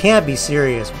can't be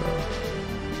serious, bro.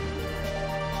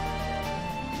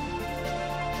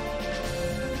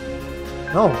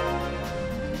 No.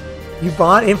 You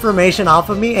bought information off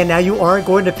of me and now you aren't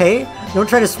going to pay? Don't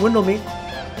try to swindle me.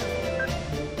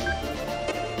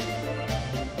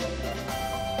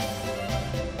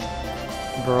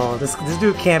 Bro, this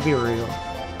dude can't be real.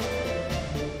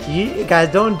 You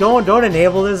guys, don't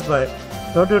enable this, but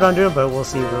don't do it on it, but we'll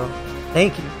see, bro.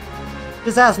 Thank you.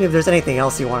 Just ask me if there's anything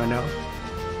else you want to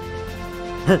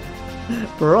know.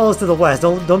 Bro, is to the west.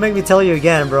 Don't make me tell you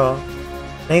again, bro.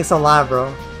 Thanks a lot,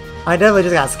 bro. I definitely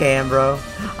just got scammed, bro.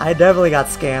 I definitely got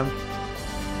scammed.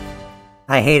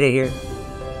 I hate it here.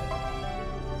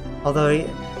 Although,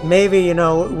 maybe, you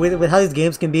know, with how these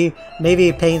games can be,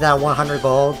 maybe paying that 100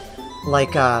 gold,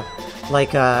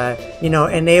 you know,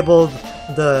 enabled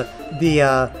the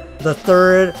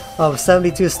third of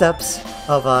 72 steps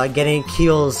of getting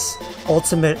Keel's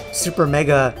ultimate super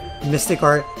mega mystic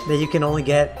art that you can only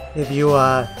get if you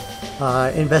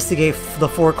investigate the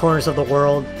four corners of the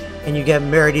world, and you get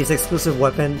Meredy's exclusive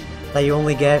weapon that you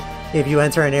only get if you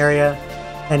enter an area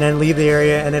and then leave the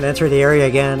area and then enter the area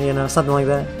again, you know, something like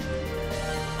that.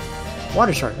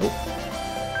 Water shard. Ooh.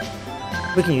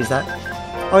 We can use that.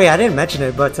 Oh yeah, I didn't mention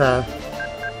it, but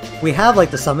we have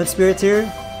like the summon spirits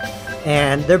here,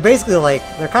 and they're basically like,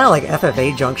 they're kind of like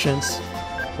FFA junctions.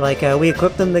 Like we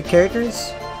equip them to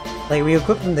characters, like we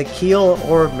equip them to Keel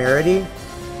or Meredy,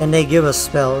 and they give us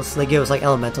spells. They give us like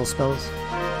elemental spells.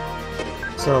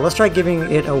 So let's try giving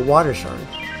it a water shard.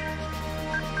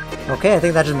 Okay, I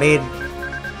think that just made,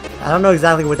 I don't know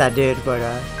exactly what that did, but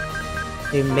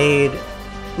it made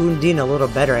Undine a little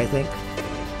better, I think.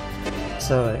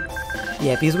 So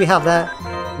yeah, because we have that,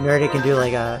 Meredy can do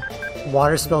like a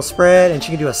water spell spread, and she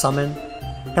can do a summon,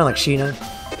 kind of like Sheena.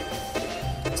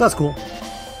 So that's cool.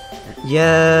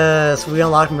 Yes, we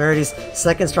unlocked Meredy's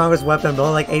second strongest weapon, but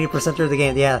only like 80% through the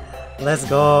game. Yeah, let's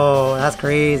go. That's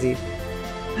crazy.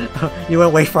 You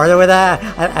went way farther with that.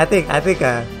 I think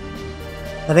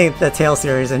the Tail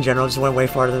series in general just went way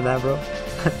farther than that, bro.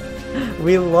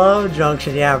 We love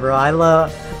Junction, yeah, bro. I love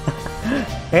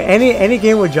any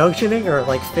game with junctioning or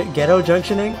like ghetto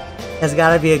junctioning has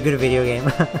got to be a good video game.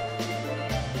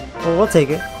 Well, we'll take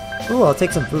it. Ooh, I'll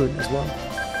take some food as well.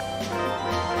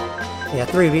 Yeah,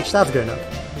 3 of each. That's good enough.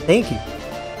 Thank you.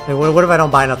 Hey, what if I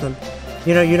don't buy nothing?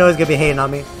 You know he's gonna be hating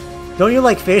on me. Don't you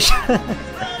like fish?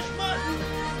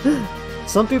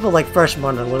 Some people like fresh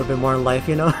mutton a little bit more in life,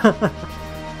 you know?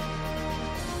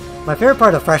 My favorite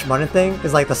part of the fresh mutton thing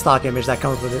is like the stock image that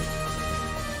comes with it.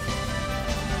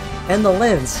 And the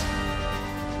lens.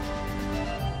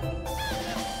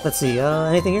 Let's see,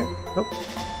 anything here? Nope.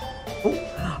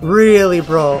 Oh, really,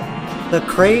 bro? The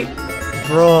crate?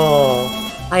 Bro,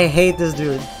 I hate this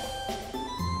dude.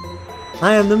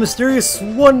 I am the mysterious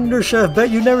wonder chef. Bet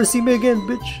you never see me again,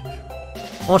 bitch.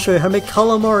 I'll show you how to make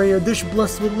calamari, a dish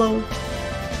blessed with love.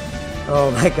 Oh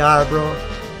my god, bro.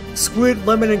 Squid,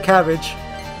 lemon, and cabbage.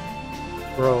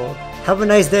 Bro, have a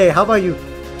nice day. How about you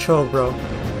choke, bro?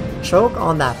 Choke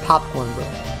on that popcorn, bro.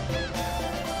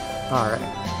 Alright.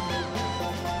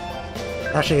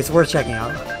 Actually, it's worth checking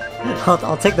out.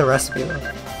 I'll take the recipe, though.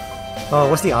 Oh,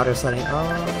 what's the auto setting?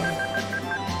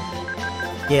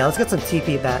 Yeah, let's get some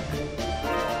TP back.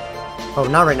 Oh,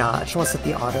 not right now. I just want to set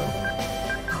the auto.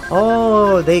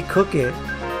 Oh, they cook it.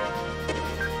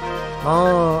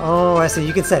 Oh, I see.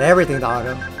 You can set everything to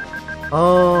auto.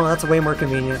 Oh, that's way more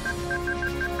convenient.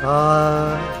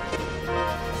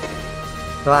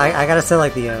 So I gotta set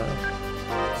like the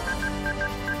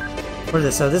what is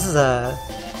this? So this is a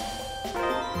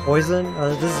poison.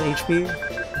 This is HP.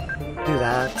 Do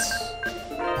that.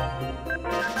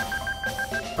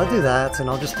 I'll do that, and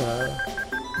I'll just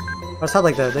have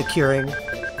like the curing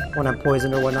when I'm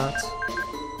poisoned or whatnot.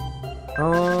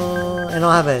 And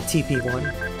I'll have a TP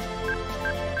one.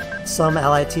 Some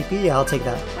allied TP. Yeah, I'll take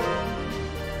that.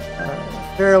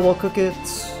 Pharaoh will cook it.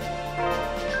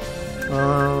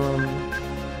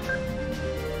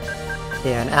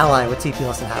 Yeah, an ally with TP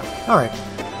less than half. Alright.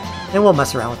 And we'll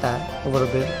mess around with that a little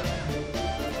bit.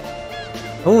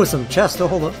 Oh, some chest. Oh,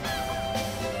 hold up.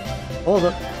 Hold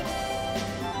up.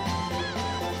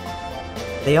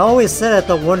 They always said that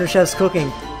the Wonder Chef's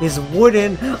cooking is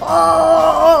wooden.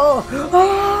 Oh!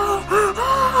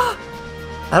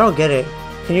 I don't get it.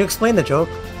 Can you explain the joke?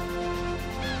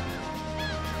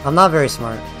 I'm not very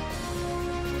smart.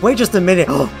 Wait just a minute.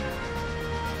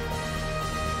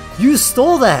 You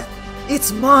stole that!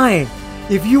 It's mine!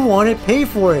 If you want it, pay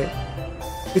for it!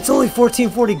 It's only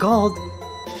 1440 gold!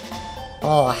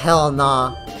 Oh, hell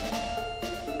nah.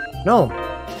 No.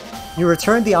 You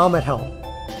returned the Almet Helm.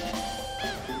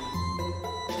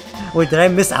 Wait, did I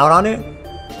miss out on it?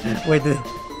 Wait,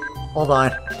 hold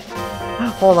on.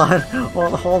 Hold on.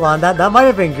 Hold on. That might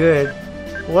have been good.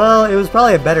 Well, it was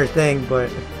probably a better thing, but...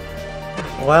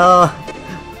 Well...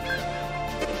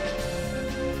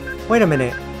 Wait a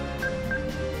minute.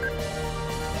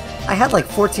 I had like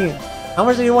 14... How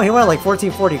much did he want? He wanted like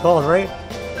 1440 gold, right?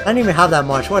 I didn't even have that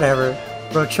much. Whatever.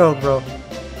 Bro, choke, bro.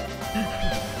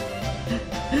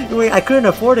 Wait, I couldn't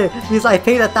afford it because I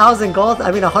paid 1,000 gold.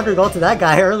 I mean 100 gold to that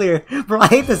guy earlier. Bro, I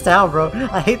hate this town, bro.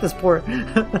 I hate this port.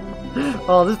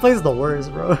 Oh, this place is the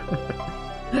worst, bro.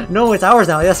 No, it's ours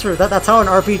now. That's true. That's how an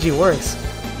RPG works.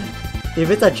 If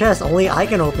it's a chest, only I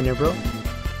can open it, bro.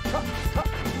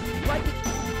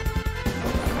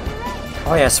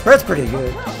 Oh yeah, spread's pretty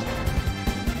good.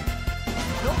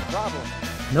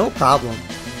 No problem.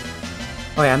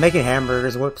 Oh yeah, I'm making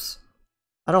hamburgers. Whoops.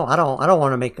 I don't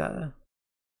want to make I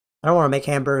don't want to make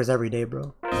hamburgers every day,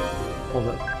 bro. Hold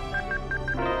up.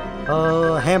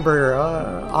 Hamburger.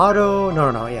 Auto.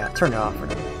 No. Yeah, turn it off for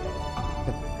now.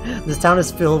 This town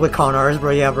is filled with con artists,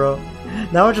 bro. Yeah, bro.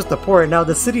 Now it's just the port. Now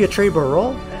the city of Trade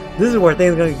Barol. This is where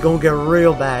things are gonna get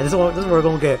real bad. This is where we're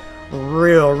gonna get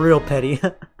real petty.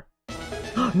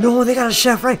 No, they got a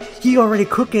chef, right? He already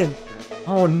cooking.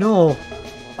 Oh no.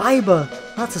 Iba.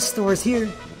 Lots of stores here.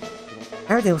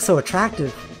 Everything was so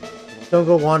attractive. Don't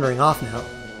go wandering off now.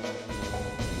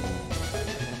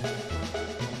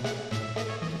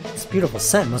 This beautiful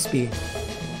scent must be...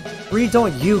 Reed,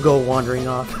 don't you go wandering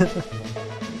off.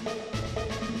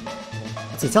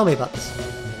 So tell me about this.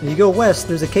 When you go west,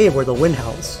 there's a cave where the wind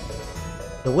howls.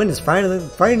 The wind is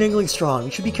frighteningly strong.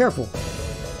 You should be careful.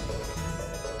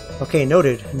 Okay,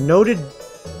 noted. Noted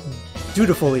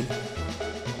dutifully.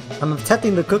 I'm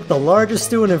attempting to cook the largest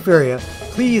stew in Eternia.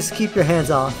 Please keep your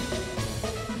hands off.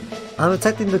 I'm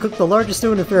attempting to cook the largest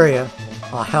stew in Eternia.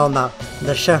 Oh, hell no.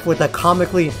 The chef with a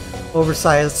comically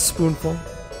oversized spoonful.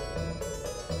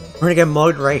 We're gonna get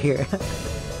mugged right here.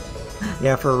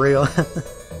 Yeah, for real.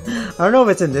 I don't know if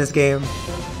it's in this game,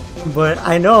 but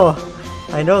I know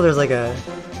there's like an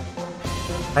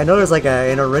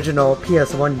original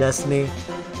PS1 Destiny.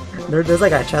 There's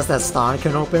like a chest that Stan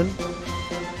can open.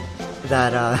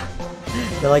 That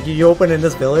like you open in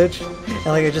this village, and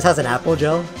like it just has an apple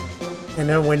gel, and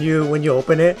then when you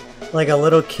open it, like a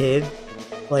little kid,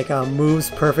 like moves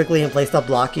perfectly in place to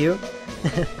block you,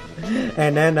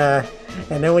 and then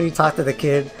when you talk to the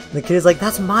kid is like,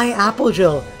 "That's my apple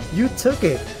gel. You took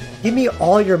it. Give me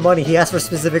all your money." He asked for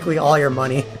specifically all your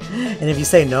money, and if you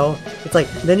say no, it's like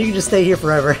then you can just stay here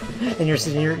forever, and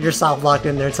you're soft locked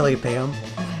in there until you pay him.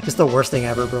 It's the worst thing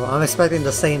ever, bro. I'm expecting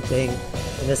the same thing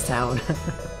in this town.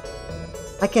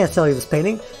 I can't sell you this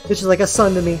painting. It's just like a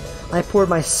son to me. I poured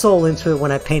my soul into it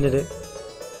when I painted it.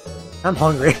 I'm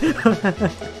hungry.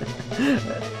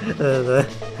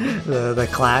 the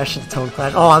clash, the tone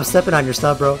clash. Oh, I'm stepping on your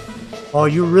stuff, bro. Oh,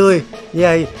 you really?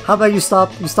 Yeah. How about you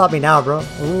stop me now, bro?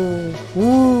 Ooh,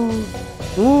 ooh,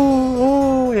 ooh,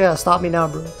 ooh. Yeah, stop me now,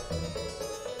 bro.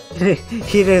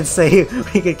 He didn't say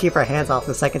we could keep our hands off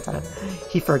the second time.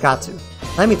 He forgot to.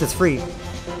 That means it's free.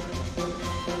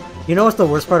 You know what's the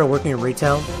worst part of working in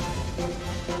retail?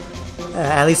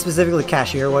 At least specifically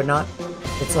cashier or whatnot.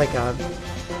 It's like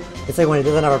when it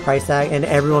doesn't have a price tag and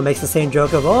everyone makes the same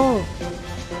joke of, oh,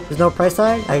 there's no price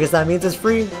tag? I guess that means it's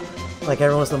free. Like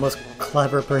everyone's the most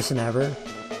clever person ever.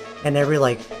 And every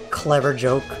like clever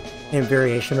joke and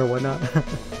variation or whatnot.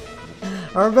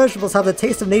 Our vegetables have the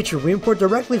taste of nature. We import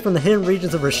directly from the hidden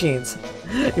regions of machines.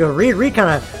 You know, Reed kind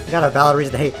of got a valid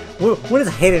reason to hate. What is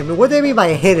hidden? What do they mean by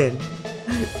hidden?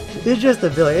 It's just a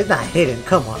village. It's not hidden.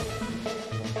 Come on.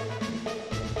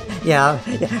 Yeah,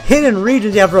 hidden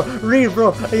regions. Yeah, bro. Reed,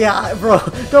 bro. Yeah, bro.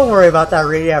 Don't worry about that,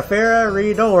 Reed. Yeah, Farrah,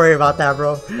 Reed. Don't worry about that,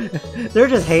 bro. They're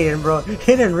just hating, bro.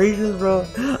 Hidden regions, bro.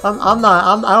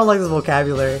 I don't like this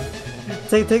vocabulary.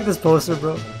 Take this poster,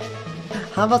 bro.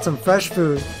 How about some fresh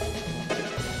food?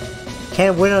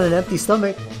 Can't win on an empty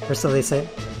stomach, or so they say.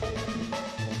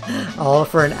 All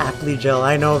for an Acne gel.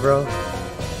 I know, bro.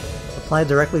 Applied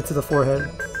directly to the forehead.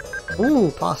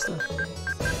 Ooh, pasta.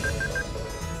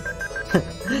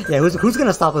 Yeah, who's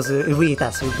gonna stop us if we eat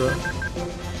that soup, bro? I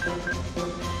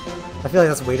feel like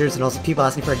that's waiters and also people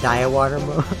asking for diet water,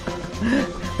 bro.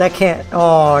 That can't.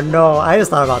 Oh no, I just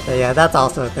thought about that. Yeah, that's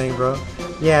also a thing, bro.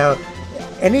 Yeah,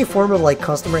 any form of like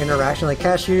customer interaction, like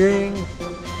cashiering,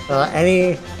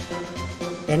 any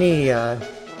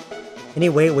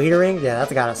waitering, yeah,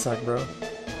 that's gotta suck, bro.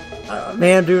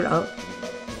 Man, dude,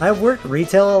 I've worked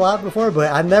retail a lot before, but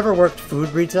I've never worked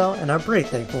food retail, and I'm pretty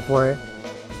thankful for it.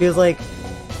 Because like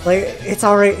it's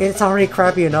already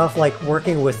crappy enough, like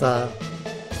working with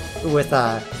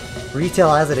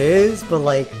retail as it is, but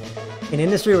like an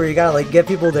industry where you gotta like get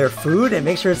people their food and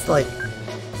make sure it's like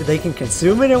they can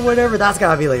consume it and whatever. That's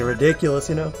gotta be like ridiculous,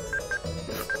 you know.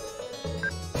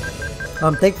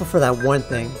 I'm thankful for that one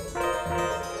thing.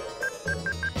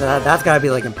 That's gotta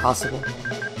be like impossible.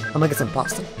 I'm gonna get some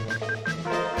pasta.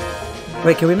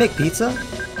 Wait, can we make pizza?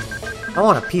 I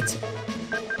want a pizza.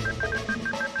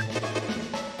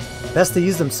 Best to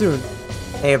use them soon.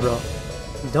 Hey bro,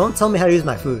 don't tell me how to use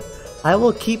my food. I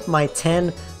will keep my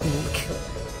 10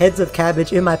 heads of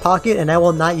cabbage in my pocket and I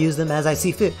will not use them as I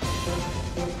see fit.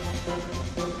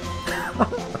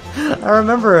 I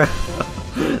remember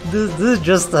this is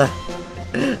just a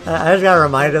I just got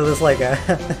reminded of this, like,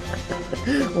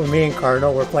 when me and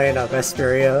Cardinal were playing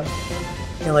Vesperia,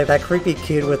 and like that creepy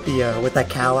kid with that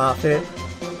cow outfit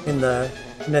in the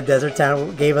desert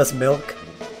town gave us milk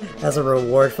as a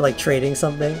reward for like trading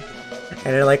something, and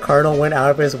then like Cardinal went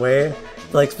out of his way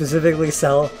to like specifically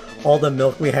sell all the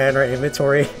milk we had in our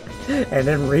inventory, and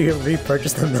then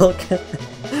repurchase the milk,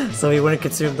 so he wouldn't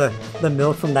consume the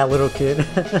milk from that little kid.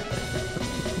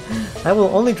 I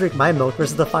will only drink my milk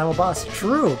versus the final boss.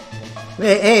 True.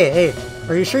 Hey,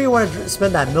 are you sure you want to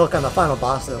spend that milk on the final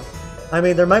boss though? I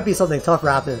mean, there might be something tougher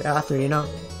after, you know?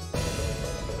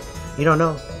 You don't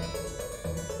know.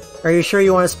 Are you sure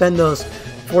you want to spend those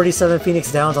 47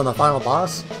 Phoenix Downs on the final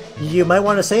boss? You might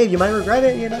want to save, you might regret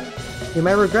it, you know? You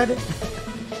might regret it.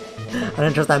 I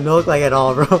didn't trust that milk like at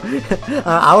all, bro.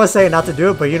 I was saying not to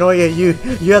do it, but you know what? You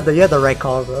had the right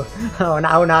call, bro.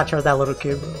 I would not trust that little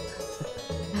kid, bro.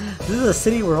 This is a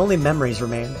city where only memories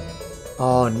remain.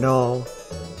 Oh no.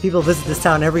 People visit this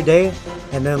town every day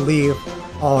and then leave.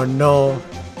 Oh no.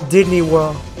 Disney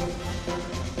World.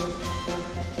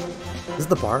 This is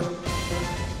the bar.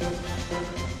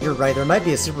 You're right, there might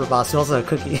be a super boss who also a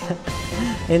cookie.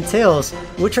 In Tales,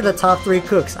 which are the top 3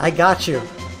 cooks? I got you.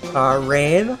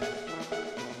 Rain,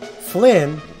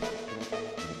 Flynn,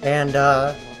 and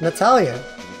Natalia.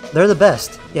 They're the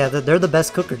best. Yeah, they're the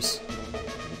best cookers.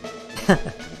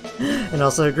 And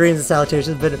also greetings and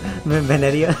salutations,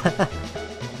 Meredy.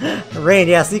 Rain,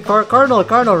 yeah, see,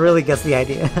 Cardinal really gets the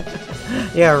idea.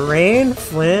 Yeah, Rain,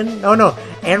 Flynn, oh no,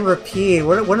 and Rapide.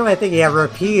 What am I thinking? Yeah,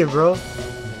 Rapide, bro.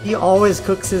 He always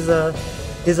cooks his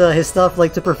stuff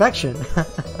like to perfection.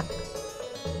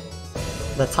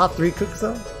 The top 3 cooks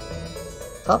though?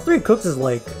 Top 3 cooks is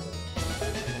like,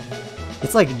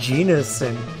 it's like genus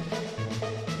and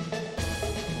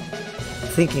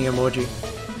thinking emoji.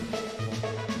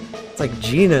 Like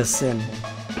genus and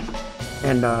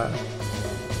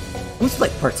who's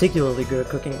like particularly good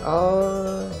at cooking?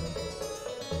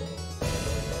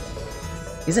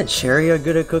 Isn't Cheria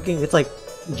good at cooking? It's like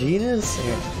genus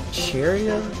and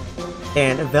Cheria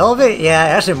and Velvet. Yeah,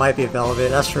 it actually might be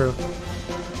Velvet. That's true.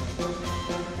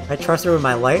 I trust her with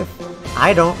my life.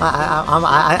 I don't.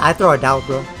 I throw a doubt,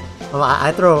 bro.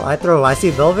 I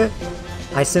see Velvet.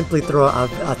 I simply throw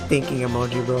a thinking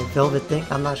emoji, bro. Velvet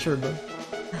think? I'm not sure, bro.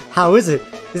 How is it?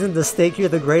 Isn't the steak here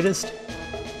the greatest?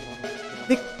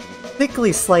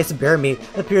 Thickly sliced bear meat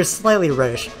appears slightly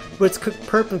reddish, but it's cooked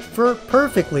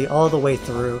perfectly all the way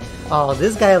through. Oh,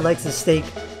 this guy likes his steak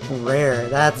rare.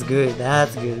 That's good, bro.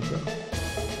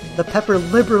 The pepper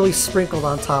liberally sprinkled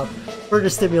on top further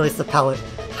stimulates the palate,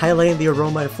 highlighting the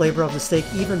aroma and flavor of the steak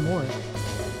even more.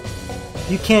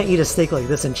 You can't eat a steak like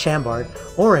this in Chambard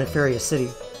or in Feria City.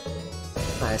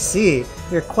 I see.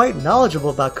 You're quite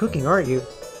knowledgeable about cooking, aren't you?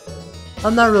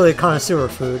 I'm not really a connoisseur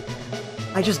of food.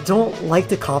 I just don't like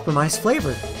to compromise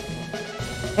flavor.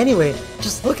 Anyway,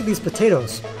 just look at these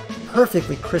potatoes.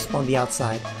 Perfectly crisp on the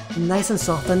outside, nice and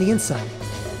soft on the inside.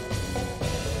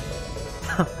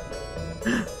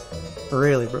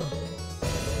 Really, bro.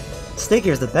 Steak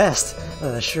here's the best.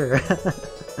 Sure.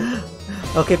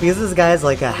 Okay, because this guy's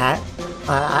like a hat.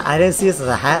 I didn't see this as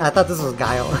a hat. I thought this was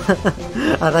Guile.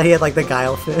 I thought he had like the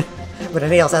Guile fit. But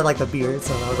then he also had like the beard,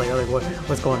 so I was like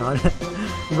what's going on?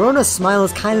 Rona's smile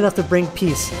is kind enough to bring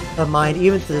peace of mind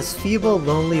even to this feeble,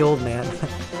 lonely old man.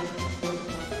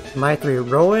 My three,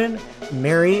 Rowan,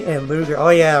 Mary, and Luger. Oh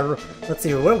yeah, let's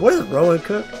see, what does Rowan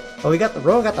cook? Oh,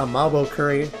 Rowan got the Malbo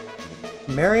curry.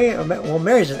 Mary, well,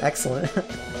 Mary's just excellent.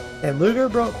 And Luger,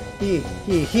 bro, he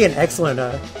an excellent,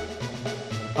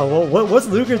 oh, what's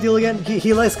Luger's deal again?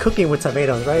 He likes cooking with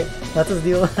tomatoes, right? That's his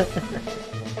deal?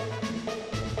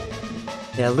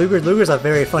 Yeah, Luger's a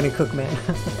very funny cook, man.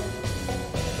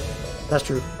 That's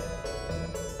true.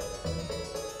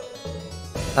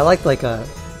 I like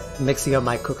mixing up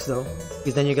my cooks though,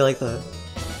 because then you get like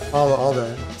all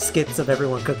the skits of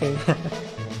everyone cooking.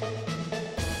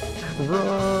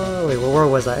 Wait, where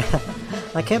was I?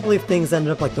 I can't believe things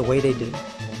ended up like the way they did.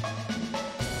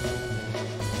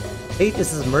 Fate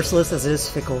is as merciless as it is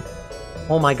fickle.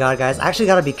 Oh my god, guys, I actually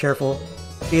gotta be careful,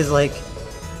 because like,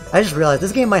 I just realized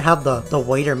this game might have the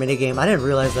waiter minigame. I didn't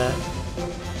realize that.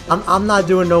 I'm not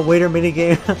doing no waiter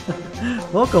minigame.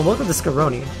 Welcome to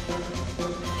Scaroni.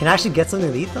 Can I actually get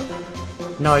something to eat though?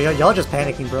 No, y'all just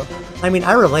panicking, bro. I mean,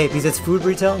 I relate because it's food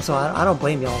retail, so I don't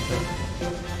blame y'all for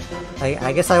it.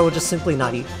 I guess I will just simply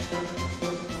not eat.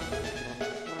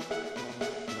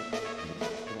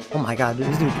 Oh my god, dude,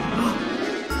 this dude.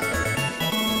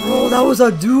 Bro, that was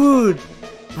a dude!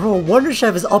 Bro, Wonder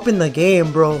Chef is up in the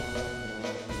game, bro.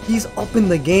 He's up in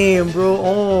the game, bro.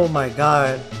 Oh my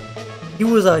god. He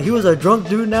was a drunk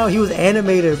dude now. He was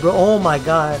animated, bro. Oh my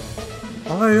god.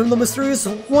 I am the mysterious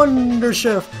Wonder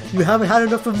Chef. You haven't had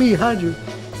enough of me, had you?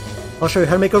 I'll show you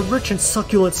how to make a rich and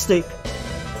succulent steak.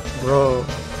 Bro.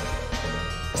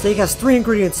 Steak has 3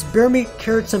 ingredients: bear meat,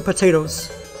 carrots, and potatoes.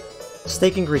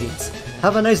 Steak ingredients.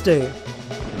 Have a nice day.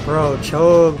 Bro,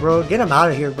 choke, bro. Get him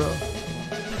out of here, bro.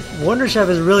 Wonder Chef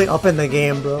is really up in the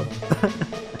game, bro.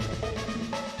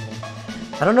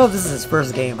 I don't know if this is his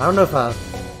first game. I don't know if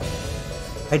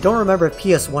I don't remember if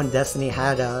PS1 Destiny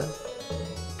had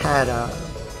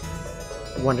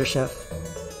Wonder Chef.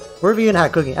 Or if he even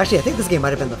had cooking. Actually, I think this game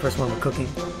might have been the first one with cooking.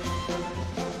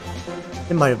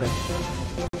 It might have been.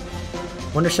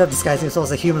 Wonder Chef disguising himself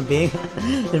as a human being.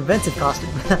 Inventive costume.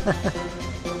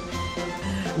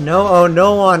 No on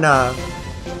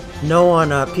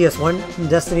PS1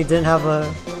 Destiny didn't have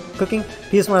cooking.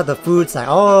 PS1 had the food side.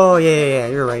 Oh yeah,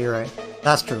 you're right.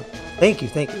 That's true. Thank you.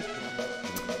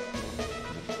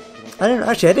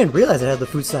 I didn't realize it had the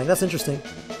food stack. That's interesting.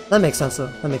 That makes sense though.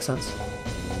 That makes sense.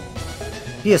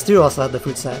 PS2 also had the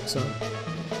food stack, so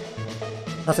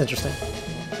that's interesting.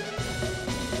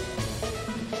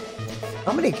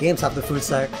 How many games have the food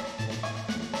stack?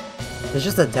 It's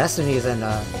just the Destinies and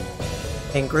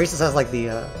Graces has like the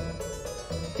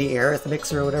Aerith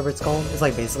mixer or whatever it's called. It's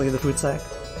like basically the food stack.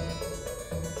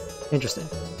 Interesting.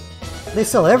 They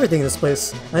sell everything in this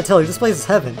place. And I tell you, this place is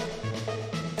heaven.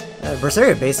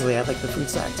 Berseria basically had like the food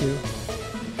stack too.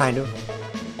 Kind of.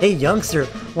 Hey youngster,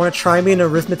 wanna try me in an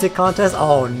arithmetic contest?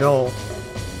 Oh no.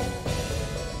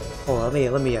 Hold on,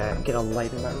 let me get a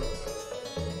light in my room.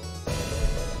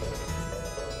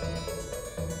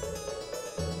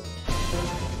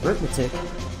 Arithmetic?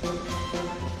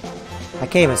 I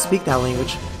can't even speak that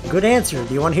language. Good answer.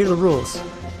 Do you want to hear the rules?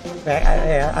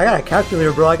 I got a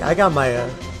calculator, bro. I got my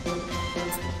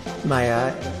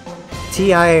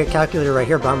TI calculator right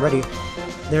here, but I'm ready.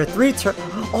 There are 3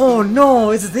 Oh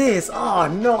no, it's this. Oh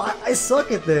no, I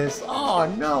suck at this. Oh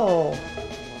no.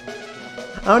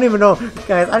 I don't even know,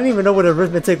 guys. I didn't even know what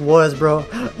arithmetic was, bro.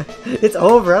 It's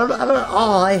over. I don't.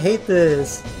 Oh, I hate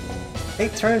this.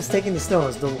 Take turns taking the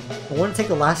stones. The one to take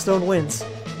the last stone wins.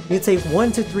 You take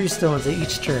 1 to 3 stones at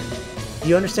each turn. Do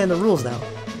you understand the rules now?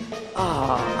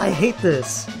 Ah, I hate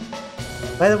this.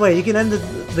 By the way, you can end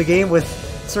the game with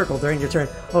circle during your turn.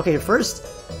 Okay, first,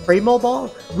 Primo Ball,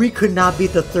 we could not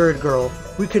beat the third girl.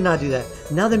 We could not do that.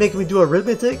 Now they're making me do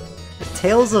arithmetic. The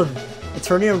Tales of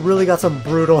Eternia really got some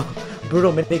brutal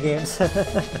mini games.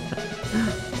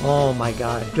 Oh my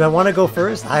god. Do I want to go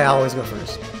first? I always go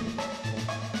first.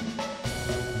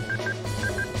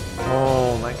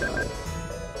 Oh my god.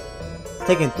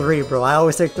 Taking 3, bro. I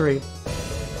always take 3.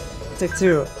 I take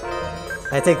 2.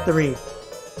 I take 3.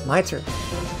 My turn.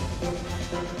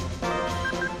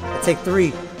 I take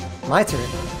 3. My turn.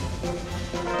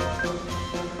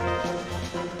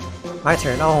 My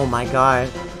turn. Oh my god.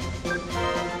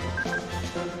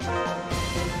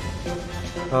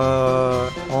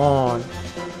 On.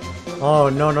 Oh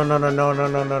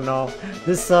no.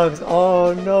 This sucks.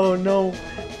 Oh no.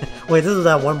 Wait, this is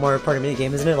that one more part of mini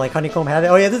game, isn't it? Like Honeycomb Havoc?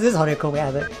 Oh yeah, this is Honeycomb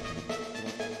Havoc.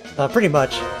 Pretty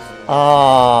much.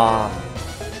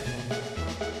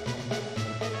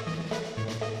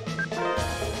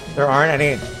 There aren't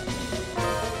any.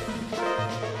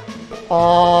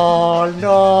 Oh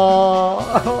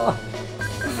no.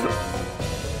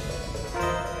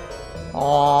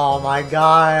 Oh my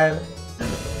god.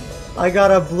 I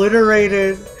got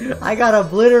obliterated,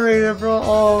 bro.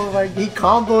 Oh my, he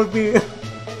comboed me.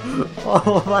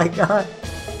 Oh my god.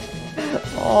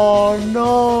 Oh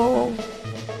no.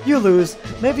 You lose.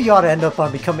 Maybe you ought to end up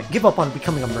on give up on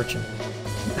becoming a merchant.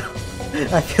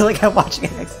 I feel like I'm watching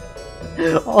an X.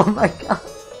 Oh my god.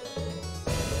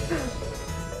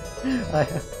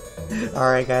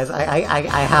 Alright guys,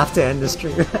 I have to end this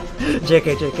stream.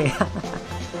 JK.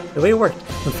 The way it worked,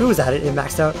 when food was added, it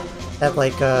maxed out at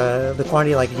like the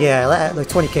quantity, like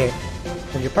 20k.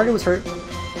 When your party was hurt,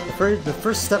 the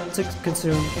first step to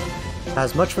consume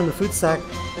as much from the food stack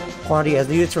quantity as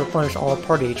needed to replenish all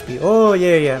party HP. Oh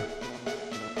yeah.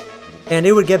 And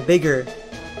it would get bigger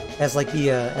as like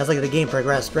the game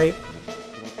progressed, right?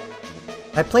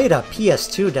 I played a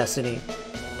PS2 Destiny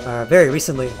very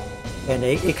recently, and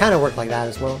it kind of worked like that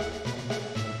as well.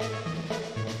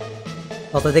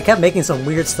 Although they kept making some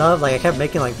weird stuff, like I kept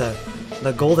making like the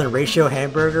golden ratio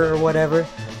hamburger or whatever.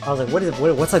 I was like,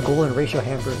 what's a golden ratio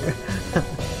hamburger?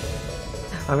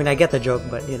 I mean, I get the joke,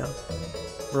 but you know,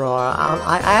 bro,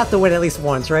 I have to win at least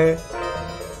once, right?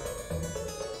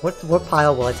 What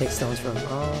pile will I take stones from?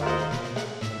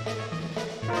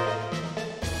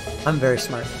 I'm very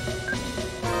smart.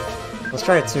 Let's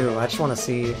try it too. I just want to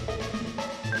see.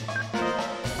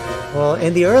 Well,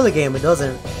 in the early game, it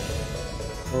doesn't.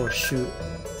 Oh shoot.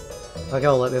 Okay,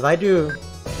 well, look, if I do...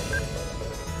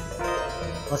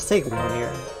 Let's take 1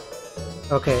 here.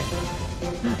 Okay.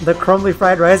 The crumbly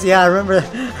fried rice? Yeah, I remember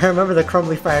the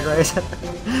crumbly fried rice.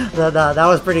 that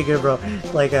was pretty good, bro.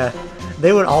 Like,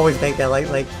 they would always make that,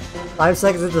 like 5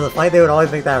 seconds into the fight, they would always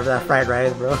make that fried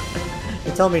rice, bro.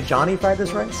 You're telling me Johnny fried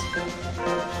this rice?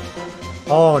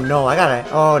 Oh no,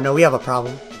 oh no, we have a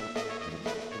problem.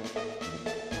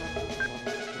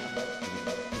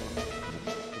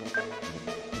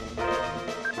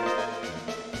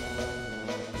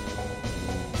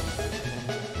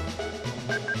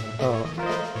 Oh.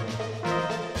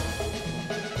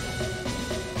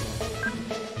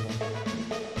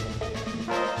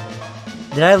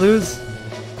 Did I lose?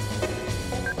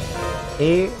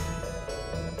 8?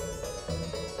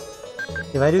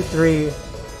 If I do 3...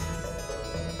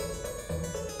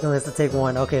 No, we have to take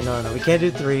 1. Okay, no, we can't do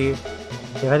 3.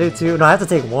 If I do 2... No, I have to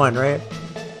take 1, right?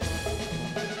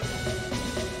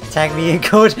 Tag me in,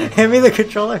 coach! Hand me the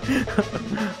controller!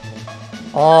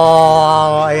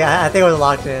 Oh, yeah, I think I was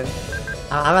locked in.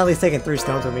 I'm at least taking 3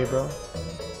 stones with me, bro.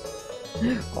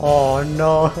 Oh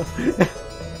no.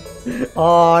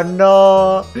 Oh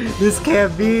no. This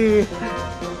can't be.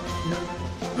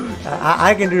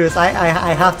 I can do this.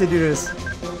 I have to do this.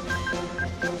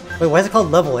 Wait, why is it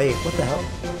called level 8? What the hell?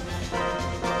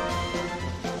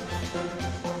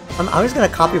 I'm just gonna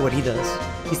copy what he does.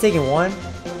 He's taking 1.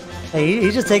 Hey,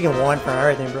 he's just taking 1 for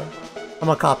everything, bro. I'm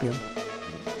gonna copy him.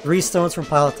 3 stones from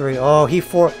pile 3. Oh, he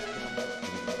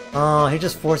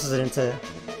just forces it into...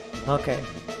 Okay.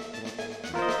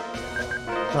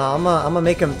 I'm gonna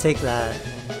make him take that.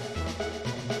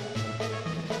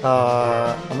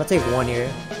 I'm gonna take 1 here.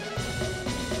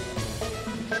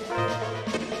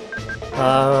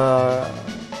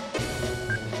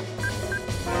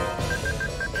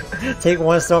 Take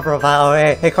 1 stone from a pile. Oh,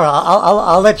 hey, Carl,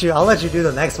 I'll let you do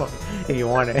the next one if you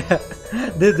want it.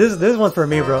 this one's for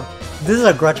me, bro. This is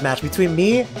a grudge match between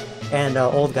me and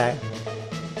old guy.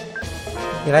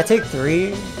 If I take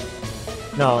 3,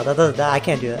 no, that I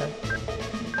can't do that.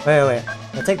 Wait.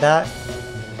 I take that,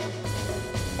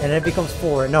 and it becomes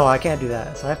 4. No, I can't do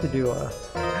that. So I have to do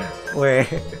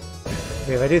wait.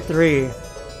 If I do 3,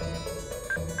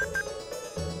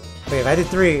 Wait, if I do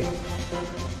 3,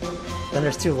 then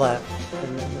there's 2 left.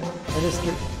 And then there's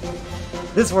 3.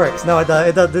 This works. No, it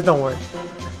don't work.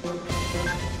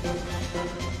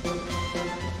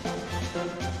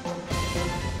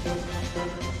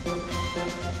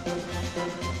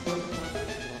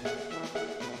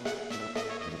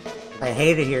 I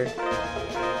hate it here.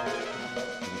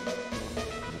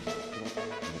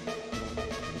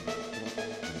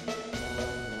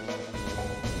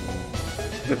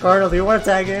 Cardinal, do you want to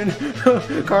tag in?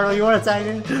 Cardinal, you want to tag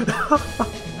in?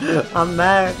 I'm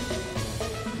mad.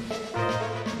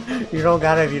 You don't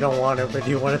got it if you don't want it, but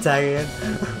do you want to tag in?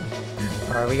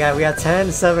 Alright, we got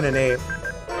 10, 7, and 8.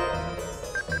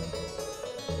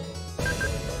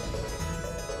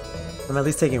 I'm at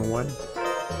least taking 1.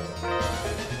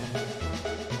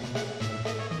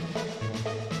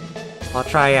 I'll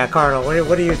try, yeah, Cardinal.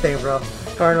 What do you think, bro?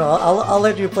 Cardinal, I'll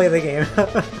let you play the game.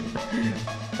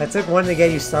 I took 1 to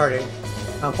get you started.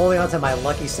 I'm holding on to my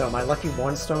lucky stone, my lucky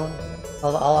 1 stone.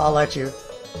 I'll let you.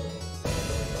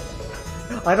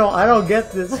 I don't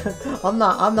get this. I'm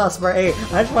not smart. Hey,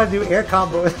 I just want to do air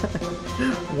combo.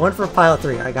 1 for pile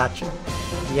 3. I got you.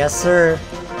 Yes, sir.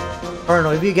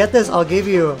 Cardinal, if you get this, I'll give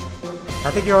you.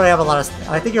 I think you already have a lot of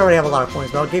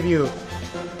points, but I'll give you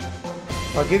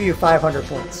 500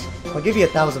 points. I'll give you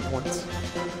 1,000 points.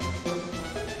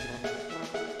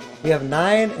 We have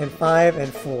 9 and 5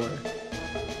 and 4.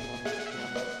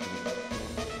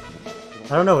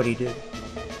 I don't know what he did.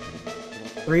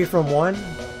 3 from 1.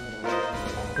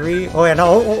 3. Oh yeah,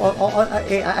 no.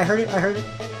 I heard it. I heard it.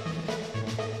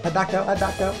 I backed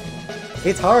out.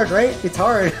 It's hard, right? It's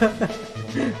hard.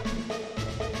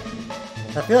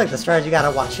 I feel like the strategy, you gotta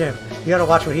watch him. You gotta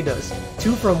watch what he does.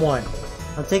 2 from 1.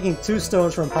 I'm taking 2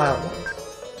 stones from pile 1.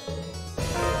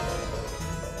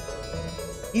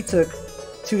 He took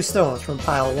 2 stones from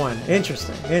pile 1.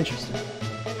 Interesting.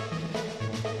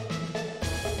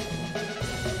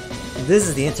 This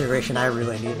is the integration I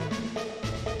really needed.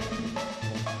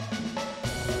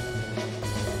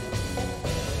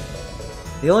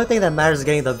 The only thing that matters is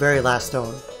getting the very last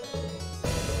stone.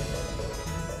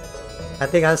 I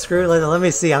think I'm screwed. Let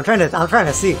me see. I'm trying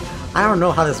to see. I don't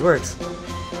know how this works.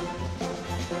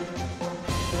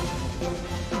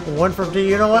 1 from 3.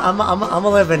 You know what? I'm gonna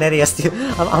let Meredy.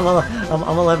 I'm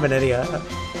gonna let Meredy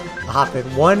hop in.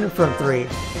 1 from 3.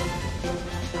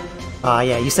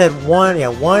 Yeah. You said 1. Yeah,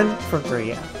 1 from 3.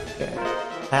 Yeah. Okay.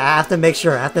 I have to make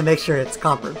sure. It's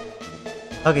comparable.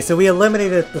 Okay, so we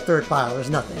eliminated the 3rd pile. There's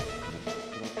nothing.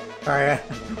 All right.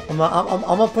 I'm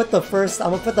gonna put the first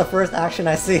action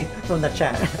I see from the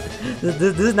chat.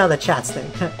 This is now the chat's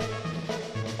thing.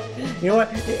 You know what?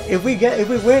 If we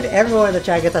win, everyone in the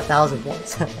chat gets 1,000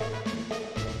 points.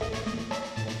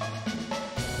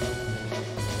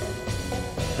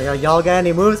 Y'all got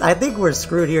any moves? I think we're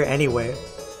screwed here anyway.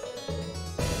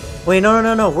 Wait,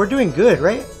 no. We're doing good,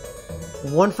 right?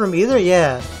 1 from either?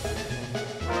 Yeah.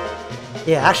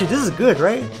 Yeah, actually, this is good,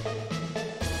 right?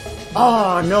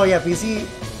 Oh, no, yeah, PC.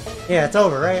 Yeah, it's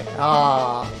over, right?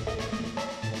 Ah.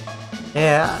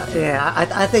 Yeah,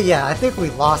 I think we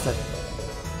lost it.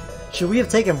 Should we have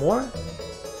taken more?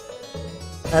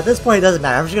 At this point, it doesn't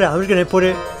matter. I'm just gonna put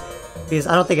it because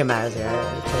I don't think it matters.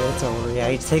 Yeah, okay, it's over. Yeah,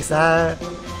 he just takes that.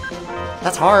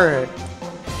 That's hard.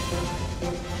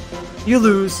 You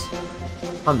lose.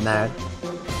 I'm mad.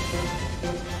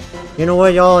 You know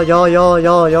what, y'all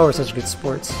are such good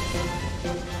sports.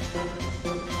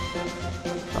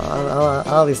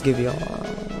 I'll at least give y'all.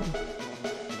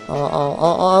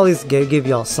 I'll at least give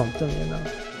y'all something, you know.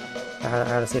 I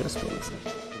gotta say this, please.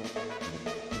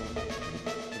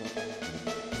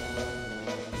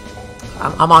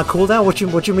 I'm on cooldown?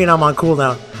 What you mean I'm on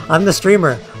cooldown? I'm the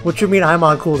streamer. What you mean I'm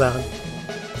on cooldown?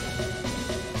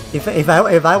 If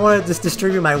I want to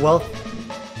distribute my wealth,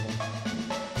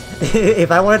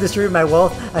 if I want to distribute my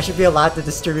wealth, I should be allowed to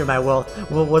distribute my wealth.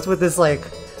 Well, what's with this cooldown,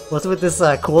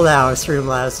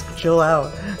 Streamlabs? Chill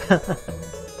out.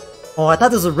 Oh, I thought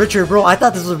this was Richard, bro. I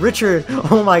thought this was Richard.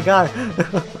 Oh my god.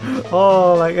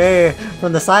 Oh, like, hey,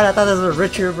 from the side, I thought this was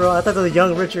Richard, bro. I thought this was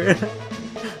young Richard.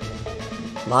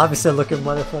 Lobby looking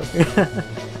motherfucker.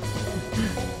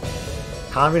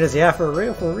 Communist, yeah, for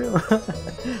real.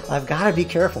 I've gotta be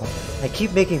careful. I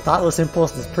keep making thoughtless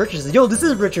impulse purchases. Yo, this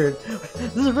is Richard.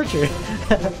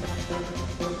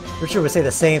 Richard would say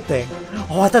the same thing.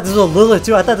 Oh, I thought this was a Lilith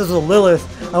too.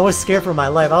 I was scared for my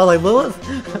life. I was like, Lilith?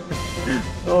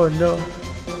 Oh no.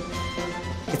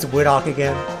 It's Widdock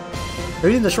again. Are you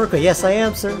using the shortcut? Yes, I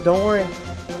am, sir. Don't worry.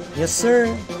 Yes,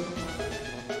 sir.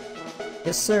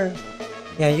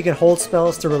 Yeah, you can hold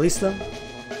spells to release them.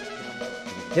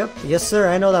 Yep, yes sir,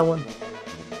 I know that one.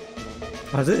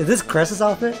 Oh, is this Cress's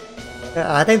outfit?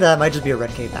 I think that might just be a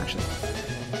red cape, actually.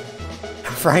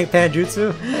 Frying pan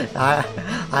jutsu? I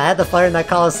had to fight in that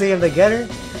Coliseum to get her.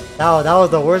 That was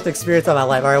the worst experience of my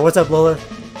life. Alright, what's up, Lola?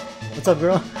 What's up,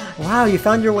 girl? Wow, you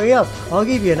found your way up. I'll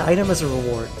give you an item as a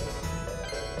reward.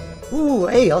 Ooh,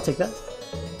 hey, I'll take that.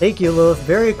 Thank you, Lilith.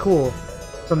 Very cool.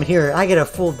 From here, I get a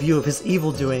full view of his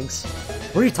evil doings.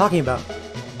 What are you talking about?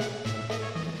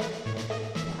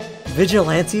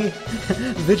 Vigilante?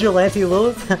 Vigilante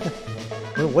Lilith?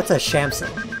 What's a shamsel?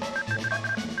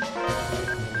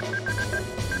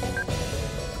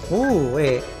 Ooh,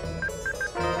 wait.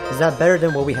 Is that better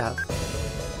than what we have?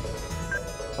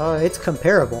 It's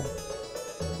comparable.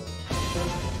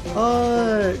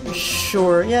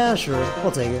 Sure. Yeah, sure.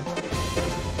 We'll take it.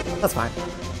 That's fine.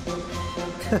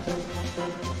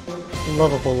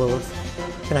 Lovable Lilith.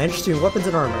 Can I interest you in weapons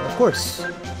and armor? Of course.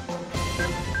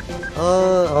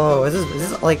 Oh, is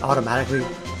this like automatically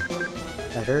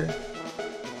better?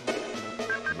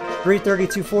 330,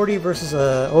 240 versus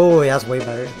oh yeah, that's way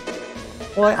better.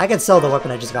 Well, I can sell the weapon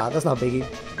I just got. That's not biggie.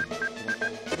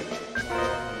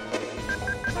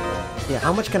 Yeah,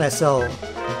 how much can I sell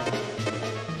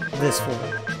this for?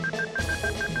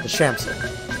 The shamsel.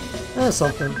 That's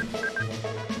something.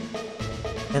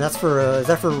 And that's for is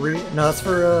that for no, that's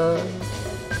for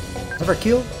is that for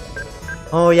Keel?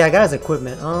 Oh yeah, I got his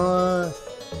equipment.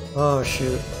 Oh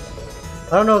shoot.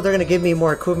 I don't know if they're gonna give me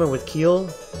more equipment with Keel,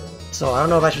 so I don't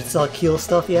know if I should sell Keel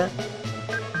stuff yet.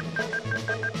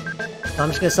 I'm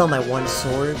just gonna sell my one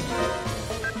sword.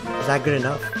 Is that good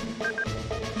enough?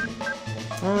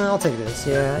 I'll take this.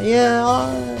 Yeah.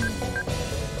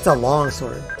 It's a long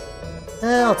sword.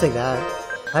 I'll take that.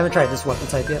 I haven't tried this weapon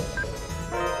type yet.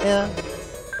 Yeah.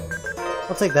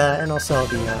 I'll take that, and I'll sell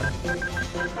the,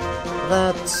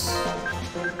 that.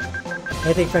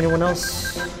 Anything for anyone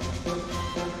else?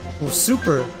 Ooh,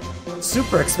 super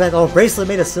expensive. Oh, bracelet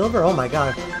made of silver? Oh my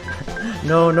god.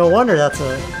 No wonder that's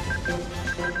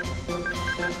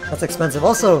expensive.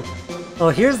 Also, oh,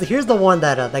 here's the one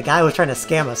that the guy was trying to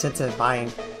scam us into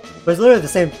buying. But it's literally the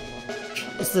same.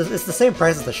 It's the same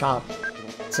price as the shop.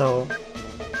 So,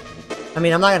 I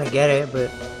mean, I'm not gonna get it, but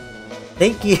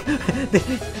thank you.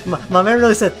 my man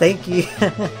really said thank you.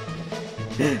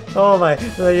 Oh my,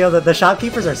 you know, the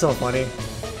shopkeepers are so funny.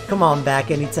 Come on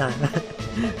back anytime.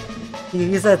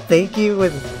 He said thank you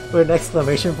with an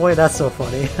exclamation point. That's so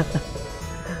funny.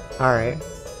 All right.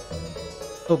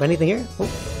 Oh, anything here? Oh.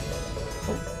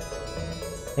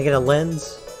 I get a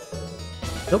lens.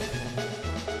 Nope.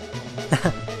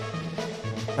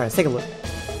 Alright, let's take a look.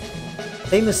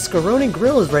 Famous Scaroni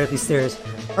Grill is right up these stairs.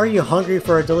 Are you hungry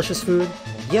for our delicious food?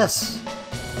 Yes.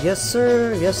 Yes,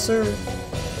 sir. Yes, sir.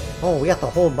 Oh, we got the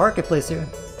whole marketplace here.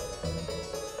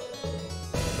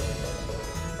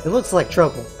 It looks like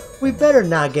trouble. We better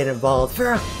not get involved.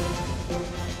 Farrah.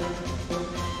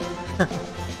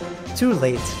 Too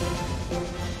late.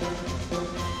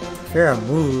 Farrah,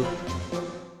 move.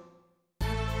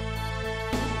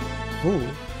 Ooh.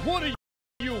 What do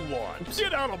you want? Oops.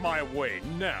 Get out of my way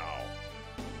now!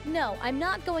 No, I'm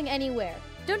not going anywhere.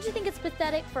 Don't you think it's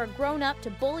pathetic for a grown-up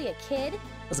to bully a kid?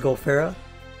 Let's go, Farrah.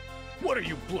 What are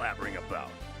you blabbering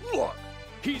about? Look!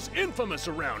 He's infamous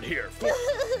around here for—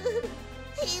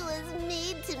 He was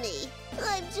mean to me.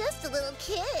 I'm just a little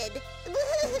kid.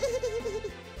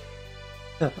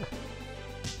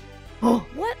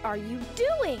 What are you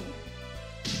doing?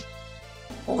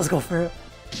 Oh, let's go, Farrah.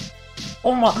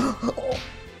 Oh my! Oh,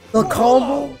 the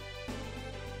combo!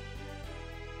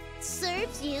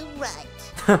 Serves you right.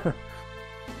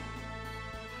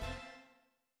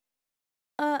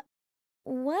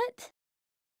 What?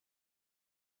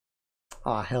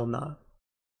 Aw, hell nah.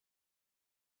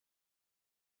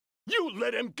 You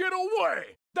let him get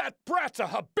away! That brat's a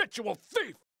habitual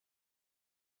thief!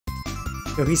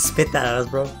 Yo, he spit that at us,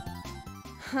 bro.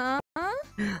 Huh?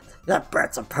 That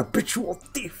brat's a habitual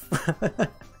thief!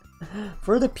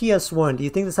 For the PS1, do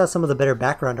you think this has some of the better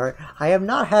background art? I have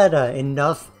not had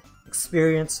enough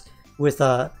experience with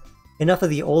enough of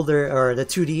the older, or the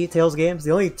 2D Tales games.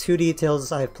 The only 2D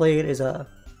Tales I've played is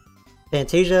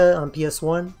Fantasia on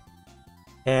PS1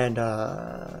 and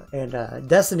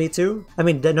Destiny 2. I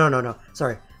mean, no,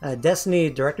 sorry.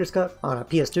 Destiny Director's Cut on a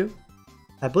PS2.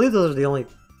 I believe those are the only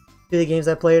 2D games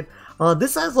I played.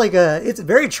 This has like it's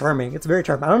very charming. It's very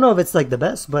charming. I don't know if it's like the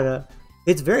best, but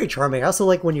it's very charming. I also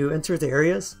like when you enter the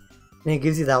areas and it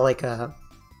gives you that like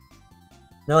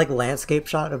landscape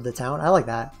shot of the town. I like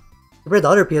that. Compared to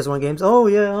other PS1 games, oh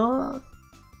yeah.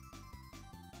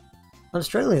 I'm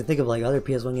struggling to think of like other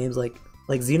PS1 games like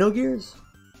Xenogears.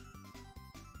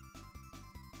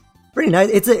 Pretty nice.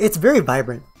 It's very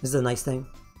vibrant. This is a nice thing.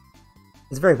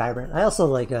 It's very vibrant. I also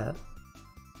like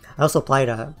I also applied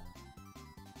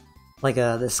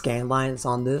the scan lines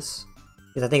on this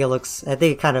because I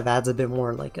think it kind of adds a bit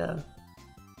more like a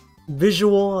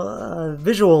visual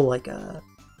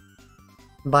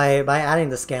by adding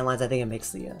the scan lines. I think it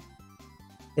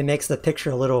makes the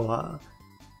picture a little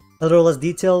less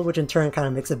detailed, which in turn kind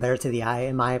of makes it better to the eye,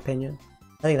 in my opinion.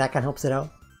 I think that kind of helps it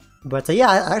out. But yeah,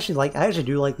 I actually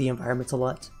do like the environments a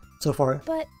lot so far.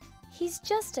 But he's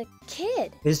just a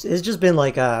kid. It's just been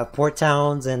like port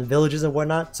towns and villages and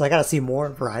whatnot, so I gotta see more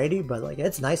variety. But like,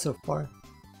 it's nice so far.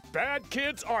 Bad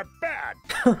kids are bad.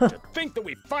 To think that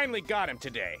we finally got him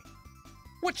today.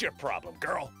 What's your problem,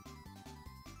 girl?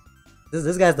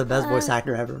 This guy's the best voice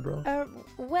actor ever, bro.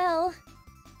 Well,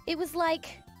 it was like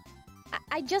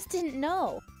I just didn't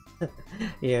know.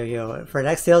 Yo, for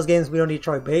next Tales games, we don't need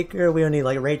Troy Baker, we don't need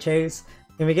like Ray Chase.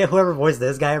 Can we get whoever voiced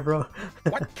this guy, bro?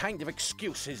 What kind of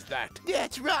excuse is that?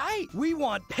 That's right! We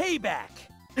want payback!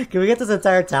 Can we get this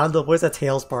entire town to voice a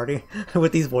Tales party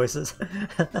with these voices?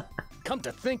 Come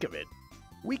to think of it,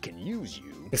 we can use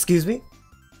you. Excuse me?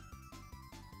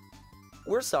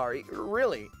 We're sorry,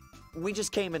 really. We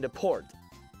just came into port.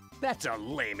 That's a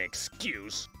lame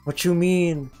excuse. What you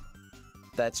mean?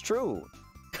 That's true.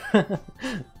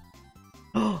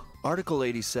 Article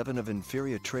 87 of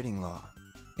Inferior Trading Law.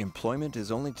 Employment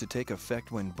is only to take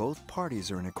effect when both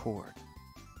parties are in accord.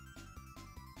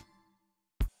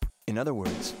 In other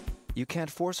words, you can't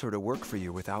force her to work for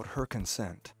you without her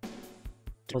consent.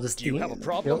 Well, Do you have a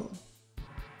problem?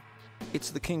 It's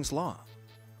the king's law.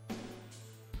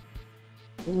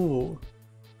 Ooh.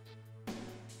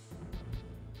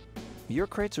 Your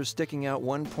crates are sticking out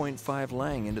 1.5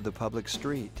 lang into the public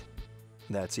street.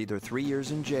 That's either 3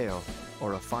 years in jail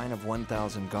or a fine of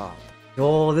 1,000 gold.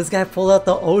 Yo, this guy pulled out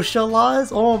the OSHA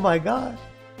laws? Oh my god.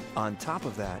 On top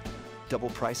of that, double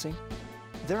pricing?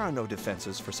 There are no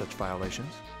defenses for such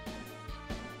violations.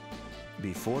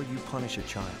 Before you punish a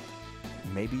child,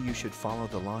 maybe you should follow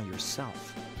the law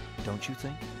yourself, don't you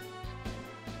think?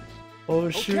 Oh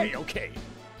shoot. Okay.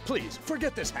 Please,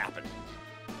 forget this happened.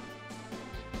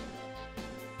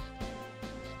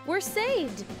 We're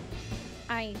saved.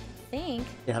 I think.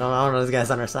 Yeah, I don't know this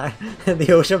guy's on our side. The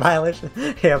OSHA violation.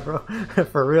 Yeah, bro.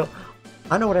 For real.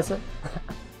 I know what I said.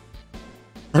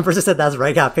 That person said that's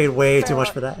right, got paid way too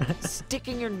much for that.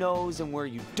 Sticking your nose in where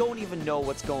you don't even know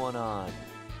what's going on.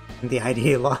 The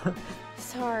IDA law.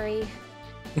 Sorry.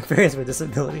 Experience with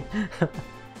disability.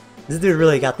 This dude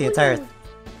really got the entire...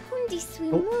 This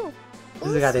dude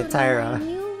got the entire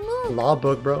law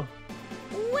book, bro.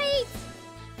 Wait!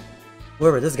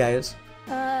 Whoever this guy is.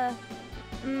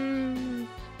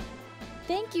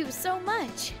 Thank you so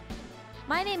much.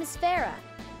 My name is Farah.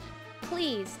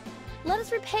 Please, let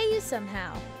us repay you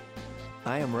somehow.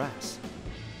 I am Ras.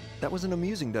 That was an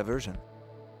amusing diversion.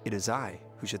 It is I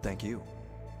who should thank you.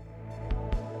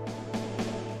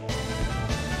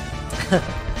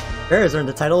 Farah's earned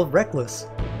the title of Reckless.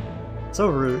 So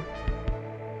rude.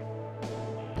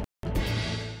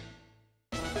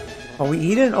 Are we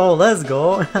eating? Oh, let's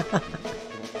go.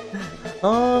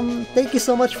 Thank you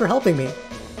so much for helping me.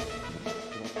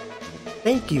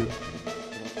 Thank you.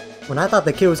 When I thought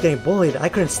the kid was getting bullied, I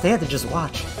couldn't stand to just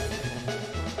watch.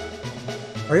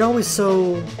 Are you always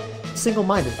so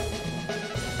single-minded?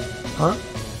 Huh?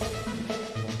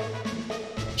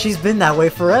 She's been that way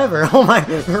forever. Oh my,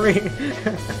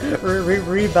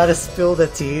 we about to spill the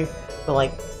tea, but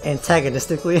like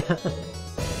antagonistically.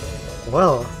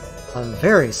 Well, I'm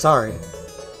very sorry.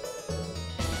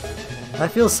 I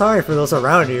feel sorry for those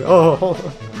around you. Oh,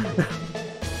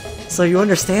 so you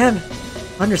understand?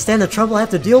 Understand the trouble I have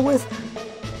to deal with?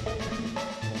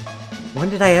 When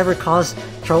did I ever cause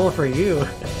trouble for you?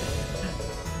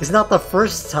 It's not the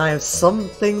first time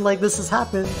something like this has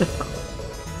happened.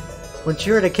 When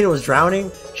she heard a kid was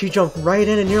drowning, she jumped right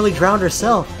in and nearly drowned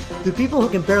herself. Do people who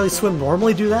can barely swim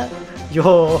normally do that?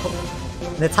 Yo.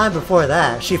 And the time before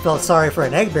that, she felt sorry for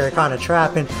an egg bear caught in a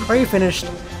trap, and are you finished?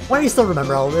 Why do you still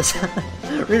remember all this?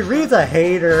 Reed's a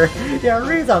hater. Yeah,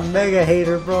 Reed's a mega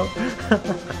hater, bro.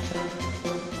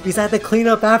 He's had to clean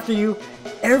up after you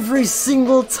every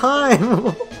single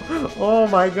time. Oh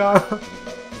my god.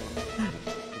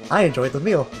 I enjoyed the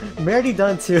meal. Meredy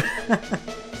done too.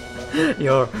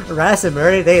 Yo, Ras and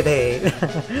Meredy, they ate.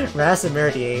 Ras and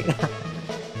Meredy ate.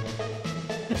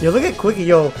 Yo, look at Quickie.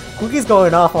 Yo, Quickie's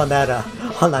going off on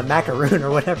that macaroon or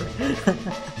whatever.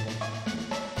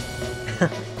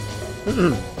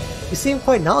 You seem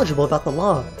quite knowledgeable about the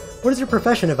law. What is your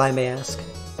profession, if I may ask?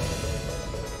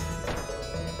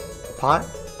 Pot?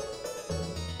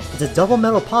 It's a double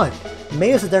metal pot,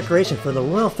 made as a decoration for the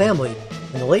royal family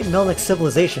in the late Melnick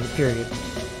civilization period.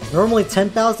 Normally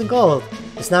 10,000 gold,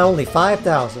 It's now only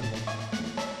 5,000.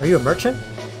 Are you a merchant?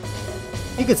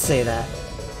 You could say that.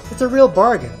 It's a real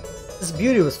bargain. This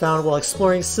beauty was found while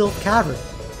exploring Sylph Cavern.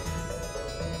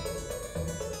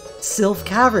 Sylph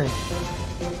Cavern!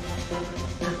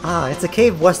 Ah, it's a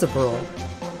cave west of Burl.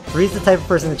 Reed's the type of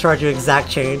person to charge you exact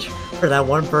change for that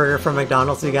one burger from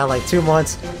McDonald's you got like 2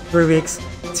 months, 3 weeks,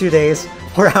 2 days,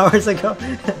 4 hours ago.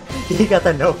 He got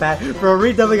that notepad. Bro,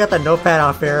 Reed definitely got that notepad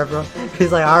on Farrah, bro.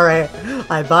 He's like, alright,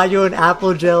 I bought you an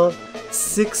apple gel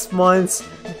 6 months,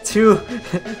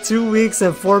 2 weeks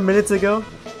and 4 minutes ago.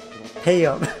 Pay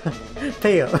up.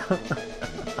 Pay up.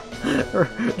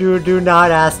 Do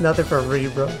not ask nothing from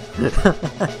Reed, bro.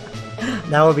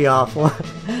 That would be awful.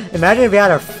 Imagine if you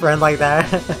had a friend like that.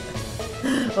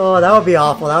 Oh, that would be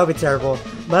awful. That would be terrible.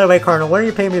 By the way, Cardinal, when are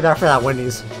you paying me back for that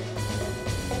Wendy's?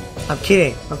 I'm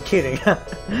kidding. I'm kidding.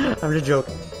 I'm just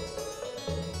joking.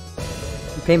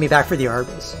 You pay me back for the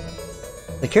Arby's.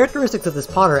 The characteristics of this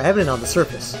pot are evident on the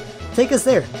surface. Take us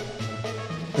there.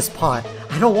 This pot.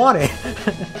 I don't want it.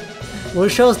 Will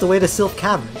show us the way to Sylph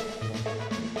Cavern.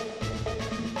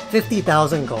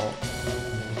 50,000 gold.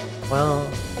 Well,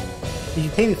 if you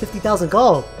pay me 50,000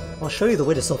 gold, I'll show you the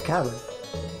way to Sylph Cavern.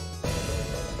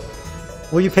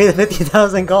 Will you pay the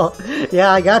 50,000 gold?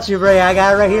 Yeah, I got you, bro. I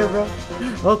got it right here, bro.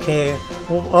 Okay.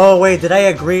 Well, oh, wait, did I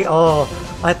agree? Oh,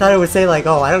 I thought it would say like,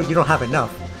 oh, you don't have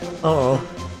enough. Uh-oh.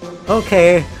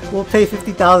 Okay, we'll pay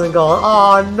 50,000 gold.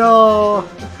 Oh, no.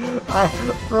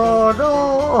 Bro,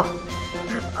 no.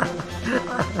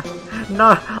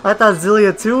 No, I thought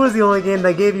Zillia 2 was the only game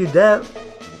that gave you depth.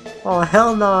 Oh,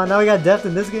 hell no. Now we got depth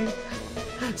in this game.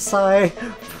 Sigh,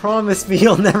 promise me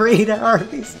you'll never eat at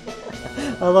Arby's.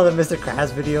 I love the Mr.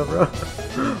 Krabs video, bro.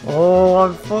 Oh,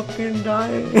 I'm fucking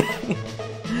dying.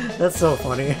 That's so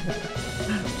funny.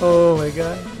 Oh my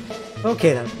god.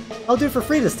 Okay then, I'll do it for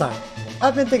free this time.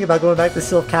 I've been thinking about going back to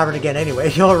Sylph Cavern again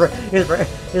anyway. Yo,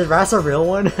 is Ras a real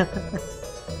one?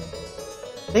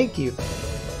 Thank you.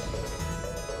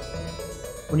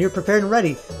 When you're prepared and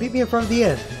ready, meet me in front of the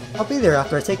inn. I'll be there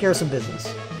after I take care of some business.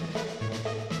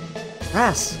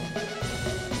 Ras!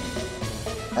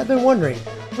 I've been wondering,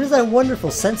 what is that wonderful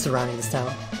scent surrounding this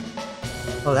town?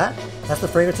 Oh, that's the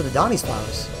fragrance of the Donnie's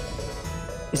flowers.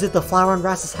 Is it the flower on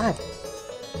Ras's hat?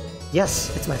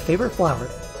 Yes, it's my favorite flower.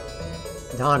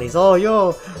 Donnie's. Oh,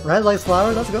 yo, Ras likes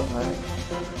flowers. Let's go. Alright.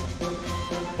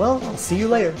 Well, I'll see you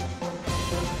later.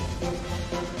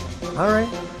 Alright.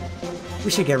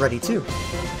 We should get ready too.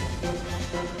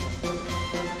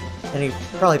 And he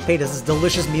probably paid us this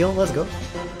delicious meal. Let's go.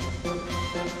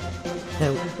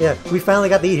 And yeah, we finally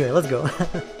got to eat here. Let's go.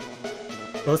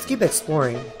 Well, let's keep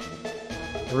exploring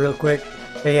real quick.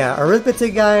 But yeah,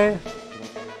 arithmetic guy.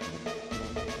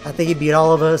 I think he beat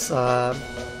all of us.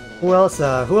 Who else?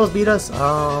 Who else beat us?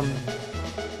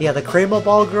 Yeah, the Cramo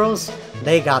Ball girls.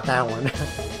 They got that one.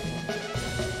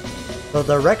 So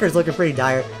the record's looking pretty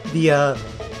dire. The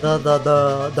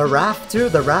raft too.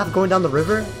 The raft going down the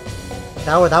river.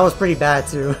 That was pretty bad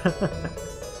too.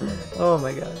 Oh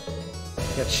my god.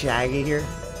 Got Shaggy here.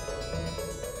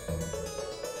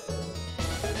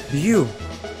 You.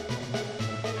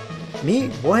 Me?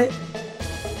 What?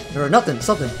 Or nothing.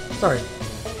 Something. Sorry.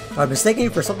 I'm mistaking you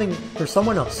for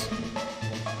someone else.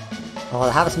 Oh,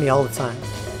 that happens to me all the time.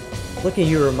 Looking at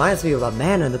you reminds me of a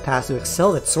man in the past who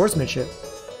excelled at swordsmanship.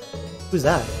 Who's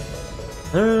that?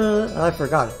 I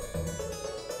forgot it.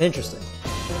 Interesting.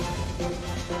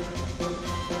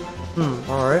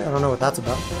 Alright, I don't know what that's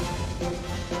about.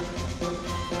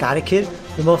 Got it, kid?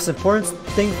 The most important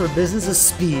thing for business is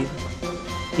speed.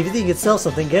 If you think you can sell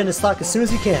something, get into stock as soon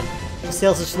as you can. If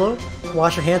sales are slow,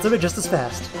 wash your hands of it just as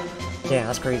fast. Damn,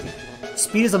 that's crazy.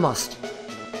 Speed is a must.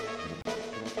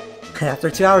 After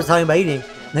 2 hours talking about eating,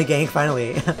 the gang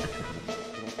finally ate.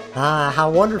 Ah, how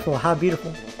wonderful, how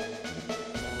beautiful.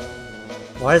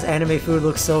 Why does anime food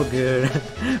look so good?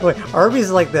 Wait, Arby's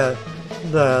is like the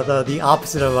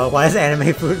opposite of why does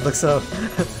anime food look so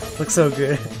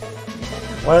good?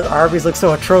 Why does Arby's look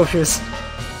so atrocious?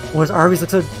 Why does Arby's look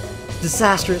so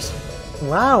disastrous?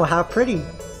 Wow, how pretty.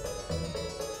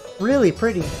 Really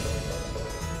pretty.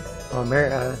 Oh,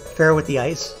 Farrah with the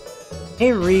ice.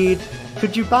 Hey Reed,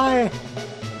 could you buy...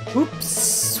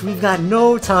 Oops, we've got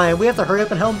no time. We have to hurry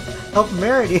up and help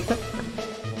Meredy.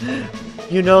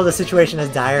 You know the situation is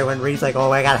dire when Reed's like,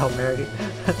 oh, I gotta help Meredy.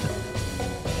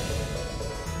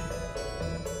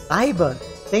 Iba,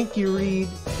 thank you, Reed.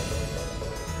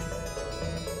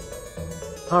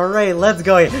 Alright, let's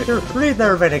go. Reed's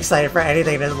never been excited for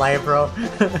anything in his life, bro.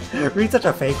 Reed's such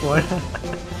a fake one.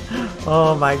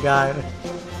 Oh my god.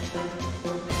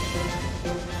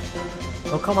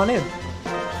 Oh, come on in.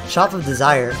 Shop of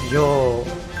Desire. Yo.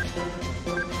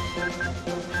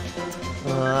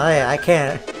 I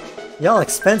can't. Y'all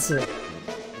expensive.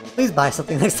 Please buy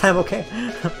something next time, okay?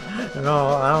 No,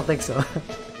 I don't think so.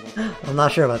 I'm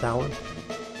not sure about that one.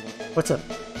 What's up?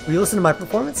 Will you listen to my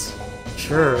performance?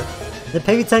 Sure. Then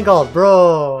pay me 10 gold,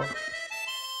 bro!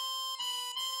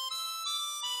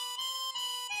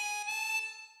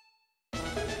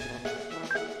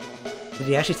 Did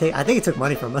he actually take— I think he took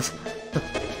money from us.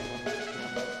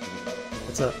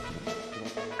 What's up?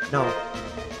 No.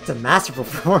 It's a masterful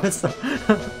performance though.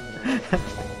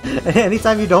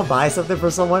 Anytime you don't buy something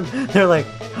for someone, they're like,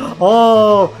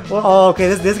 oh, well, oh okay,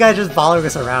 this guy's just following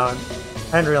us around.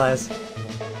 I didn't realize.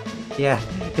 Yeah,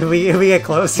 if we get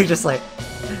close, he just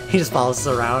follows us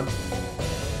around.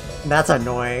 That's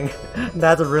annoying.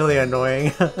 That's really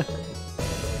annoying.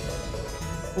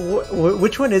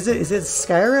 Which one is it? Is it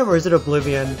Skyrim or is it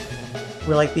Oblivion?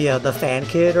 We're like the fan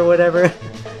kid or whatever.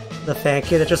 The fan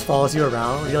kid that just follows you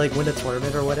around when you like win a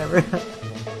tournament or whatever.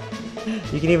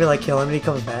 You can even like kill him and he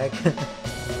comes back.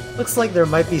 Looks like there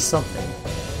might be something.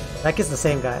 That kid's the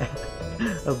same guy.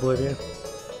 Oblivion.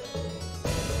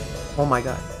 Oh my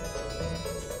god.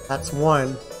 That's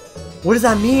 1. What does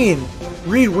that mean?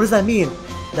 Reed, what does that mean?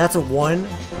 That's a 1?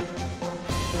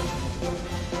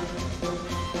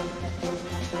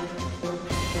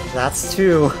 That's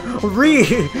 2.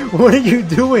 Reed, what are you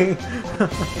doing?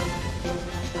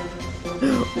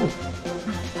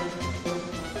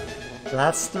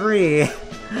 That's 3.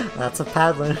 That's a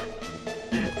paddling.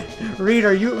 Reed,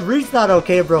 Reed's not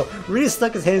okay, bro. Reed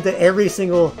stuck his hand into every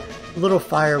single little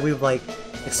fire we've like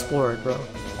explored, bro.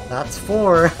 That's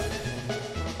 4.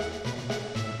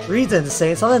 Reed's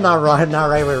insane. Something not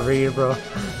right with Reed, bro.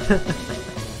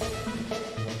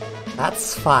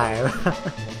 That's 5.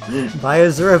 Buy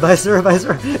Azura, buy Azura, buy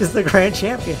Azura. It's the grand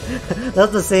champion.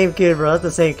 That's the same kid, bro. That's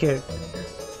the same kid.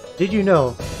 Did you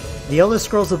know the Elder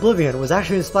Scrolls Oblivion was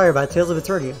actually inspired by Tales of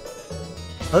Eternia?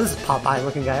 Oh, this is Popeye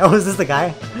looking guy. Oh, is this the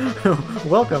guy?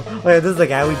 Welcome. Oh yeah, this is the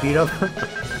guy we beat up.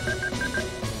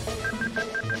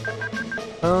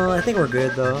 I think we're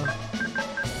good though.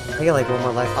 I get like 1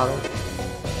 more life auto.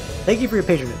 Thank you for your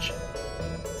patronage.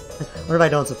 What if I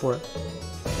don't support?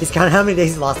 He's counting how many days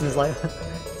he's lost in his life.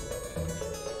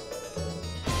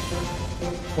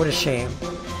 What a shame.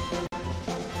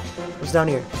 What's down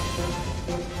here?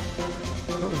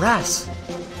 Oh, Ras!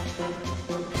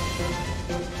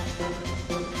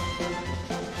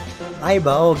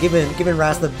 Aiba, oh, giving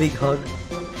Ras the big hug.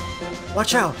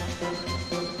 Watch out!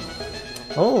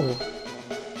 Oh!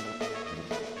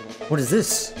 What is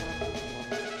this?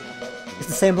 It's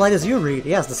the same light as you, Reed.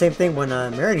 Yeah, it's the same thing when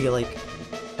Meredy, like,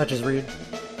 touches Reed.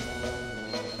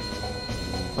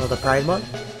 Oh, the Pride Month?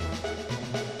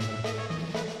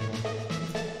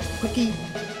 Quickie!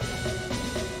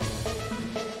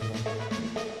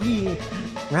 Wee!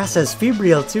 Ras has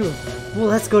Febriel too. Well,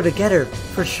 let's go together.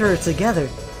 For sure, together.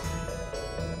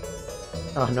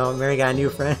 Oh no, Mary got a new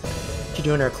friend. She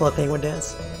doing her Club Penguin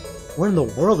dance. Where in the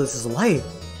world is this light?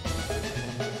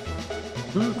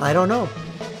 I don't know.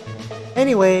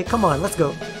 Anyway, come on, let's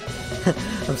go.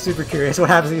 I'm super curious what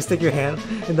happens when you stick your hand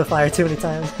in the fire too many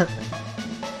times.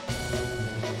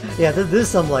 Yeah, this is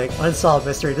some like unsolved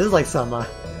mystery. This is like some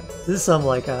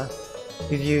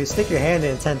if you stick your hand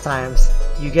in 10 times,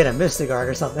 you get a Mystic Art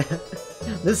or something.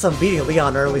 This is some beating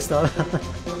Leon early stuff.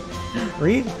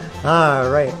 Read?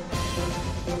 Alright.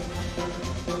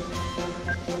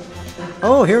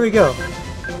 Oh, here we go.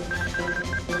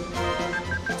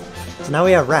 So now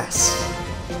we have Ras.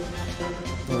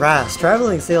 Ras,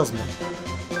 traveling salesman.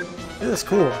 This is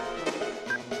cool.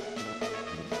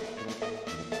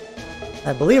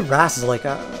 I believe Ras is like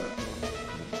a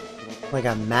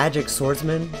magic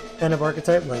swordsman kind of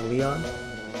archetype, like Leon.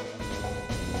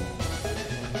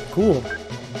 Cool.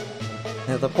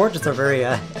 Yeah, the portraits are very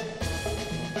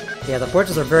the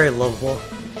portraits are very lovable.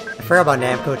 I forgot about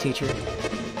Namco teacher.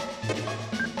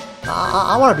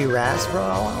 I want to be Ras, bro.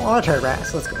 I want to try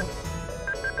Ras. Let's go.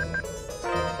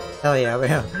 Hell yeah, we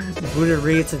have booted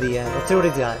Reed to the end. Let's see what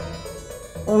he's got.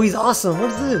 Oh, he's awesome. What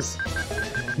is this?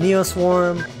 Neo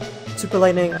Swarm, Super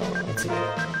Lightning. Oh, let's see.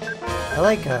 I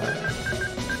like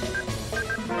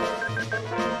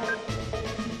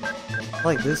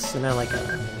this, and I like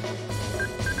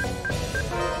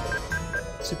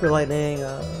Super Lightning.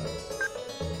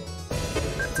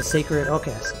 It's a sacred.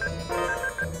 Okay.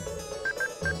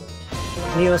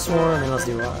 Neo Swarm, and let's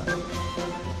do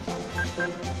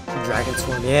Dragon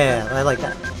Swarm. Yeah, I like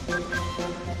that.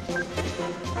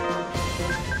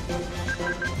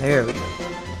 There we go.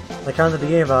 Like on the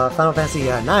beginning of Final Fantasy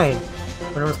 9,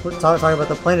 when I was talking about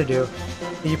the plan to do,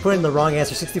 you put in the wrong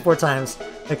answer 64 times.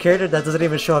 A character that doesn't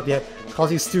even show up yet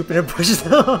calls you stupid and pushes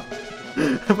them.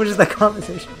 Pushes the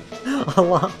conversation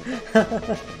along.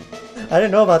 I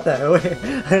didn't know about that. Wait,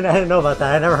 I didn't know about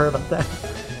that. I never heard about that.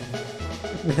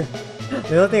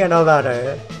 The only thing I know about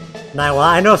 9, well,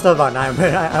 I know stuff about 9,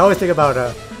 but I always think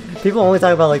about people only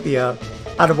talk about like the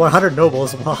out of 100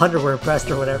 nobles, 100 were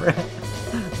impressed or whatever.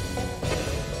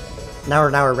 now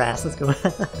we're Ras. Let's go.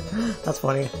 That's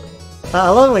funny. I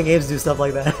love when games do stuff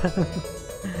like that.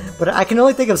 But I can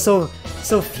only think of so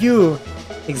few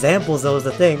examples. Though is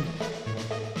the thing.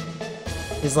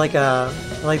 It's like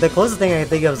the closest thing I can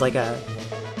think of is like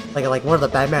one of the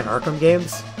Batman Arkham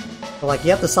games. But like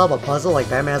you have to solve a puzzle. Like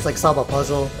Batman has like solve a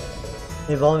puzzle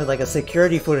involving like a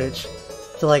security footage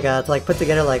to put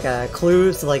together like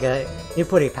clues to like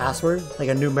input a password, like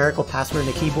a numerical password in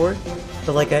the keyboard.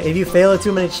 So like if you fail it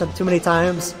too many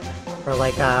times, or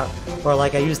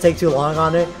you just take too long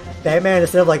on it, Batman,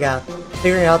 instead of like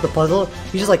figuring out the puzzle,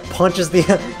 he just like punches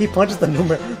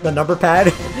the number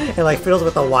pad and like fiddles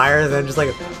with the wires and just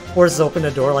like forces open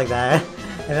the door like that.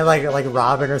 And then like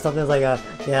Robin or something is like yeah,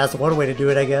 that's one way to do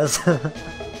it, I guess.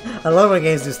 I love when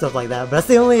games do stuff like that, but that's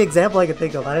the only example I could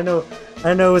think of. I didn't know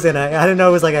it was in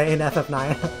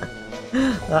FF9.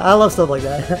 I love stuff like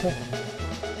that.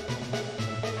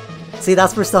 See,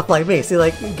 that's for stuff like me. See,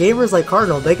 like gamers like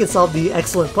Cardinal, they can solve the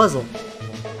excellent puzzle,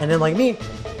 and then like me,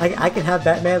 I can have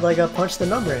Batman like punch the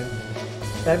number in.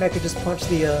 Batman could just punch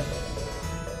the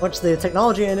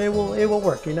technology, and it will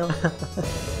work, you know.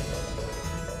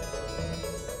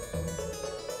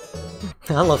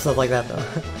 I love stuff like that though.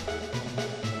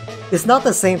 It's not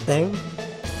the same thing,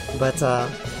 but I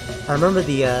remember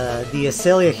the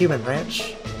Acelia Human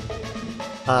Ranch.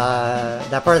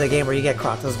 That part of the game where you get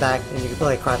Kratos back and you can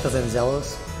play like Kratos and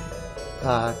Zelos.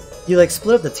 You like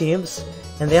split up the teams,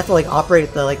 and they have to like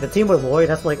operate the team with Lloyd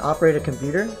has to like operate a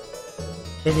computer.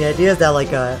 And the idea is that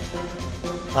like the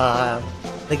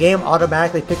game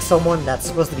automatically picks someone that's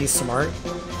supposed to be smart,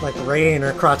 like Rain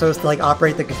or Kratos, to like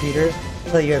operate the computer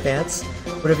until you advance.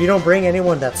 But if you don't bring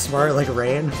anyone that's smart like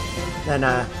Rain, then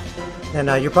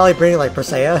you're probably bringing like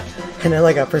Persea, and then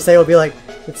like Persea will be like,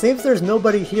 it seems there's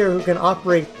nobody here who can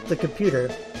operate the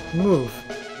computer. Move.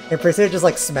 And Persea just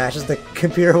like smashes the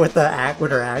computer with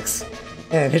her axe,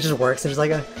 and it just works. And just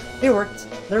like, it worked.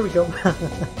 There we go.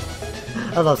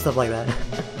 I love stuff like that.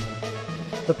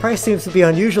 The price seems to be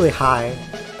unusually high,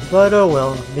 but oh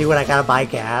well. Maybe when I gotta buy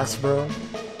gas, bro.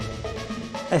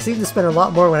 I seem to spend a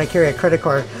lot more when I carry a credit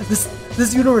card.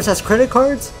 This universe has credit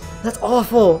cards? That's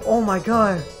awful! Oh my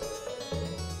god!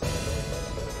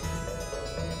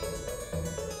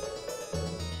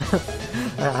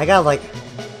 I got like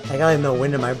no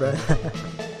wind in my breath.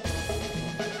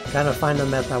 Gotta find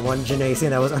them at that one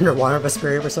gymnasium that was underwater of a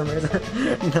spirit for some reason.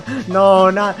 No,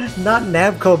 not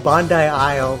Namco Bandai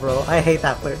IO, bro. I hate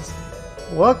that place.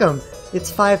 Welcome!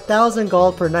 It's 5,000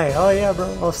 gold per night. Oh yeah, bro.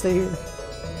 I'll stay here.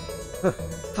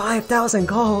 5,000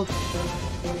 gold!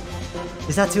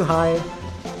 Is that too high?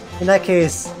 In that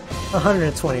case,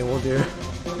 120 will do.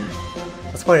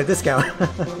 That's quite a discount.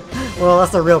 Well,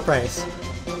 that's the real price.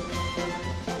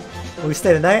 Will we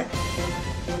stay tonight?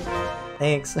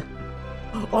 Thanks.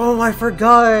 Oh, I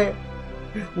forgot!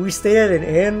 We stayed at an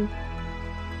inn.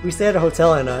 We stayed at a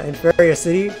hotel in Feria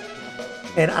City.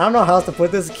 And I don't know how else to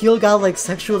put this. Keel got like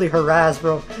sexually harassed,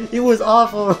 bro. It was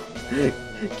awful.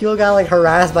 Keel got like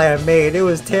harassed by a maid. It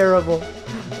was terrible.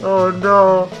 Oh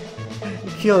no.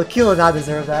 Keel did not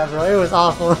deserve that, bro. It was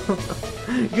awful.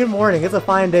 Good morning. It's a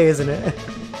fine day, isn't it?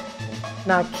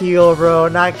 Not Keel, bro.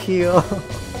 Not Keel.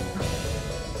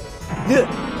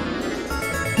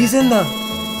 He's in the...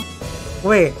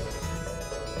 Wait.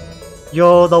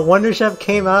 Yo, the Wonder Chef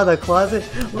came out of the closet?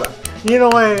 You know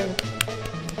what?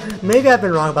 Maybe I've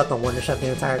been wrong about the Wonder Chef the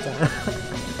entire time.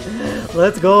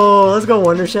 Let's go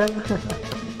Wonder Chef.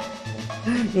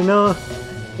 You know,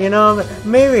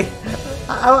 maybe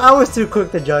I was too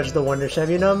quick to judge the Wonder Chef.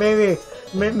 You know, maybe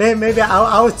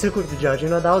I was too quick to judge. You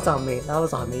know, that was on me. That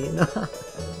was on me. You know,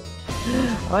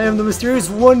 I am the mysterious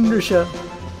Wonder Chef.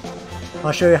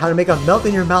 I'll show you how to make a melt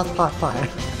in your mouth pot pie.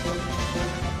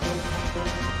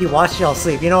 He watched y'all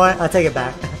sleep. You know what? I take it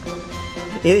back.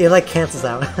 It like cancels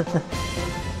out.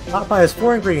 Pot pie has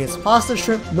 4 ingredients: pasta,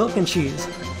 shrimp, milk, and cheese.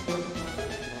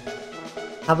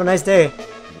 Have a nice day.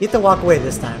 You have to walk away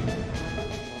this time.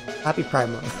 Happy Pride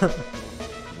Month.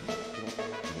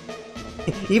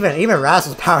 even Raz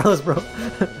was powerless, bro.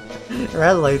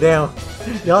 Raz was like, damn,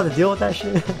 y'all have to deal with that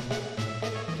shit.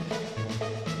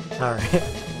 Alright.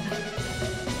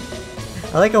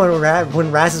 I like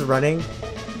when Raz is running,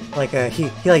 like he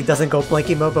like doesn't go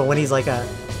blanky mode, but when he's like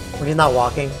when he's not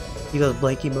walking, he goes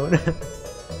blanky mode.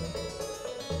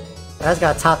 Raz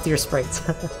got top tier sprites.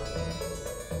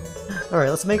 Alright,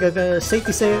 let's make a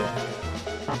safety save.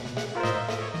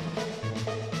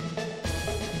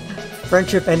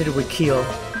 Friendship ended with Keel.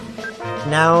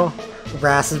 Now,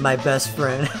 Ras is my best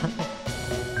friend.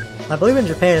 I believe in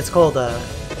Japan it's called,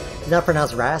 it's not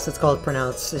pronounced Ras, it's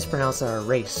pronounced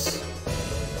race.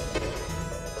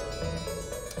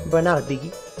 But not a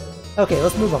biggie. Okay,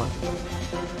 let's move on.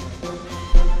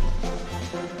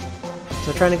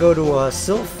 So trying to go to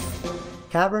Sylph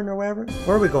Cavern or wherever?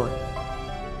 Where are we going?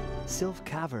 Sylph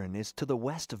Cavern is to the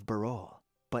west of Barol.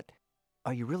 But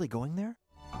are you really going there?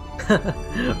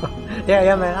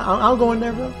 yeah, man, I'm going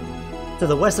there, bro. To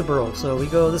the west of Barol, so we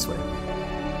go this way.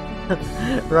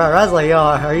 Raz like, yo,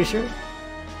 are you sure?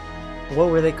 What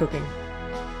were they cooking?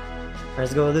 Alright,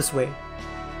 let's go this way.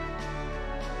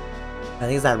 I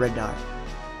think it's that red dot.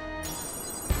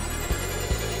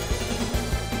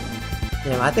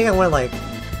 Yeah, I think I went like...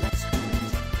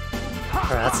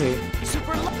 Alright, let's see.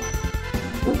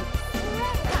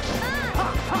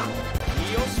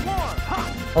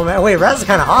 Oh man, wait, Raz is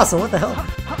kinda awesome, what the hell?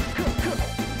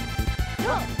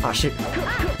 Oh shit.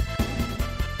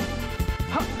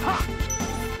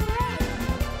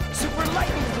 Super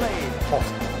lightning blade.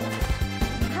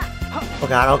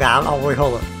 Oh god, oh wait,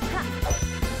 hold up.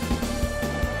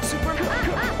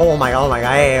 Oh my god,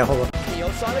 hey, hold up.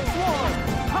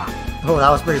 Oh, that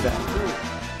was pretty bad. Ooh,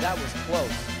 that was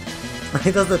close.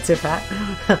 He does the tip hat.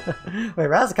 Wait,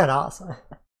 Raz is kinda awesome.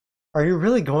 Are you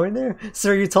really going there?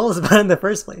 Sir, you told us about it in the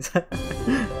first place.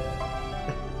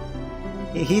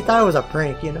 He thought it was a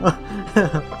prank, you know?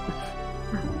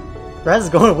 Raz is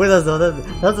going with us though,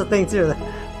 that's the thing too.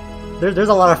 There's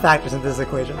a lot of factors in this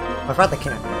equation. I forgot the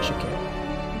camp, I should camp.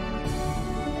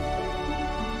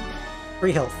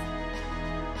 Free health.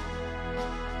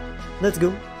 Let's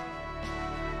go.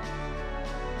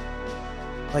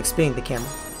 Like spinning the camera.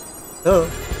 Oh.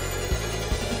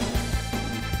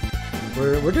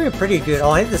 We're doing pretty good.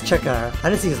 Oh, I need to check. I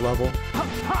didn't see his level.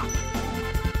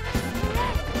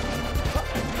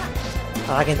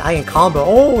 Oh, I can combo.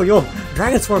 Oh, yo,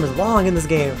 Dragon Swarm is long in this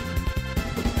game.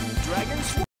 Dragon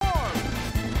Swarm.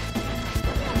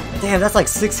 Damn, that's like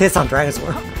 6 hits on Dragon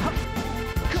Swarm.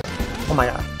 Oh my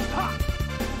god.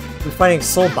 We're fighting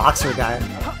Soul Boxer guy.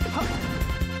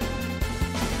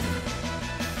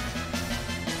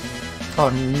 Oh,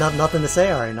 nothing to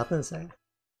say. All right, nothing to say.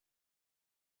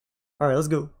 Alright, let's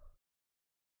go.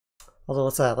 Although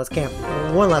let's camp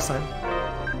one last time.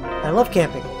 I love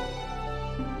camping.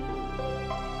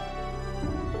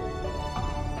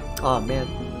 Oh man.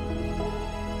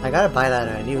 I gotta buy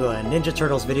that new Ninja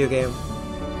Turtles video game.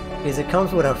 Because it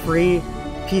comes with a free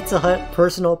Pizza Hut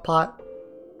personal pan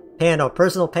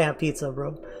pizza,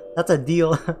 bro. That's a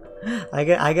deal. I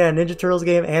get a Ninja Turtles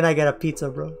game and I get a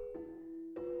pizza, bro.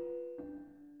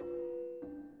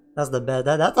 That's the best.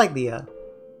 That's like the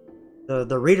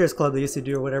Readers Club they used to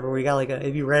do or whatever, where you got like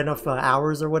if you read enough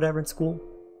hours or whatever in school,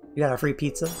 you got a free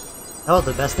pizza. That was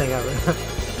the best thing ever.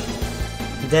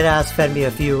 Deadass fed me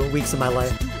a few weeks of my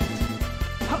life.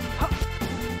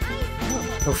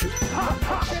 Oh shit.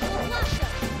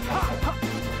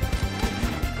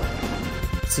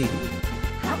 Let's see.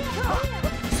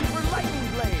 Super lightning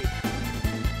blade.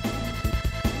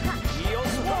 Neo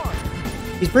Swarm.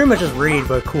 He's pretty much just Reed,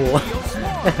 but cool.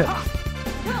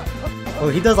 Oh,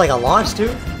 he does like a launch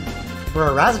too?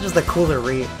 Bro, Raz is just a cooler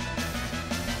Reed.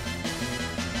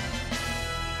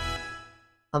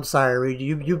 I'm sorry, Reed.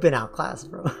 You've been outclassed,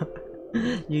 bro.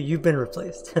 you've been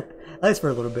replaced. At least for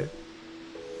a little bit.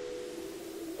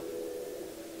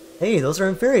 Hey, those are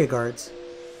Inferior Guards.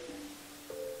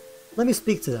 Let me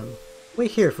speak to them.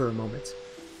 Wait here for a moment.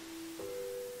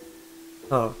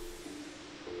 Oh.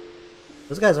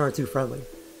 Those guys aren't too friendly.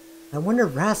 I wonder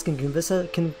if Raz can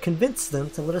convince them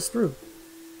to let us through.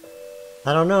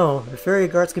 I don't know. Inferior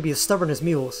Guards can be as stubborn as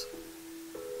mules.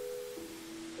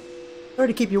 Sorry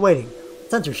to keep you waiting.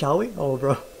 Let's enter, shall we? Oh,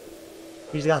 bro.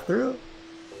 You just got through?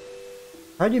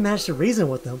 How did you manage to reason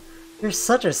with them? You're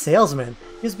such a salesman.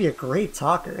 You must be a great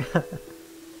talker.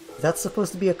 That's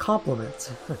supposed to be a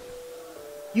compliment.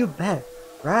 You bet.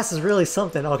 Raz is really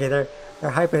something. Okay, they're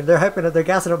hyping up, they're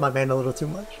gassing up my man a little too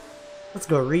much. Let's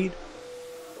go, Reed.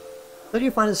 Don't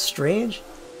you find it strange?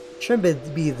 It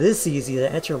shouldn't be this easy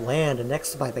to enter land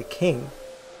annexed by the king.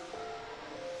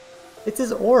 It's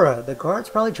his aura. The guards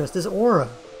probably trust his aura.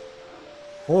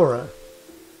 Aura.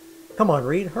 Come on,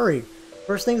 Reed, hurry.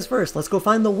 First things first, let's go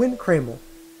find the Wind Cramel.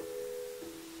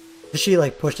 She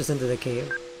like pushed us into the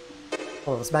cave.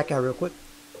 Hold on, let's back out real quick.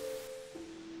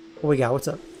 What we got? What's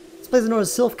up? This place is known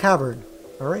as Sylph Cavern.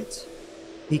 Alright.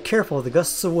 Be careful of the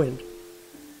gusts of wind.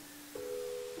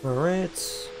 Alright.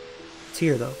 It's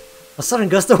here though. A sudden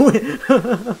gust of wind.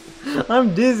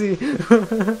 I'm dizzy.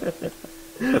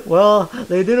 Well,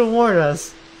 they didn't warn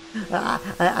us.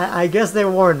 I guess they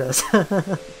warned us.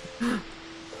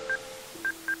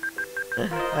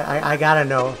 I gotta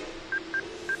know.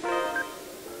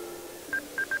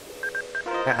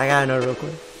 I gotta know real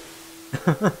quick.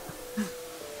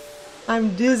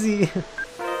 I'm dizzy.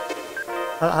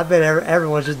 I bet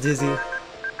everyone's just dizzy.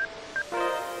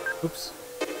 Oops.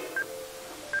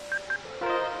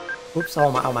 Oops.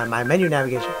 Oh my menu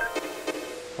navigation.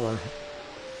 Hold on.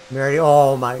 Meredy.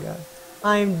 Oh my god.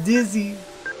 I'm dizzy.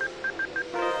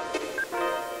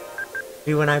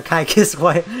 Maybe when I'm Kai Kiss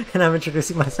White and I'm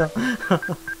introducing myself.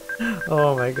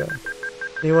 Oh my god.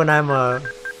 Maybe when I'm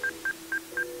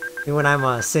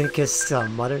Sin Kiss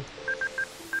mother.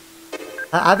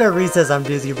 I bet Reed says I'm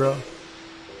dizzy, bro.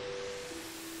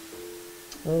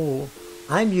 Oh,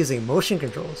 I'm using motion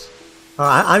controls. Oh,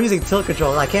 I'm using tilt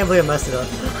controls. I can't believe I messed it up.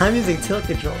 I'm using tilt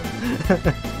controls.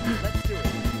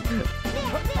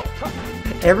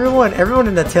 Everyone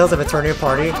in the Tales of Eternia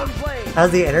party has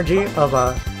the energy of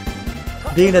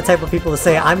being the type of people to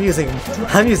say I'm using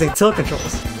tilt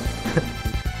controls.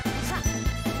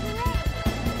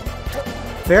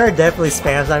 Farrah definitely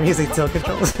spams I'm using tilt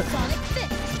controls.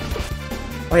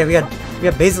 Oh yeah, we got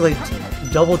basically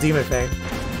double Demon Fang.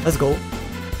 Let's go. Did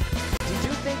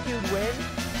you think you'd win?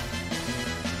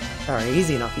 Alright,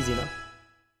 easy enough, easy enough.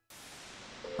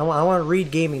 I want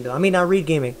Reed Gaming though. I mean, not Reed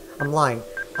Gaming. I'm lying.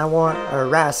 I want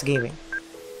Ras Gaming.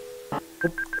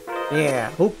 Oop.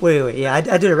 Yeah. Oop, wait. Yeah, I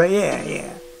did it right.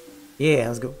 Yeah. Yeah,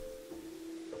 let's go.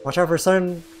 Watch out for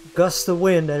sudden gusts of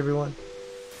wind, everyone.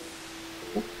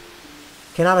 Oop.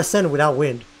 Cannot ascend without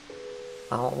wind.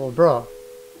 Oh, well, bro.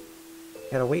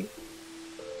 Gotta wait.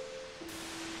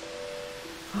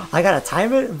 I gotta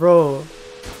time it? Bro.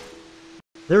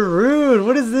 They're rude.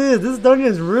 What is this? This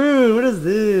dungeon's rude. What is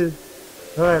this?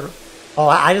 Alright. Oh,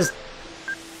 I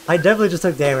definitely just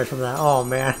took damage from that. Oh,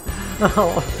 man.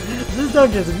 Oh, this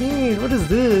dungeon's mean. What is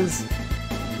this?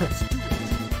 Let's do it.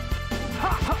 Ha,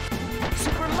 ha.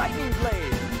 Super lightning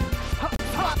blade. Ha,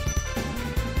 ha.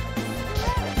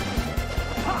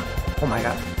 Ha. Oh my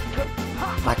god.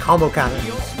 My combo counter.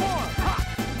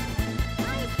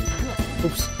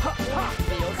 Oops.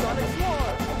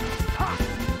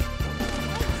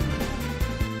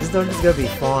 This dungeon's gonna be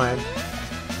fun.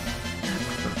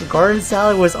 The garden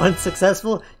salad was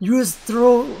unsuccessful? You just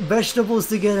throw vegetables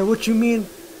together. What you mean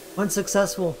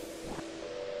unsuccessful?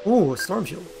 Ooh, storm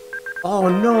shield. Oh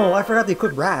no, I forgot to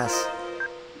equip Ras.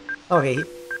 Okay,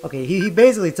 he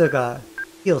basically took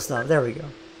heal stuff. There we go.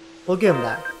 We'll give him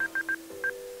that.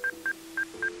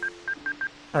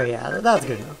 Oh yeah, that's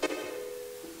good enough.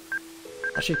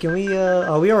 Actually, can we,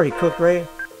 oh, we already cooked, right?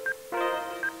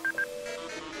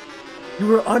 You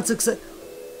were unsuccessful.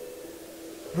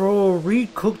 Bro,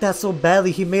 Reed cooked that so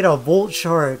badly, he made a volt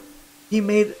shard. He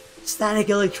made static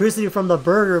electricity from the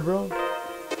burger, bro.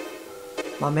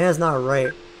 My man's not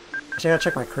right. Actually, I gotta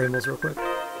check my Kremls real quick.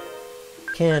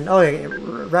 Oh yeah,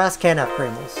 Ras can have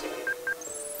Kremls.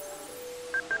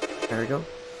 There we go.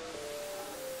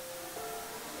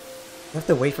 I have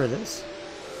to wait for this.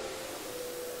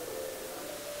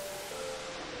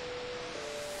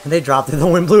 And they dropped it, the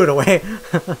wind blew it away.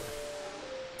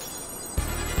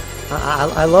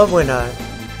 I love when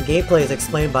gameplay is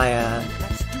explained by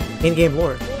in-game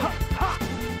lore.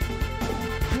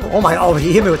 Oh my, oh,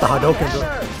 he hit me with the Hadouken, bro.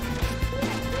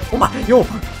 Oh my, yo,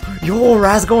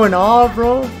 Ras going off,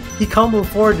 bro. He comboed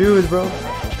 4 dudes, bro.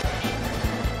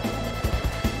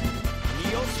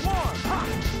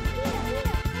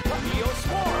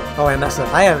 Oh, I messed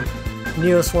up. I have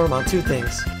Neo Swarm on 2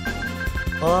 things.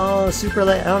 Oh, super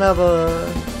late. I don't have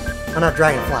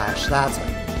Dragon Flash. That's right.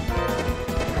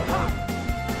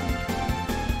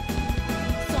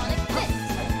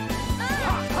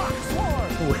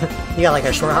 You got like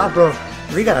a short hop, bro.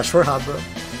 We got a short hop, bro.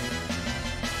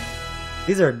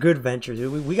 These are good ventures,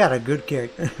 dude. We got a good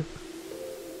character.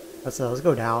 Let's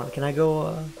go down. Can I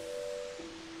go?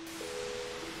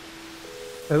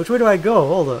 Wait, which way do I go?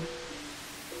 Hold up.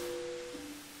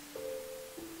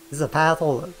 This is a path.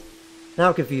 Hold up. Now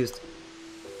I'm confused.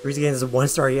 Reese again is a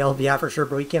 1-star EL. Yeah, for sure,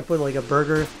 bro. You can't put like a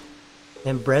burger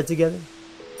and bread together.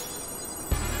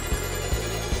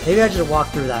 Maybe I just walk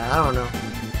through that. I don't know.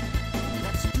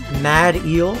 Mad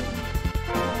Eel.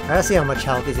 I gotta see how much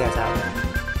health these guys have.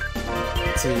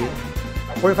 Let's see.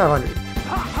 4,500.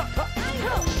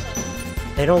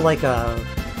 They don't like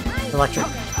electric.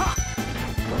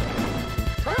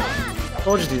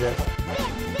 We'll just do this.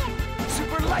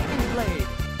 Super lightning blade.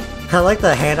 I like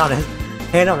the hand on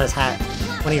his hat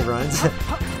when he runs.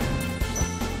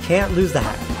 Can't lose the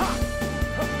hat.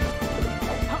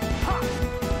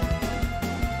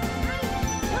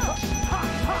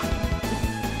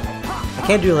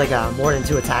 can't do like more than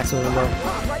 2 attacks with him though.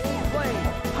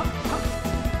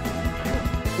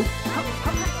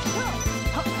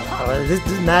 Oh, this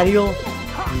is Mad Eel?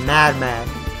 Mad.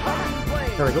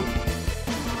 There we go.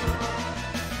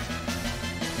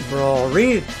 Bro,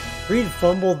 Reed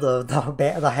fumbled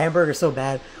the hamburger so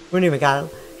bad. We don't even got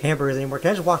hamburgers anymore.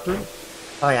 Can I just walk through?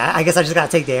 Oh yeah, I guess I just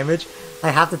gotta take damage.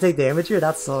 I have to take damage here?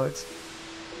 That sucks.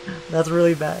 That's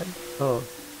really bad. Oh.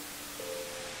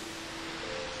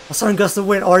 A sudden gust of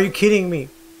wind. Oh, are you kidding me?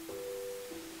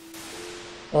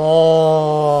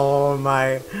 Oh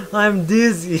my. I'm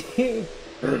dizzy.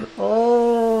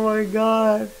 Oh my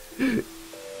god.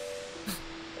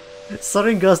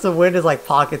 Sudden gust of wind is like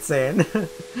pocket sand.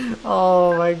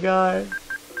 Oh my god.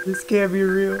 This can't be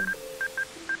real.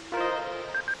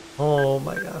 Oh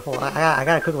my god. Hold on. I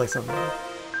gotta cook like something.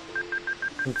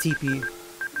 Some TP.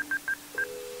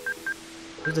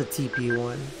 Where's the TP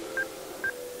one?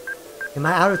 Am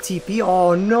I out of TP?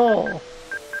 Oh no!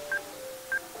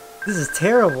 This is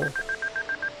terrible.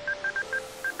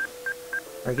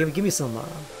 Alright, give me some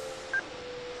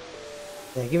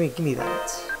yeah, give me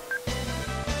that.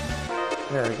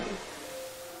 There we go.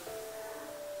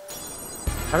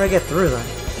 How do I get through then?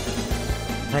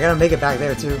 I gotta make it back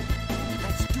there too.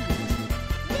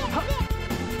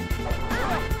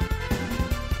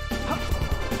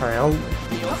 Alright, oh.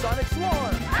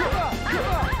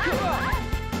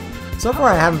 So far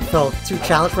I haven't felt too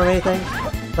challenged from anything,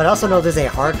 but I also know there's a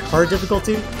hard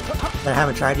difficulty that I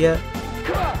haven't tried yet.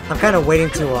 I'm kind of waiting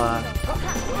to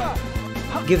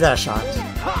give that a shot.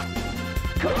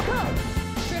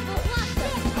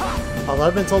 Although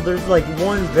I've been told there's like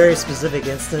one very specific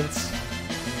instance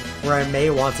where I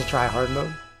may want to try hard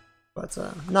mode, but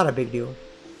not a big deal.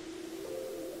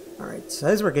 Alright, so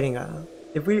as we're getting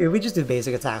if we just do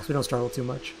basic attacks, we don't struggle too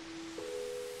much.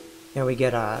 And we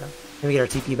get our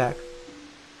TP back.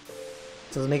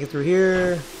 So let's make it through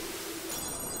here.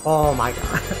 Oh my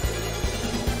god.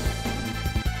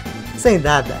 This ain't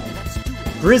that bad.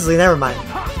 Grizzly, never mind.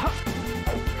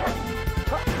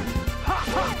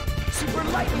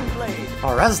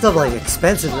 Oh, that stuff like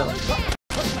expensive though.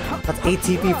 That's 8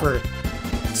 TP for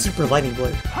Super Lightning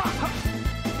Blade.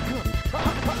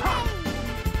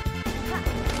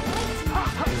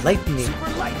 Lightning.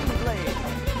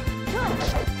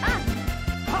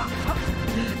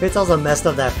 It's also messed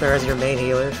up that Farrah's your main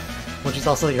healer, which is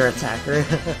also your attacker.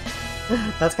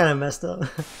 That's kind of messed up.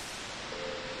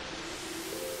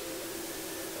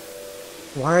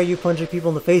 Why are you punching people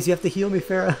in the face? You have to heal me,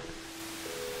 Farrah.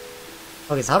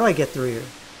 Okay, so how do I get through here?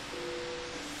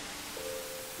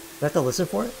 Do I have to listen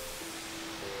for it?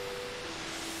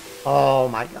 Oh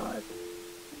my god.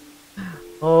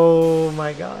 Oh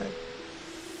my god.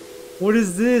 What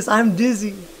is this? I'm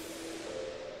dizzy.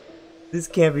 This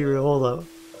can't be real. Hold up.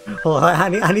 Hold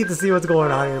on. I need to see what's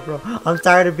going on here, bro. I'm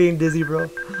tired of being dizzy, bro.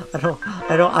 I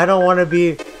don't want to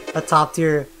be a top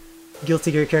tier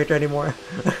Guilty Gear character anymore.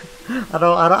 I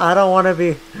don't want to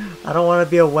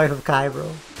be a wife of Kai, bro.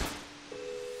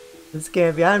 This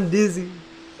can't be. I'm dizzy.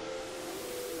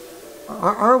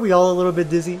 Aren't we all a little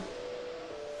bit dizzy?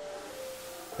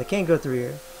 I can't go through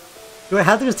here. Do I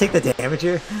have to just take the damage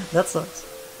here? That sucks.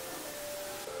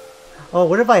 Oh,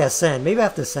 what if I ascend? Maybe I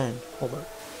have to ascend. Hold on.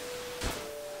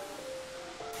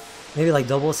 Maybe like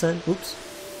double ascend? Oops.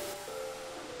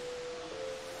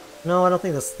 No, I don't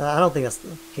think that's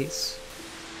the case.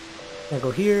 Can I go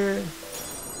here?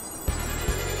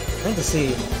 I need to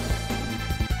see.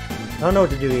 I don't know what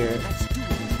to do here.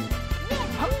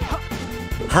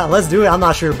 Let's do it. I'm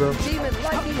not sure, bro. Demon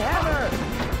Lightning Hammer.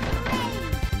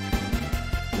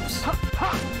 Oops.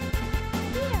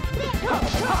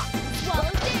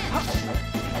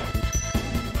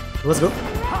 Let's go.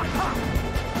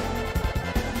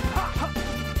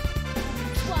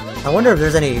 I wonder if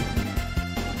there's any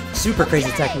super crazy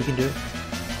attack we can do.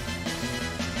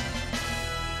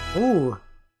 Ooh.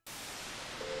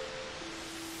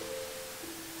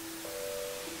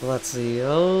 Let's see.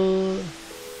 Oh.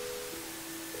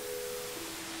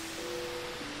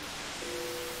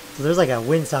 So there's like a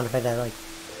wind sound effect that like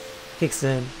kicks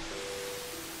in.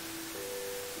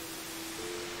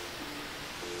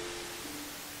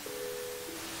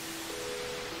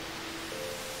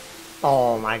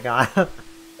 Oh my god.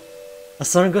 A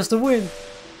sudden gust of wind.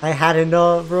 I had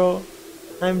enough, bro.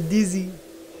 I'm dizzy.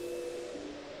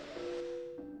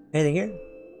 Anything here?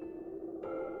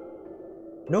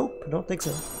 Nope, I don't think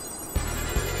so.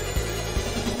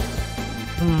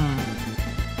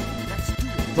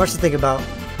 Much to think about.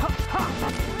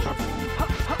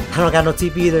 I don't got no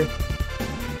TP either.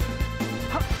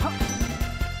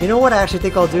 You know what I actually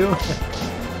think I'll do?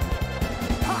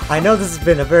 I know this has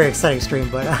been a very exciting stream,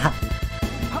 but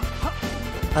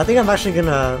I think I'm actually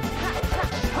gonna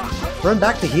run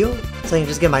back to heal so I can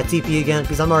just get my TP again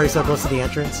because I'm already so close to the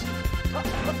entrance.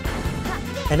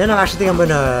 And then I think I'm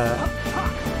gonna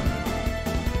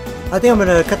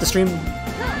cut the stream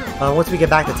once we get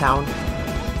back to town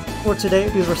for today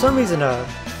because for some reason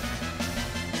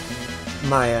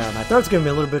my throat's giving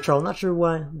me a little bit of trouble. Not sure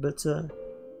why, but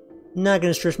not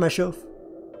gonna stress myself.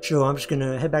 So I'm just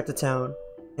gonna head back to town.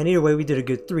 And either way, we did a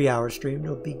good 3-hour stream,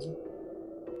 no biggie.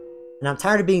 And I'm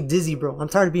tired of being dizzy, bro. I'm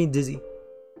tired of being dizzy.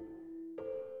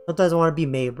 Sometimes I want to be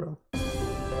May, bro.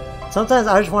 Sometimes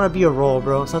I just want to be a roll,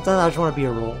 bro. Sometimes I just want to be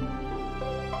a roll.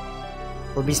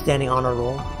 Or be standing on a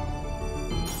roll.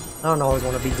 I don't always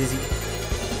want to be dizzy.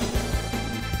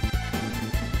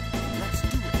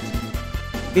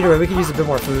 Either way, we can use a bit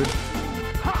more food.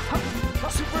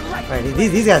 Alright,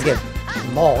 these guys get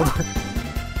mauled.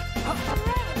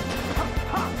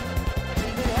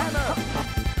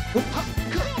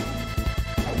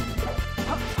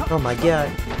 Oh my god.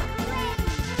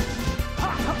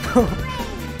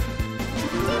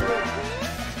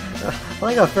 I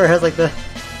like how Fair has like the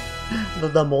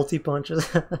multi punches.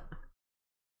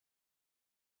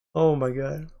 Oh my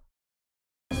god.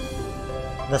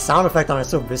 The sound effect on it is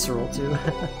so visceral too.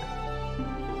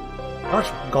 How much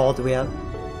gall do we have?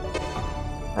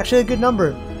 Actually a good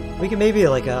number. We can maybe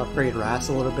like upgrade Ras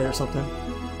a little bit or something.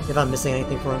 If I'm missing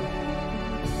anything for him.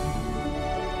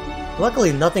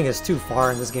 Luckily nothing is too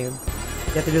far in this game.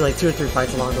 You have to do like 2 or 3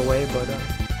 fights along the way, but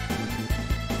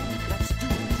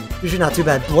usually not too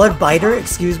bad. Blood Biter,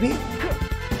 excuse me?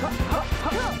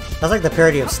 That's like the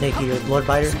parody of Snake Eater, Blood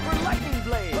Biter.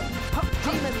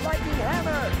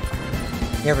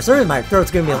 Yeah, for some reason my throat's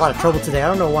giving me a lot of trouble today. I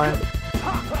don't know why.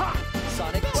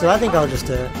 So I think I'll just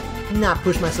not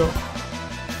push myself.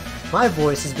 My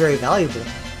voice is very valuable,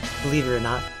 believe it or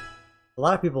not. A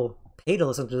lot of people pay to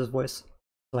listen to this voice,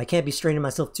 so I can't be straining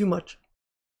myself too much.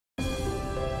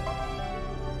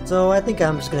 So I think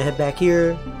I'm just gonna head back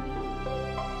here.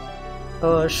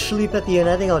 Sleep at the end.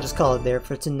 I think I'll just call it there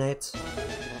for tonight.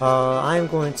 I'm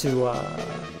going to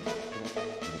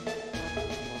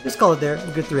just call it there.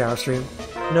 A good 3-hour stream.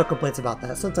 No complaints about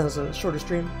that. Sometimes a shorter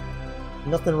stream.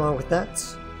 Nothing wrong with that.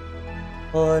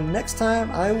 Next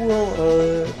time I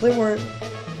will play more.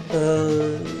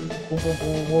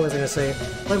 What was I gonna say?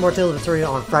 Play more Tales of Eternia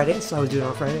on Fridays. I was doing it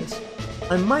on Fridays.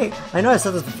 I might. I know I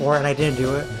said this before and I didn't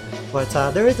do it, but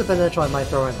there is the potential I might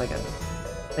throw in like a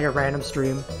random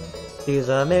stream. Because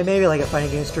maybe like a fighting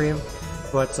game stream,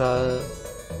 but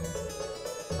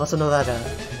also know that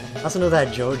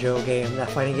JoJo game, that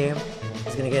fighting game,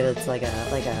 is gonna get its like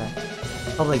a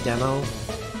public demo.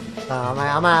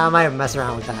 I might mess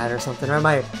around with that or something, or I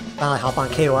might finally hop on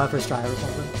KOF for Strive or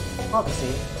something. I'll have to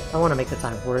see. I want to make the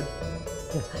time for it.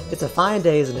 It's a fine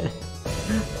day, isn't it?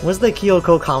 What's the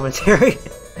Kyoko commentary?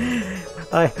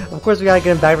 Of course we gotta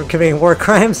get him back from committing war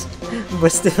crimes,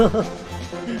 but still.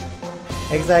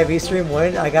 XIV stream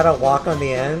when I gotta walk on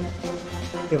the end.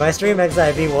 If I stream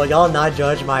XIV, will y'all not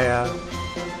judge my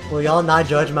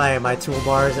my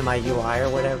toolbars and my UI or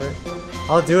whatever?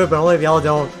 I'll do it, but only if y'all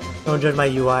don't judge my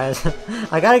UIs.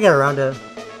 I gotta get around to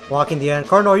walking the end.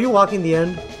 Cardinal, are you walking the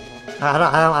end?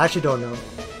 I actually don't know.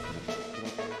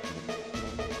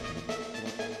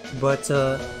 But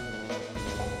I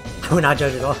would not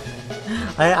judge at all.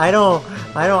 I don't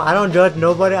judge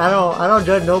nobody. I don't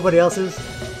judge nobody else's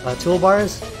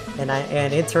toolbars, and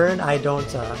in turn I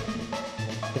don't.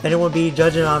 If anyone be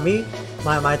judging on me,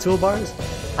 my toolbars,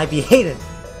 I'd be hated.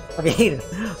 I'd be hated.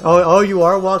 Oh, you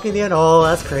are walking the end. Oh,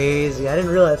 that's crazy. I didn't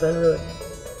realize.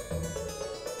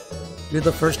 You're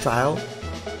the first trial.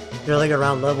 You're like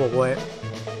around level what?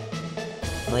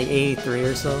 Like 83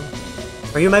 or so.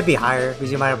 Or you might be higher because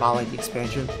you might have bought like the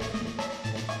expansion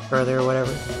further or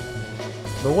whatever.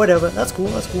 But whatever. That's cool.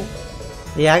 That's cool.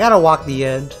 Yeah, I gotta walk the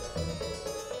end.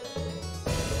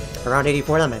 Around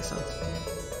 84, that makes sense.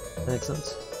 That makes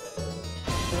sense.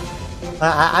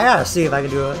 I gotta see if I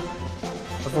can do a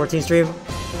 14 stream.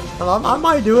 I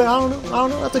might do it. I don't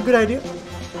know. That's a good idea.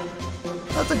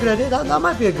 That's a good idea. That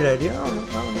might be a good idea. I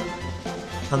don't know.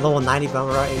 I'm level 90, but I'm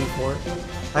around 84.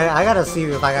 I gotta see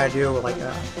if I gotta do it with like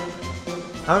a.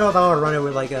 I don't know if I want to run it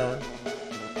with like a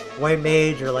white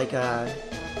mage or like a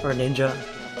or a ninja.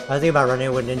 I think about running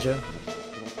it with ninja,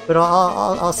 but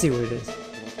I'll see what it is.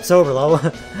 Sober low.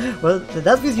 Well,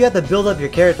 that's because you have to build up your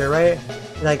character, right?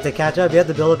 Like to catch up, you have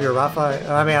to build up your Rafa.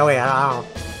 I mean, wait, I don't know.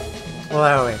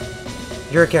 Well, wait.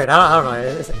 Your character. I don't know.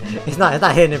 It's not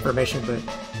hidden information, but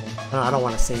I don't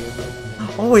want to say it. But...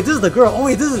 Oh wait, this is the girl. Oh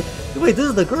wait, this is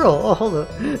the girl. Oh hold up.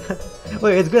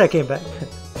 Wait, it's good I came back.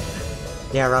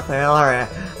 Yeah, Raphael. All right.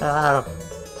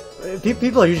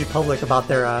 people are usually public about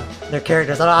their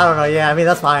characters. I don't know. Yeah, I mean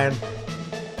that's fine.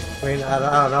 I mean I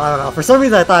don't know. For some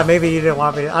reason I thought maybe you didn't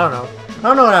want me. I don't know. I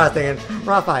don't know what I was thinking.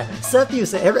 We're fine. Seth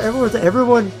Houston.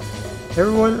 Everyone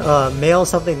mail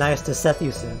something nice to Seth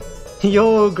Houston.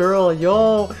 Yo, girl,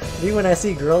 yo. Me when I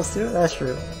see girls too. That's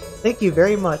true. Thank you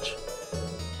very much.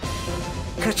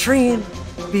 Katrine,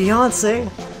 Beyonce.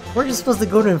 Weren't you supposed to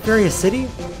go to Inferior City?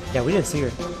 Yeah, we didn't see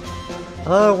her.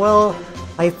 Well,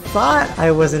 I thought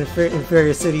I was in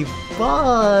Inferior City,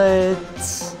 but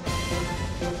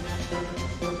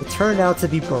it turned out to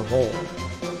be parole.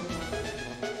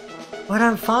 But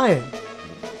I'm fine.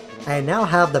 I now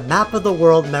have the map of the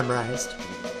world memorized.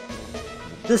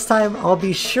 This time, I'll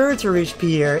be sure to reach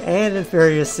Pierre and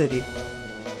Inferior City.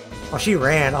 Oh, she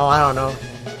ran. Oh, I don't know.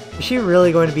 Is she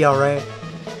really going to be alright?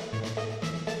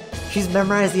 She's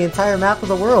memorized the entire map of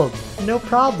the world. No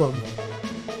problem.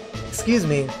 Excuse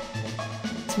me.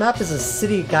 This map is a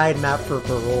city guide map for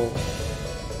parole.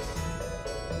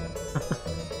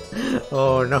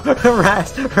 Oh no.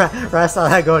 Ras saw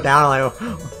that go down like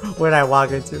when I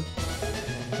walked into.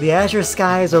 The azure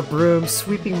skies are broom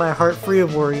sweeping my heart free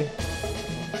of worry.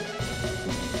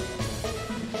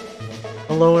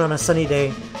 Alone on a sunny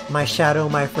day, my shadow,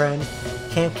 my friend.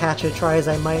 Can't catch it, try as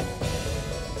I might.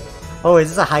 Oh,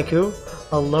 is this a haiku?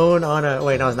 Alone on a...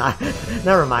 Wait, no, it's not.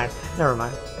 Never mind. Never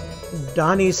mind.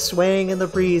 Donnies swaying in the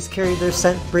breeze carry their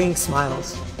scent, bringing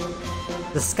smiles.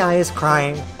 The sky is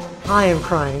crying. I am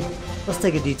crying. Let's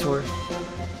take a detour.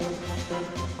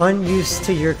 Unused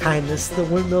to your kindness, the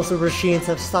windmills of Rasheen's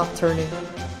have stopped turning.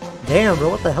 Damn, bro,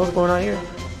 what the hell's going on here?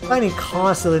 Fighting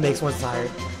constantly makes one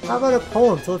tired. How about a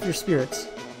poem to lift your spirits?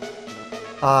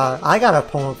 I got a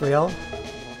poem for y'all.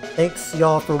 Thanks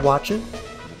y'all for watching.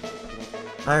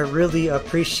 I really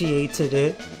appreciated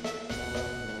it.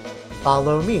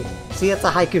 Follow me. See, it's a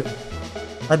haiku.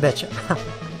 I betcha.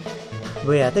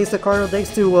 But yeah, thanks to Cardinal,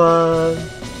 thanks to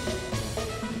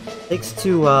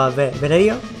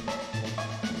Meredy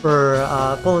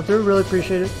for pulling through. Really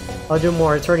appreciate it. I'll do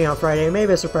more Eternia on Friday.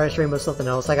 Maybe a surprise stream with something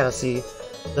else. I gotta see,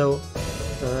 though.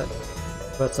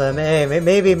 But hey,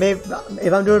 maybe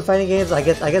if I'm doing fighting games, I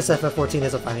guess FF14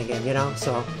 is a fighting game, you know.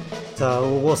 So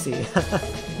we'll see.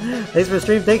 Thanks for the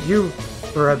stream. Thank you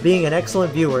for being an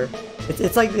excellent viewer.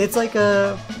 It's like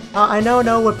I now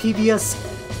know what PBS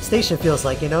station feels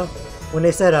like, you know, when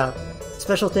they said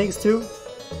special thanks to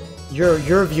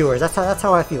your viewers. That's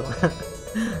how I feel.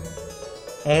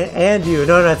 and you.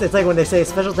 No, it's like when they say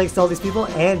special thanks to all these people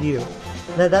and you.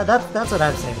 That's what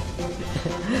I'm saying.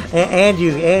 and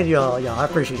you all, I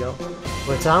appreciate y'all.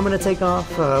 But I'm gonna take off.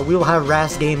 We will have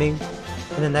Ras Gaming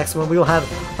in the next one. We will have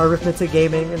Arithmetic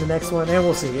Gaming in the next one, and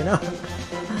we'll see, you know.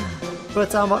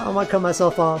 But I'm gonna cut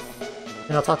myself off,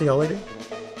 and I'll talk to y'all later.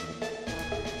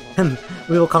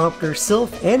 We will conquer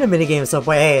Sylph and a minigame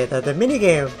subway. Hey, the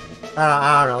minigame.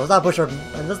 I don't know. Let's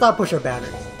not push our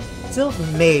boundaries. Sylph,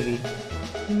 maybe.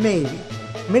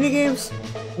 Minigames.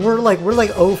 We're like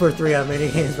 0 for 3 on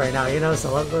minigames right now, you know.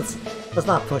 So let's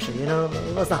not push it, you know.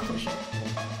 Let's not push it.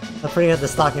 I'm putting out the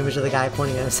stock image of the guy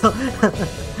pointing at himself.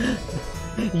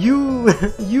 you.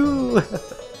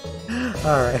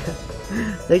 All right.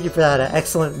 Thank you for that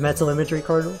excellent mental imagery,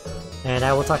 Cardinal. And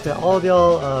I will talk to all of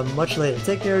y'all much later.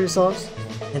 Take care of yourselves,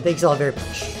 and thanks all very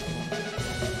much.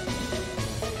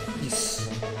 Peace.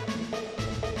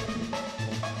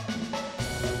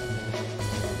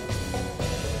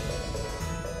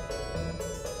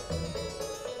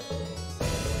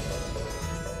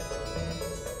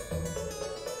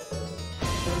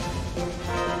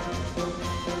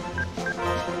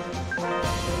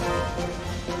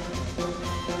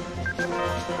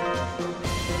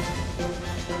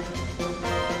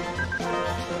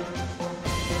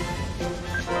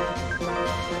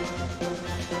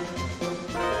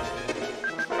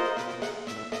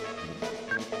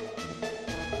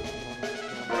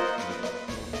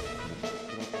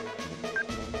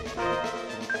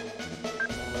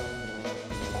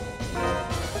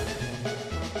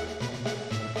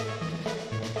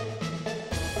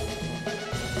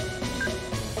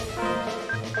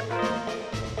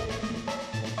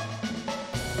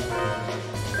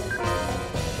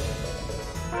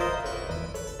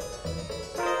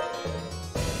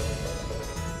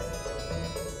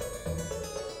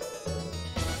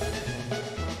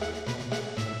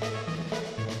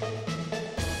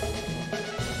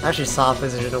 I actually saw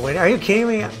position to win. Are you kidding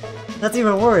me? That's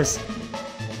even worse.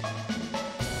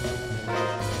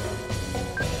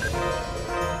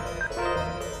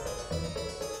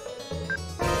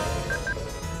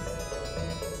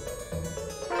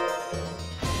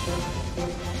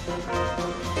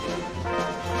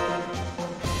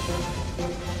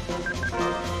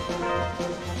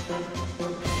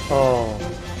 Oh.